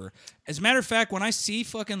forever. As a matter of fact, when I see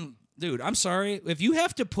fucking... Dude, I'm sorry. If you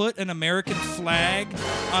have to put an American flag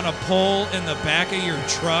on a pole in the back of your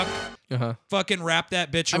truck, fucking wrap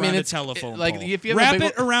that bitch around a telephone pole. If you have wrap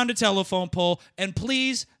it around a telephone pole, and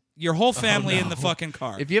please, your whole family in the fucking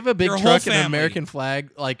car. If you have a big truck and an American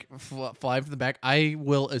flag like fly from the back, I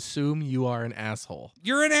will assume you are an asshole.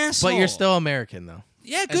 You're an asshole. But you're still American, though.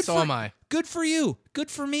 Yeah, good. And so am I. Good for you. Good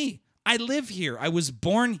for me. I live here. I was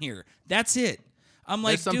born here. That's it. I'm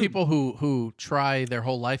like, there's some people who try their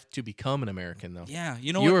whole life to become an American, though. Yeah,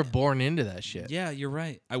 you know you what? were born into that shit. Yeah, you're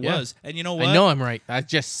right. I was. And you know what? I know I'm right. I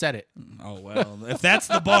just said it. Oh, well, if that's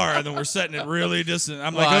the bar, then we're setting it really distant.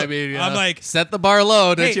 I'm like, I'm like, set the bar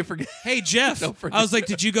low. Don't you forget. Hey, Jeff. I was like,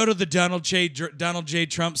 did you go to the Donald J.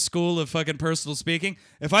 Trump School of fucking Personal Speaking?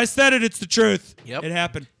 If I said it, it's the truth. Yep. It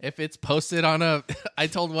happened. If it's posted on a, I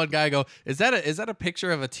told one guy, I go, is that a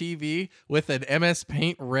picture of a TV with an MS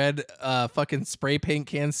Paint red fucking spray paint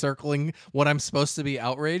can circling what I'm supposed to be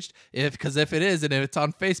outraged? Because if it is, and if it's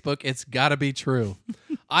on Facebook, it's gotta be true.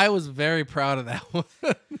 I was very proud of that one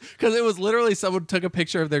because it was literally someone took a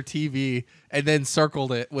picture of their TV and then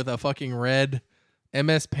circled it with a fucking red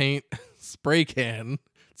MS Paint spray can.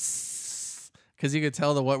 Because you could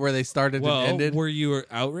tell where they started and ended. Were you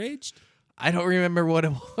outraged? I don't remember what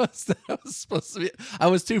it was that I was supposed to be. I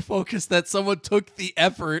was too focused that someone took the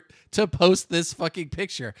effort to post this fucking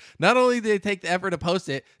picture. Not only did they take the effort to post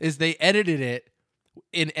it, is they edited it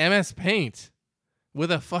in MS Paint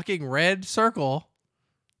with a fucking red circle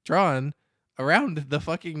drawn around the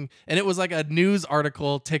fucking... And it was like a news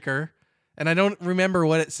article ticker. And I don't remember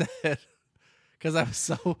what it said. Because I was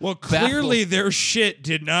so clearly their shit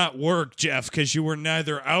did not work, Jeff, because you were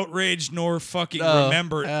neither outraged nor fucking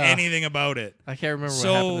remembered anything about it. I can't remember what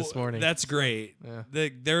happened this morning. That's great. Yeah.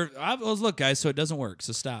 Look, guys, so it doesn't work,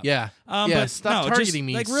 so stop. Yeah. But stop targeting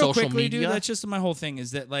me, like, real social quickly, media. Dude, that's just my whole thing is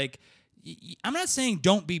that, like, I'm not saying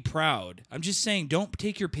don't be proud. I'm just saying don't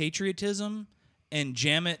take your patriotism and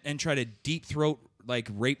jam it and try to deep throat, like,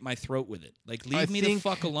 rape my throat with it. Like, leave me the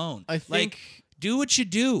fuck alone. I think... Do what you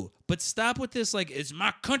do, but stop with this, like, it's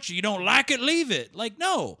my country. You don't like it, leave it. Like,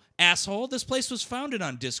 no, asshole. This place was founded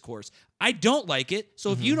on discourse. I don't like it,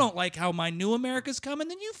 so if you don't like how my new America's coming,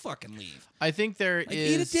 then you fucking leave. I think there is...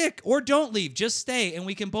 Eat a dick, or don't leave. Just stay, and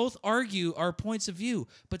we can both argue our points of view.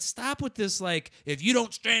 But stop with this, like, if you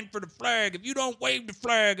don't stand for the flag, if you don't wave the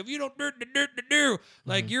flag, if you don't do,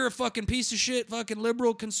 like, you're a fucking piece of shit, fucking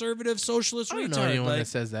liberal, conservative, socialist retard. I don't know anyone that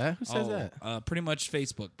says that. Who says that? Pretty much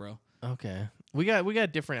Facebook, bro. Okay. We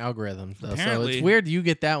got different algorithms though, Apparently. so it's weird you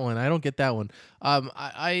get that one. I don't get that one.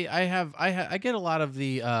 I get a lot of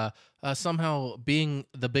the somehow being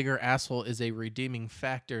the bigger asshole is a redeeming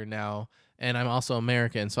factor now, and I'm also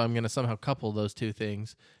American, so I'm gonna somehow couple those two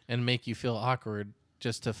things and make you feel awkward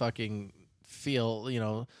just to fucking feel,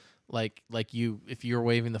 like if you're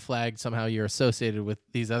waving the flag, somehow you're associated with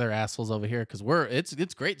these other assholes over here because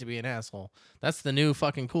it's great to be an asshole. That's the new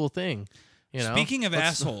fucking cool thing. You know? Speaking of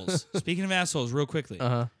assholes, real quickly.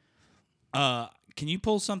 Can you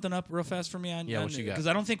pull something up real fast for me? What you got? Because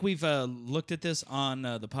I don't think we've looked at this on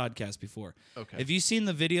the podcast before. Okay. Have you seen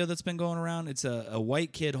the video that's been going around? It's a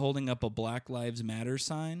white kid holding up a Black Lives Matter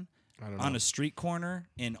sign on a street corner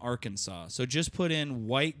in Arkansas. So just put in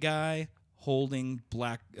white guy holding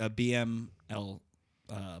BML,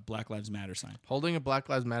 Black Lives Matter sign. Holding a Black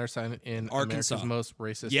Lives Matter sign in Arkansas. America's most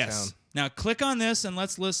racist Yes. town. Now click on this and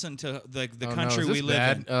let's listen to the Oh, country no, is we this live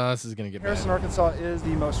bad? in. This is gonna get Harrison, bad. Arkansas is the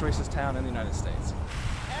most racist town in the United States.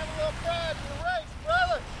 Have a little pride in your race,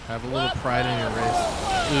 brother. Have a little pride in your race.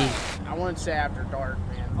 I wouldn't say after dark,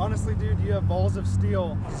 man. Honestly, dude, you have balls of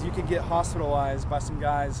steel because you could get hospitalized by some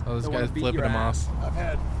guys Oh, this that want guy's to beat flipping your him ass. off. I've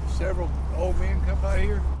had several old men come out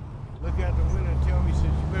here, look out the window and tell me, says, you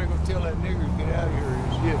better go tell that nigger to get out of here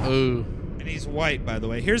and shit. Ooh. And he's white, by the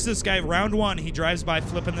way. Here's this guy, round one. He drives by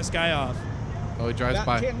flipping this guy off. Oh, he drives About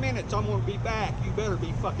by. 10 minutes, I'm gonna be back. You better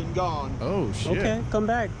be fucking gone. Oh shit. come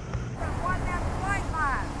back. What about the white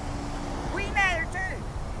lives? We matter too.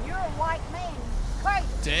 You're a white man. Crazy.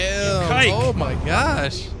 Damn. kike. Oh my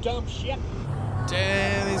gosh. You dumb shit.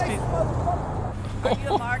 Damn, these people. Are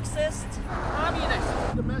you a Marxist?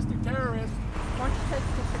 Communist. Domestic terrorist. Why don't you take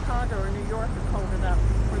it to Chicago or New York and hold it up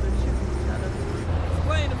where they're shooting each other?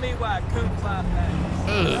 Explain to me why Coops like that.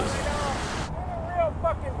 Ugh. Real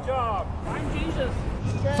fucking job. Find Jesus.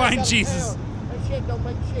 Find Jesus. That shit don't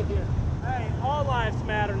make shit here. Hey, all lives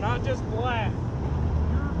matter, not just black.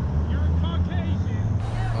 You're a Caucasian.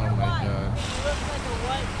 Oh my god. You look like a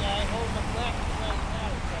white guy holding a Black Lives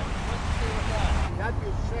Matter sign. What's the deal with that? I'd be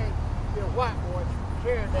ashamed to be a white boy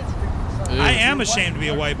carrying that stupid sign. Ew. I am ashamed to be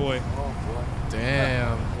a white boy.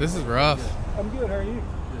 Damn. This is rough. I'm good. How are you?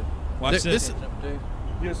 Watch this.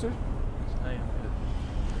 Yes, sir.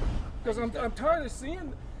 Because I'm tired of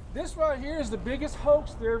seeing this right here is the biggest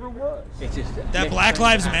hoax there ever was. That Black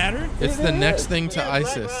Lives Matter? It's the next thing to Black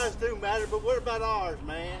ISIS. lives do matter, but what about ours,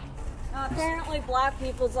 man? Apparently, black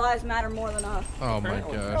people's lives matter more than us. Oh my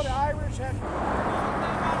The gosh. Irish have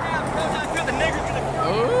The nigger's gonna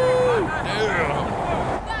Oh damn.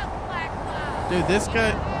 Dude, this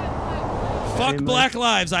guy. Fuck Black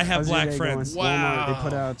Lives. I have black friends. Wow. They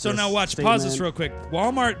put out So now watch. Pause this real quick.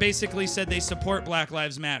 Walmart basically said they support Black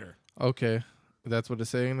Lives Matter. Okay. That's what it's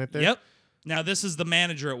saying right there? Yep. Now this is the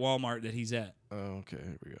manager at Walmart that he's at. Oh, okay,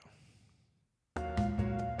 here we go.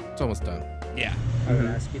 It's almost done. Yeah. I would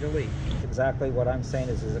ask you to leave. Exactly what I'm saying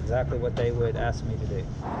is exactly what they would ask me to do.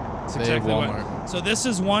 That's Say exactly Walmart. what. So this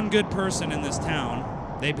is one good person in this town.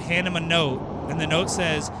 They hand him a note, and the note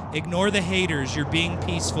says, "Ignore the haters. You're being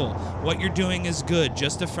peaceful. What you're doing is good.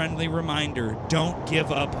 Just a friendly reminder. Don't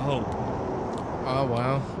give up hope." Oh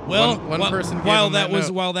wow. Well, one person gave while him that was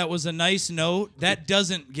note. while that was a nice note, that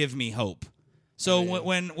doesn't give me hope. So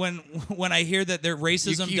when I hear that their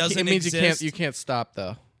racism doesn't it means exist, you can't stop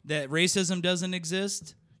though. that racism doesn't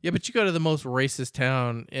exist. Yeah, but you go to the most racist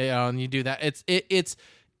town, and you do that.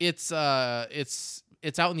 It's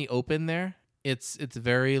out in the open there. It's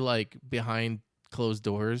very like behind closed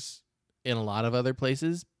doors in a lot of other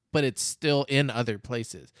places, but it's still in other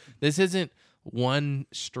places. This isn't one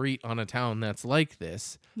street on a town that's like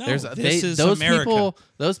this. No, This is America.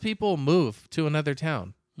 Those people move to another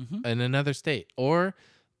town in another state, or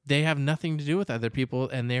they have nothing to do with other people,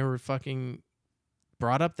 and they were fucking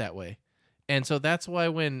brought up that way. And so that's why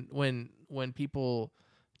when people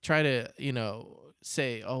try to,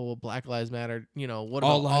 say, oh, well, Black Lives Matter, what about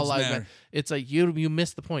all lives matter? It's like you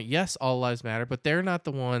miss the point. Yes, all lives matter, but they're not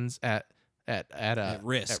the ones at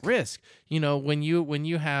risk. At risk. When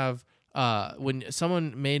you have when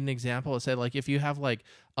someone made an example, it said like if you have like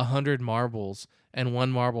 100 marbles and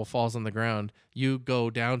one marble falls on the ground, you go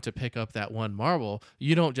down to pick up that one marble.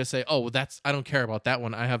 You don't just say, oh, well, I don't care about that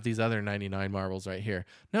one. I have these other 99 marbles right here.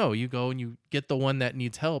 No, you go and you get the one that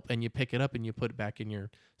needs help and you pick it up and you put it back in your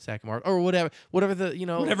sack of marbles or whatever the,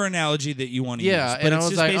 whatever analogy that you want to Yeah, use. But and I it's was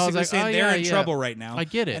just like- I was basically like, saying oh, they're yeah, in yeah. trouble right now. I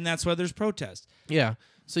get it. And that's why there's protest. Yeah.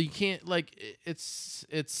 So you can't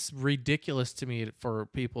it's ridiculous to me for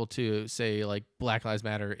people to say like Black Lives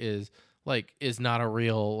Matter is not a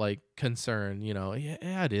real like concern,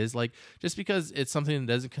 Yeah, it is. Like just because it's something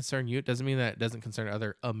that doesn't concern you, it doesn't mean that it doesn't concern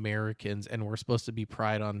other Americans, and we're supposed to be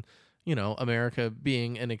pride on, America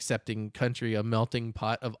being an accepting country, a melting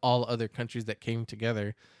pot of all other countries that came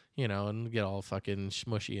together, and get all fucking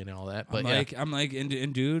smushy and all that. But I'm like,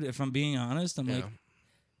 and dude, if I'm being honest, I'm like,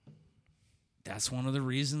 that's one of the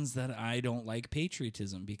reasons that I don't like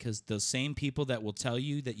patriotism, because the same people that will tell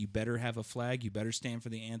you that you better have a flag, you better stand for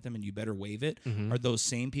the anthem, and you better wave it are those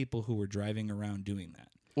same people who were driving around doing that.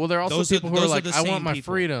 Well, there are also people who are like, I want my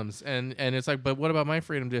people. freedoms, and it's like, but what about my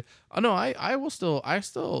freedom to? Oh no, I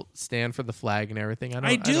still stand for the flag and everything.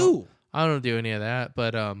 I don't do any of that,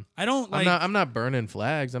 but I don't like. I'm not burning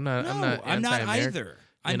flags. I'm not either.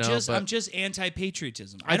 I'm just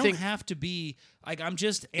anti-patriotism. I don't have to be like, I'm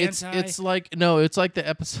just anti. It's like the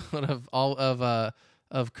episode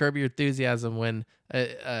of Curb Your Enthusiasm when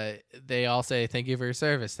they all say thank you for your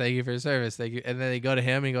service, thank you for your service, thank you, and then they go to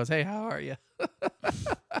him and he goes, hey, how are you?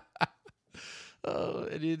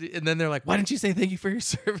 And then they're like, why didn't you say thank you for your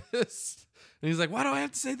service? And he's like, why do I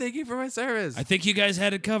have to say thank you for my service? I think you guys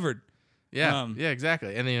had it covered. Yeah,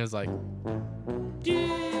 exactly. And then he was like,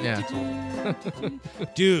 yeah.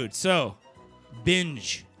 Dude, so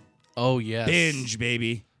binge. Oh yes. Binge,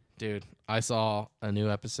 baby. Dude, I saw a new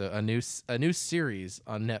episode, a new series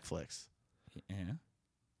on Netflix. Yeah.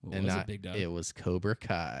 What was it, Big Dog? It was Cobra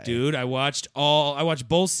Kai. Dude, I watched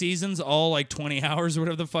both seasons, all like 20 hours or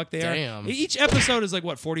whatever the fuck they are. Damn. Each episode is like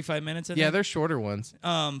what, 45 minutes, I think? Yeah, they're shorter ones.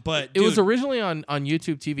 But it was originally on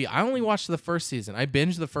YouTube TV. I only watched the first season. I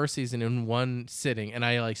binged the first season in one sitting, and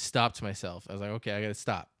I like stopped myself. I was like, okay, I gotta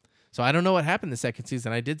stop. So I don't know what happened the second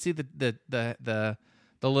season. I did see the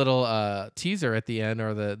little teaser at the end,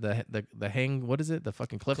 or the hang. What is it? The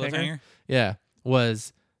fucking cliffhanger. Yeah,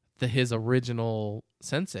 was his original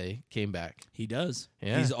sensei came back. He does.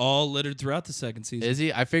 Yeah, he's all littered throughout the second season. Is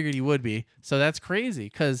he? I figured he would be. So that's crazy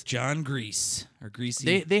because John Grease or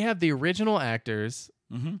Greasy. They have the original actors.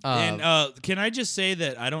 Mm-hmm. And can I just say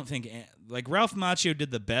that I don't think like Ralph Macchio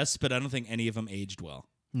did the best, but I don't think any of them aged well.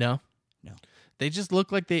 No. They just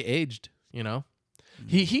look like they aged, Mm-hmm.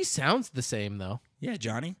 He sounds the same though. Yeah,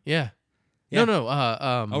 Johnny. Yeah. Yeah. No.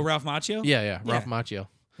 Ralph Macchio? Yeah. Ralph Macchio.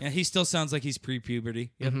 Yeah, he still sounds like he's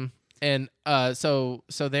pre-puberty. Yep. Mm-hmm. And so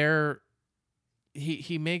they're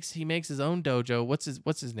he makes his own dojo. What's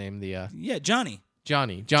his name? Johnny.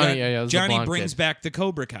 Johnny. Yeah. Johnny brings back the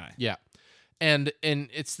Cobra Kai. Yeah. And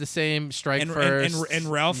it's the same strike first. And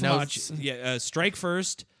Ralph Macchio. Yeah, strike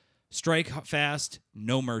first, strike fast,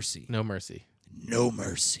 no mercy. No mercy. No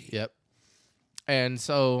mercy. Yep. And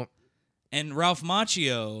so, and Ralph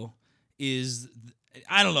Macchio is,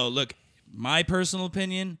 I don't know. Look, my personal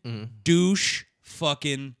opinion, douche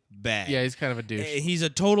fucking bag. Yeah, he's kind of a douche. He's a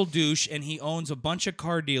total douche, and he owns a bunch of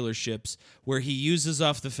car dealerships where he uses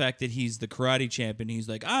off the fact that he's the karate champion. He's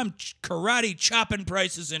like, I'm karate chopping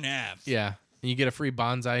prices in half. Yeah, and you get a free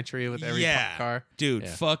bonsai tree with every car. Dude,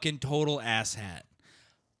 fucking total asshat.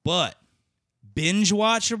 But binge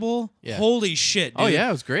watchable. Yeah. Holy shit, dude. Oh yeah,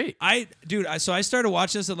 it was great. So I started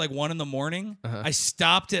watching this at like 1 a.m. I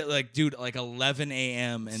stopped at like 11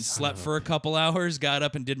 a.m. and slept for a couple hours, got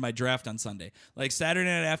up and did my draft on Sunday. Like Saturday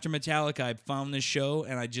night after Metallica, I found this show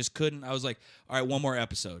and I just couldn't. I was like, all right, one more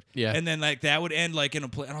episode. Yeah. And then like that would end like in a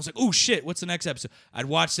play, and I was like, oh shit, what's the next episode? I'd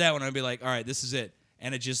watch that one and I'd be like, all right, this is it.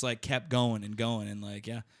 And it just like kept going and going and like,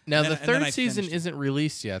 yeah. Now the third season isn't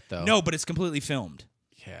released yet though. No, but it's completely filmed.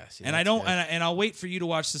 Yeah, and I don't, and I'll wait for you to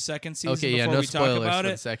watch the second season no before we talk about for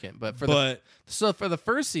it. The second, but for the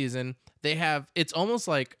first season, it's almost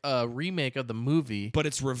like a remake of the movie, but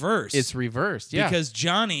it's reversed. It's reversed, yeah, because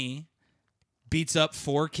Johnny beats up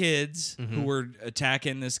 4 kids who were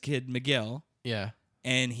attacking this kid Miguel. Yeah.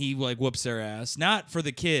 And he like whoops their ass, not for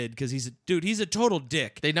the kid because he's a total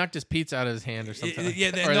dick. They knocked his pizza out of his hand or something. They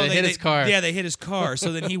hit his car. Yeah, they hit his car.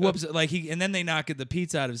 So then he whoops it and then they knock the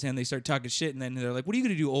pizza out of his hand. They start talking shit, and then they're like, "What are you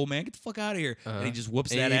gonna do, old man? Get the fuck out of here!" And he just whoops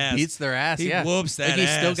that ass. He beats their ass. He whoops that ass. He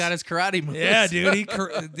still got his karate moves. Yeah, dude.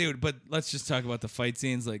 Dude, but let's just talk about the fight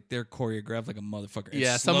scenes. Like they're choreographed like a motherfucker.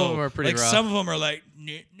 It's some slow. of them are pretty rough. Some of them are like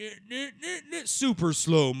super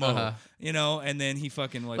slow mo. And then he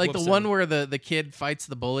fucking like the one where the kid fights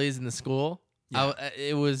the bullies in the school. Yeah.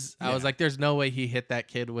 I was like, there's no way he hit that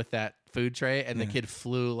kid with that food tray, and the kid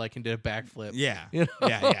flew like and did a backflip. Yeah,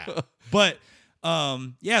 yeah. But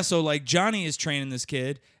so like Johnny is training this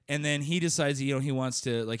kid, and then he decides he wants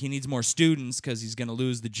to he needs more students because he's gonna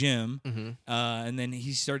lose the gym, and then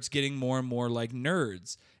he starts getting more and more like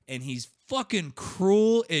nerds, and he's fucking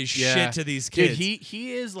cruel as shit to these kids. Dude,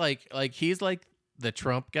 he is like he's like the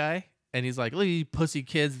Trump guy. And he's like, look, you pussy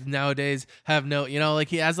kids nowadays have no,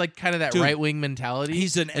 he has like kind of that right-wing mentality.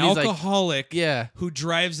 He's an alcoholic like, who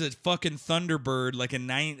drives a fucking Thunderbird, like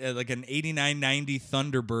an 8990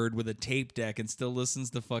 Thunderbird with a tape deck and still listens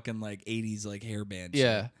to fucking like 80s like hair band shit.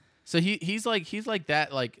 shit. So he's like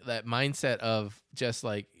that mindset of just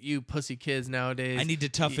like, you pussy kids nowadays. I need to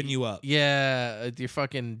toughen you up. Yeah, your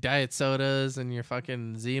fucking diet sodas and your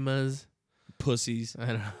fucking Zimas. pussies. I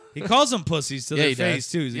don't know. He calls them pussies to Yeah, their he face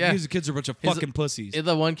does. too. He's like, Yeah. "You kids are a bunch of He's- fucking pussies."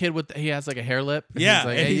 The one kid he has like a hair lip. And Yeah, he's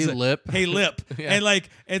like, and hey, he's you like, lip. Hey, lip. Yeah.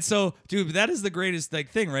 And so, dude, that is the greatest like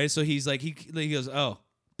thing, right? So he's like, he goes, "Oh,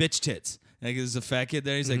 bitch tits." Like there's a fat kid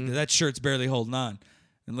there. He's like, "That shirt's barely holding on."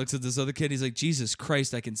 And looks at this other kid. He's like, "Jesus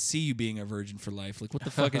Christ, I can see you being a virgin for life. Like, what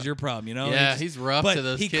the fuck is your problem? You know?" Yeah, Like, he's rough but to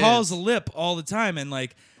those he kids. calls lip all the time, and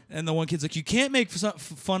like. And the one kid's like, you can't make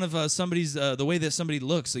fun of somebody's the way that somebody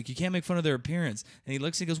looks. Like, you can't make fun of their appearance. And he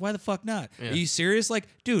looks and he goes, why the fuck not? Yeah. Are you serious? Like,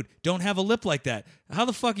 dude, don't have a lip like that. How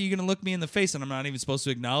the fuck are you going to look me in the face and I'm not even supposed to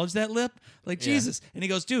acknowledge that lip? Like, Yeah. Jesus. And he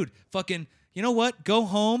goes, dude, fucking, you know what? Go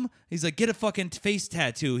home. He's like, get a fucking face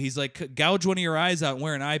tattoo. He's like, gouge one of your eyes out and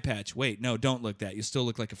wear an eye patch. Wait, no, don't look that. You still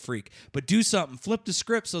look like a freak. But do something. Flip the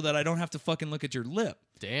script so that I don't have to fucking look at your lip.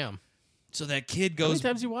 Damn. So that kid How many goes...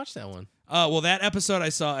 times you watched that one? Well, that episode I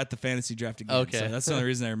saw at the fantasy draft again. Okay. So that's the only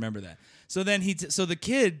reason I remember that. So then so the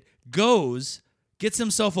kid goes, gets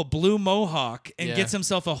himself a blue mohawk, and Yeah. gets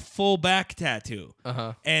himself a full back tattoo.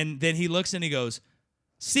 Uh-huh. And then he looks and he goes,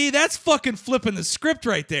 see, that's fucking flipping the script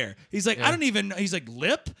right there. He's like, Yeah. I don't even, he's like,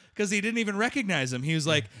 lip? Because he didn't even recognize him. He was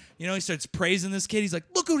like, you know, he starts praising this kid. He's like,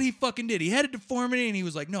 look what he fucking did. He had a deformity, and he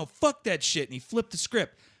was like, no, fuck that shit. And he flipped the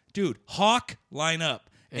script. Dude, Hawk, line up.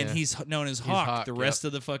 And Yeah. he's known as He's Hawk the yep. rest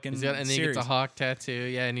of the fucking and then he series. gets a hawk tattoo,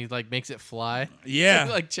 yeah, and he like makes it fly. Yeah.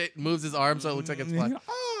 like moves his arm so it looks like it's flying.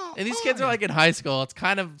 And these kids are like in high school. It's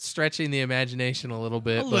kind of stretching the imagination a little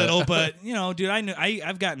bit. A little, but you know, dude,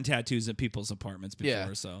 I've gotten tattoos at people's apartments before,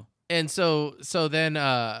 Yeah. so And so then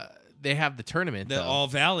they have the tournament. the though. All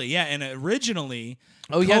Valley, yeah. And originally,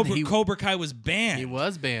 yeah, Cobra Kai was banned. He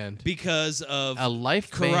was banned because of a life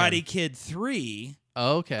Karate ban. Kid 3.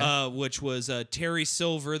 Oh, okay. Which was Terry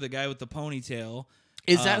Silver, the guy with the ponytail.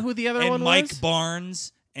 Is that who the other and one Mike was?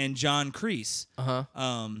 Barnes and John Kreese. Uh-huh.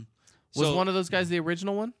 Was So, one of those guys the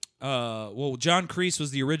original one? well, John Kreese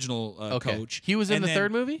was the original Okay. coach. He was in And the then-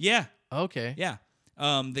 third movie? Yeah, Okay. yeah.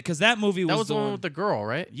 Because that movie That was was the one with the girl,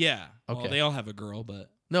 right? Yeah. Okay. Well, they all have a girl, but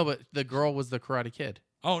No, but the girl was the Karate Kid.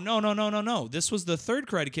 oh no. This was the third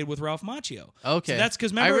Karate Kid with Ralph Macchio. Okay. So that's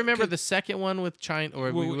because I remember the second one with China,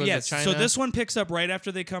 or was yes. it China? So this one picks up right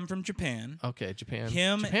after they come from Japan. Okay, Japan.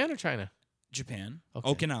 Him- Japan or China? Japan,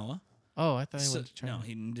 Okay. Okinawa. Oh, I thought he So- went to China. No,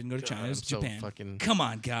 he didn't go to China. God, It was I'm so Japan. fucking- Come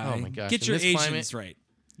on, guy. Oh my gosh, Get in your this Asians climate- right,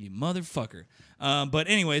 you motherfucker. But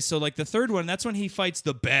anyway, so like the third one, that's when he fights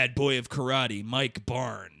the bad boy of karate, Mike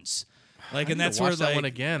Barnes. Like, I and need to that's where watch that like one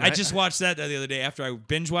again. I just watched that the other day after I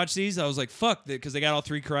binge watched these. I was like, fuck, because they got all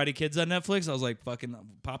 3 Karate Kids on Netflix. I was like, fucking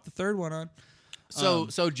pop the third one on.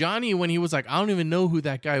 So Johnny, when he was like, I don't even know who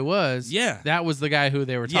that guy was. Yeah. that was the guy who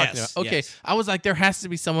they were talking Yes, about. Okay, yes. I was like, there has to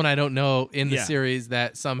be someone I don't know in the Yeah. series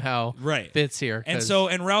that somehow Right. fits here. And 'cause- so,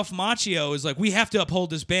 and Ralph Macchio is like, we have to uphold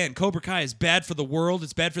this ban. Cobra Kai is bad for the world.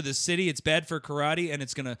 It's bad for the city. It's bad for karate, and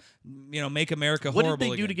it's gonna, make America what horrible.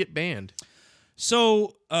 did they do again. to get banned?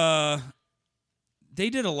 So, they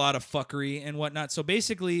did a lot of fuckery and whatnot. So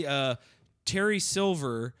basically, Terry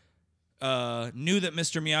Silver knew that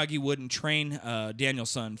Mr. Miyagi wouldn't train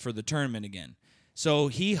Daniel-san for the tournament again. So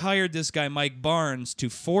he hired this guy, Mike Barnes, to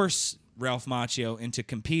force Ralph Macchio into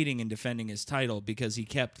competing and defending his title because he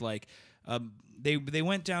kept like they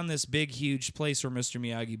went down this big, huge place where Mr.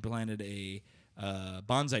 Miyagi planted a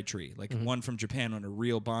bonsai tree, like one from Japan on a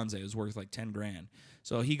real bonsai. It was worth like $10,000.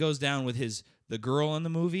 So he goes down with the girl in the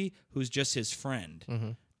movie who's just his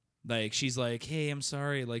friend. Like, she's like, hey, I'm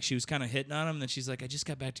sorry. Like, she was kind of hitting on him. Then she's like, I just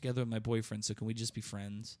got back together with my boyfriend, so can we just be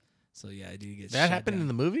friends? So, yeah, I do get That shut happened down. in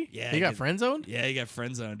the movie? Yeah. He got friend zoned? Yeah, he got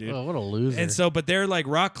friend zoned, dude. Oh, what a loser. And so, but they're like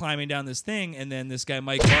rock climbing down this thing, and then this guy,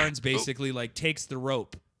 Mike Barnes, basically like takes the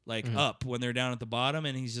rope like up when they're down at the bottom,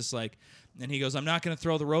 and he's just like, and he goes, I'm not going to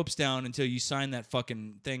throw the ropes down until you sign that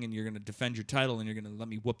fucking thing, and you're going to defend your title, and you're going to let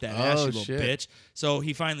me whoop that ass, you little shit. bitch. So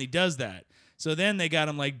he finally does that. So then they got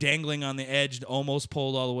him like dangling on the edge, almost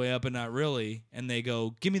pulled all the way up, and not really. And they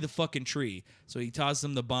go, give me the fucking tree. So he tosses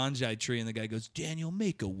him the bonsai tree, and the guy goes, Daniel,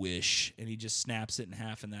 make a wish. And he just snaps it in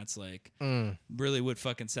half, and that's like really what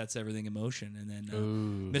fucking sets everything in motion. And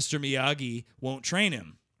then Mr. Miyagi won't train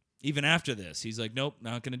him, even after this. He's like, nope,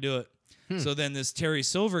 not going to do it. So then this Terry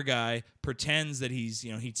Silver guy pretends that he's,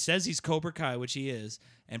 he says he's Cobra Kai, which he is,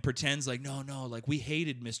 and pretends like, no, like we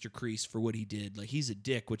hated Mr. Kreese for what he did. Like he's a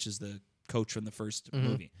dick, which is the coach from the first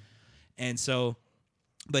movie. And so,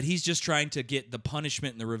 but he's just trying to get the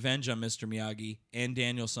punishment and the revenge on Mr. Miyagi and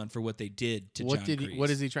Daniel-san for what they did to John Kreese. What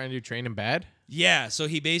is he trying to do? Train him bad? Yeah, so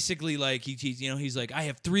he basically like he's like, I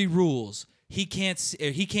have 3 rules. He can't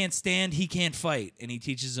stand, he can't fight, and he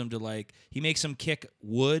teaches him to like, he makes him kick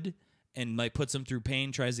wood and like puts him through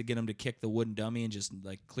pain, tries to get him to kick the wooden dummy and just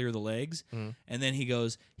like clear the legs. Mhm. And then he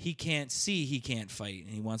goes, he can't see, he can't fight,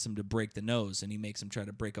 and he wants him to break the nose, and he makes him try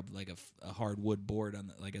to break up like a hard wood board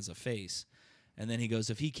on like as a face. And then he goes,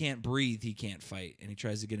 if he can't breathe, he can't fight, and he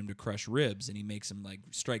tries to get him to crush ribs, and he makes him like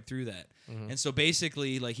strike through that. Mhm. And so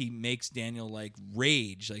basically, like he makes Daniel like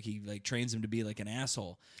rage, like he like trains him to be like an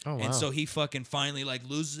asshole. Oh, wow. And so he fucking finally like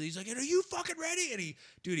loses. He's like, "Are you fucking ready?" And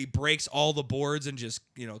he breaks all the boards and just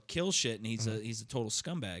kills shit. And he's a total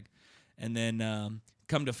scumbag. And then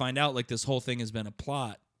come to find out, like this whole thing has been a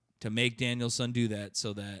plot to make Daniel's son do that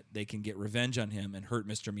so that they can get revenge on him and hurt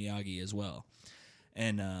Mr. Miyagi as well.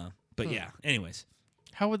 And but yeah, anyways,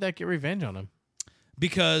 How would that get revenge on him?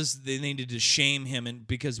 because they needed to shame him, and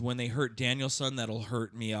because when they hurt Daniel's son, that'll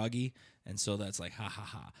hurt Miyagi, and so that's like ha ha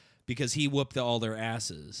ha, because he whooped all their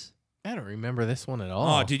asses. I don't remember this one at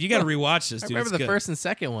all. Oh, dude, you got to rewatch this. I Dude, remember it's the good. first and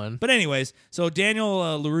second one. But anyways, so Daniel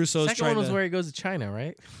LaRusso's Second trying one was to. where he goes to China,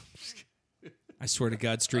 right? I swear to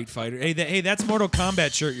God, Street Fighter. Hey, that's Mortal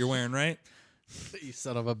Kombat shirt you're wearing, right? You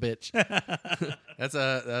son of a bitch. That's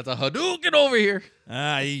a Hadouken over here.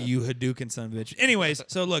 Ah, you Hadouken son of a bitch. Anyways,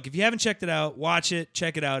 so look, if you haven't checked it out, watch it.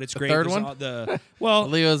 Check it out. It's great. Third There's one? Well,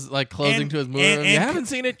 Leo's like closing and- to his movie. and- If you and- haven't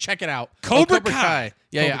seen it, check it out. Cobra Kai.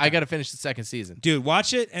 Yeah, Cobra I Kai. got to finish the second season. dude,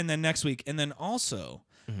 watch it, and then next week, and then also,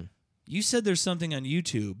 Mm-hmm. you said there's something on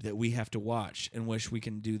YouTube that we have to watch, and wish we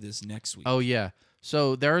can do this next week. Oh yeah.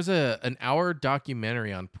 So there's an hour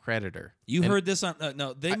documentary on Predator. You And heard this on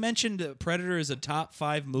no? They mentioned Predator as a top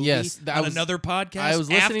 5 movie. Yes, on another podcast. I was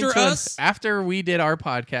listening after to us. after we did our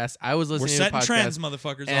podcast. I was listening We're to setting the podcast, trends,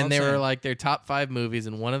 motherfuckers. all I'm and they were saying. like their top 5 movies,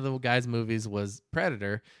 and one of the guys' movies was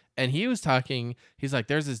Predator. And he was talking. He's like,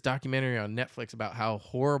 "There's this documentary on Netflix about how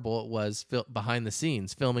horrible it was behind the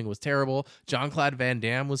scenes. Filming was terrible. Jean-Claude Van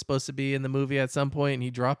Damme was supposed to be in the movie at some point, and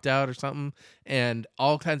he dropped out or something. And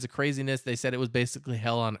all kinds of craziness. They said it was basically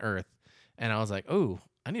hell on earth. And I was like, "Oh,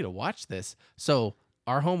 I need to watch this." So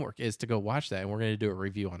our homework is to go watch that, and we're going to do a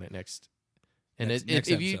review on it next. And Next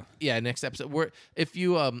if you episode. next episode. If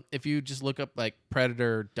you just look up like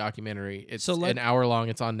Predator documentary, it's So, like- an hour long.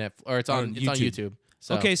 It's on Netflix or it's on YouTube.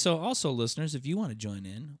 So. Okay, so also listeners, if you want to join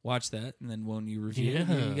in, watch that, and then when you review it,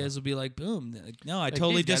 Yeah. you guys will be like, "Boom!" Like, no, I Like,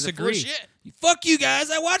 totally these guys are full of disagree. shit. Fuck you guys!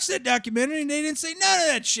 I watched that documentary, and they didn't say none of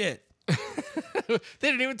that shit. They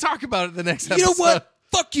didn't even talk about it the next episode. You know what?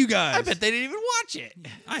 Fuck you guys! I bet they didn't even watch it.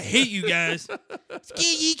 I hate you guys. Screw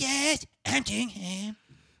you guys! I'm King Ham.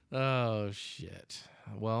 Oh shit.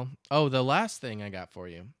 Well, the last thing I got for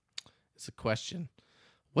you is a question.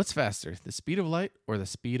 What's faster, the speed of light or the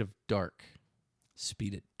speed of dark?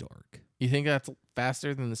 Speed at dark. You think that's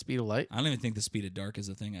faster than the speed of light? I don't even think the speed of dark is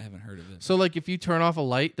a thing. I haven't heard of it. So, like, if you turn off a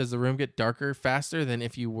light, does the room get darker faster than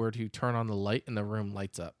if you were to turn on the light and the room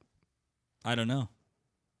lights up? I don't know.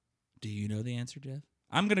 Do you know the answer, Jeff?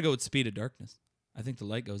 I'm gonna go with speed of darkness. I think the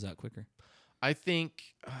light goes out quicker. I think.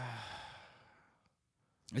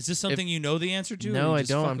 Is this something you know the answer to? or No, you I just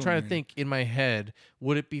don't. I'm fucking trying to weird? think in my head.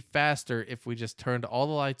 Would it be faster if we just turned all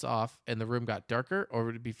the lights off and the room got darker, or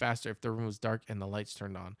would it be faster if the room was dark and the lights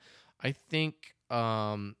turned on? I think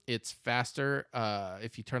it's faster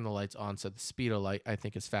if you turn the lights on. So the speed of light, I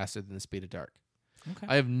think, is faster than the speed of dark. Okay.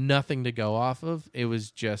 I have nothing to go off of. It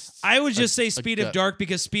was just. I would just a say speed of gut. dark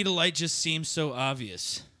because speed of light just seems so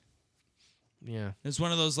obvious. Yeah. It's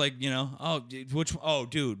one of those like, dude,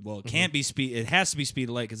 well, it can't be speed. It has to be speed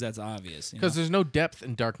of light because that's obvious. Because there's no depth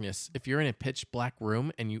in darkness. If you're in a pitch black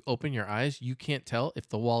room and you open your eyes, you can't tell if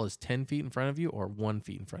the wall is 10 feet in front of you or 1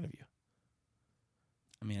 feet in front of you.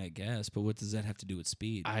 I mean, I guess, but what does that have to do with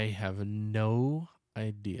speed? I have no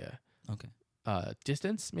idea. Okay.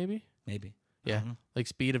 Distance, maybe? Maybe. Yeah. Like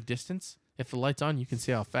speed of distance. If the light's on, you can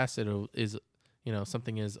see how fast it is,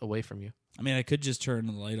 something is away from you. I mean, I could just turn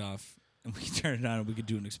the light off and we could turn it on and we could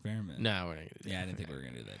do an experiment. No, we're not gonna do that. Yeah, I didn't think we were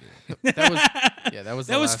gonna do that either. that was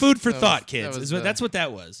that the was last- food for that thought, was- kids. that was That's what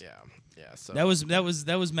that was. Yeah. Yeah. So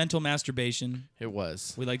That was mental masturbation. It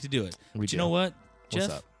was. We like to do it. We But you do. know what, What's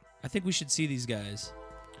Jeff? up? I think we should see these guys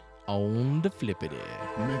on the flippity.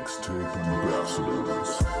 Mixtape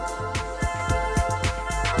Ambassadors.